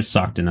the year has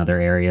sucked in other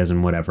areas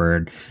and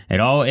whatever. It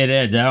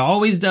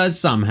always does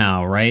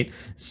somehow, right?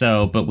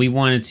 So, but we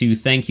wanted to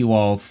thank you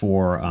all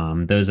for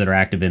those that are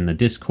active in the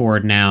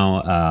Discord now.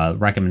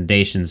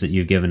 Recommendations that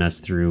you've given us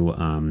through,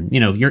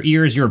 your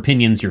ears, your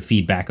opinions, your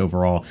feedback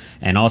overall.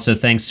 And also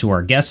thanks to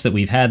our guests that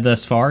we've had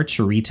thus far,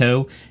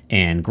 Chorito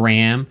and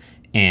Graham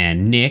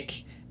and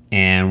Nick.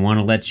 And want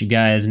to let you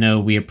guys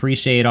know we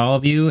appreciate all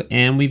of you.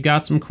 And we've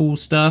got some cool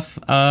stuff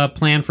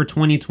planned for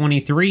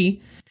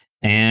 2023.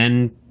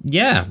 And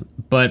yeah,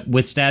 but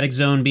with Static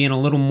Zone being a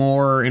little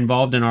more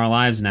involved in our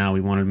lives now,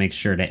 we wanted to make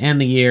sure to end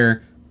the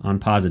year on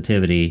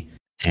positivity.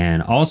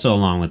 And also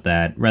along with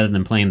that, rather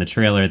than playing the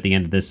trailer at the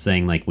end of this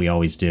thing like we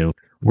always do,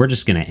 we're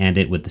just going to end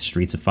it with the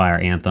Streets of Fire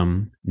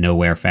anthem,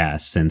 Nowhere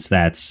Fast, since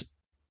that's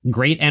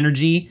great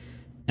energy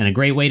and a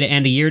great way to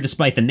end a year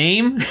despite the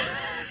name.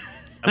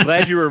 I'm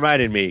glad you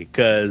reminded me,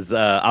 because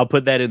I'll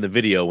put that in the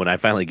video when I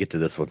finally get to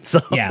this one. So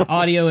yeah,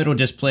 audio, it'll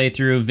just play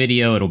through.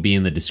 Video, it'll be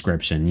in the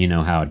description. You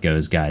know how it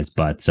goes, guys.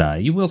 But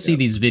you will see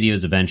these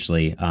videos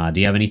eventually. Do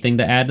you have anything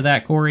to add to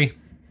that, Corey?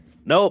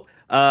 Nope.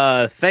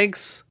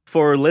 Thanks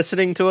for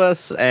listening to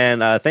us,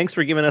 and thanks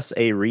for giving us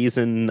a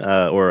reason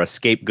or a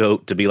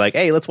scapegoat to be like,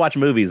 hey, let's watch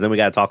movies, then we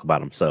got to talk about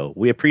them. So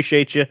we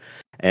appreciate you,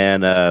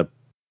 and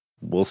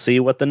we'll see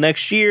what the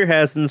next year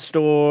has in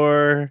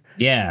store.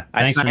 Yeah.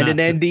 I signed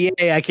an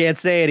NDA. I can't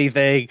say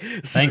anything.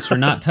 Thanks for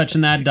not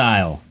touching that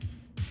dial.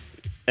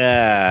 All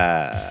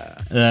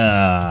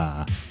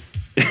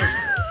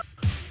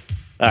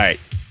right.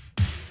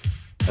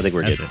 I think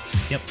we're good.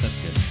 Yep,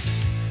 that's good.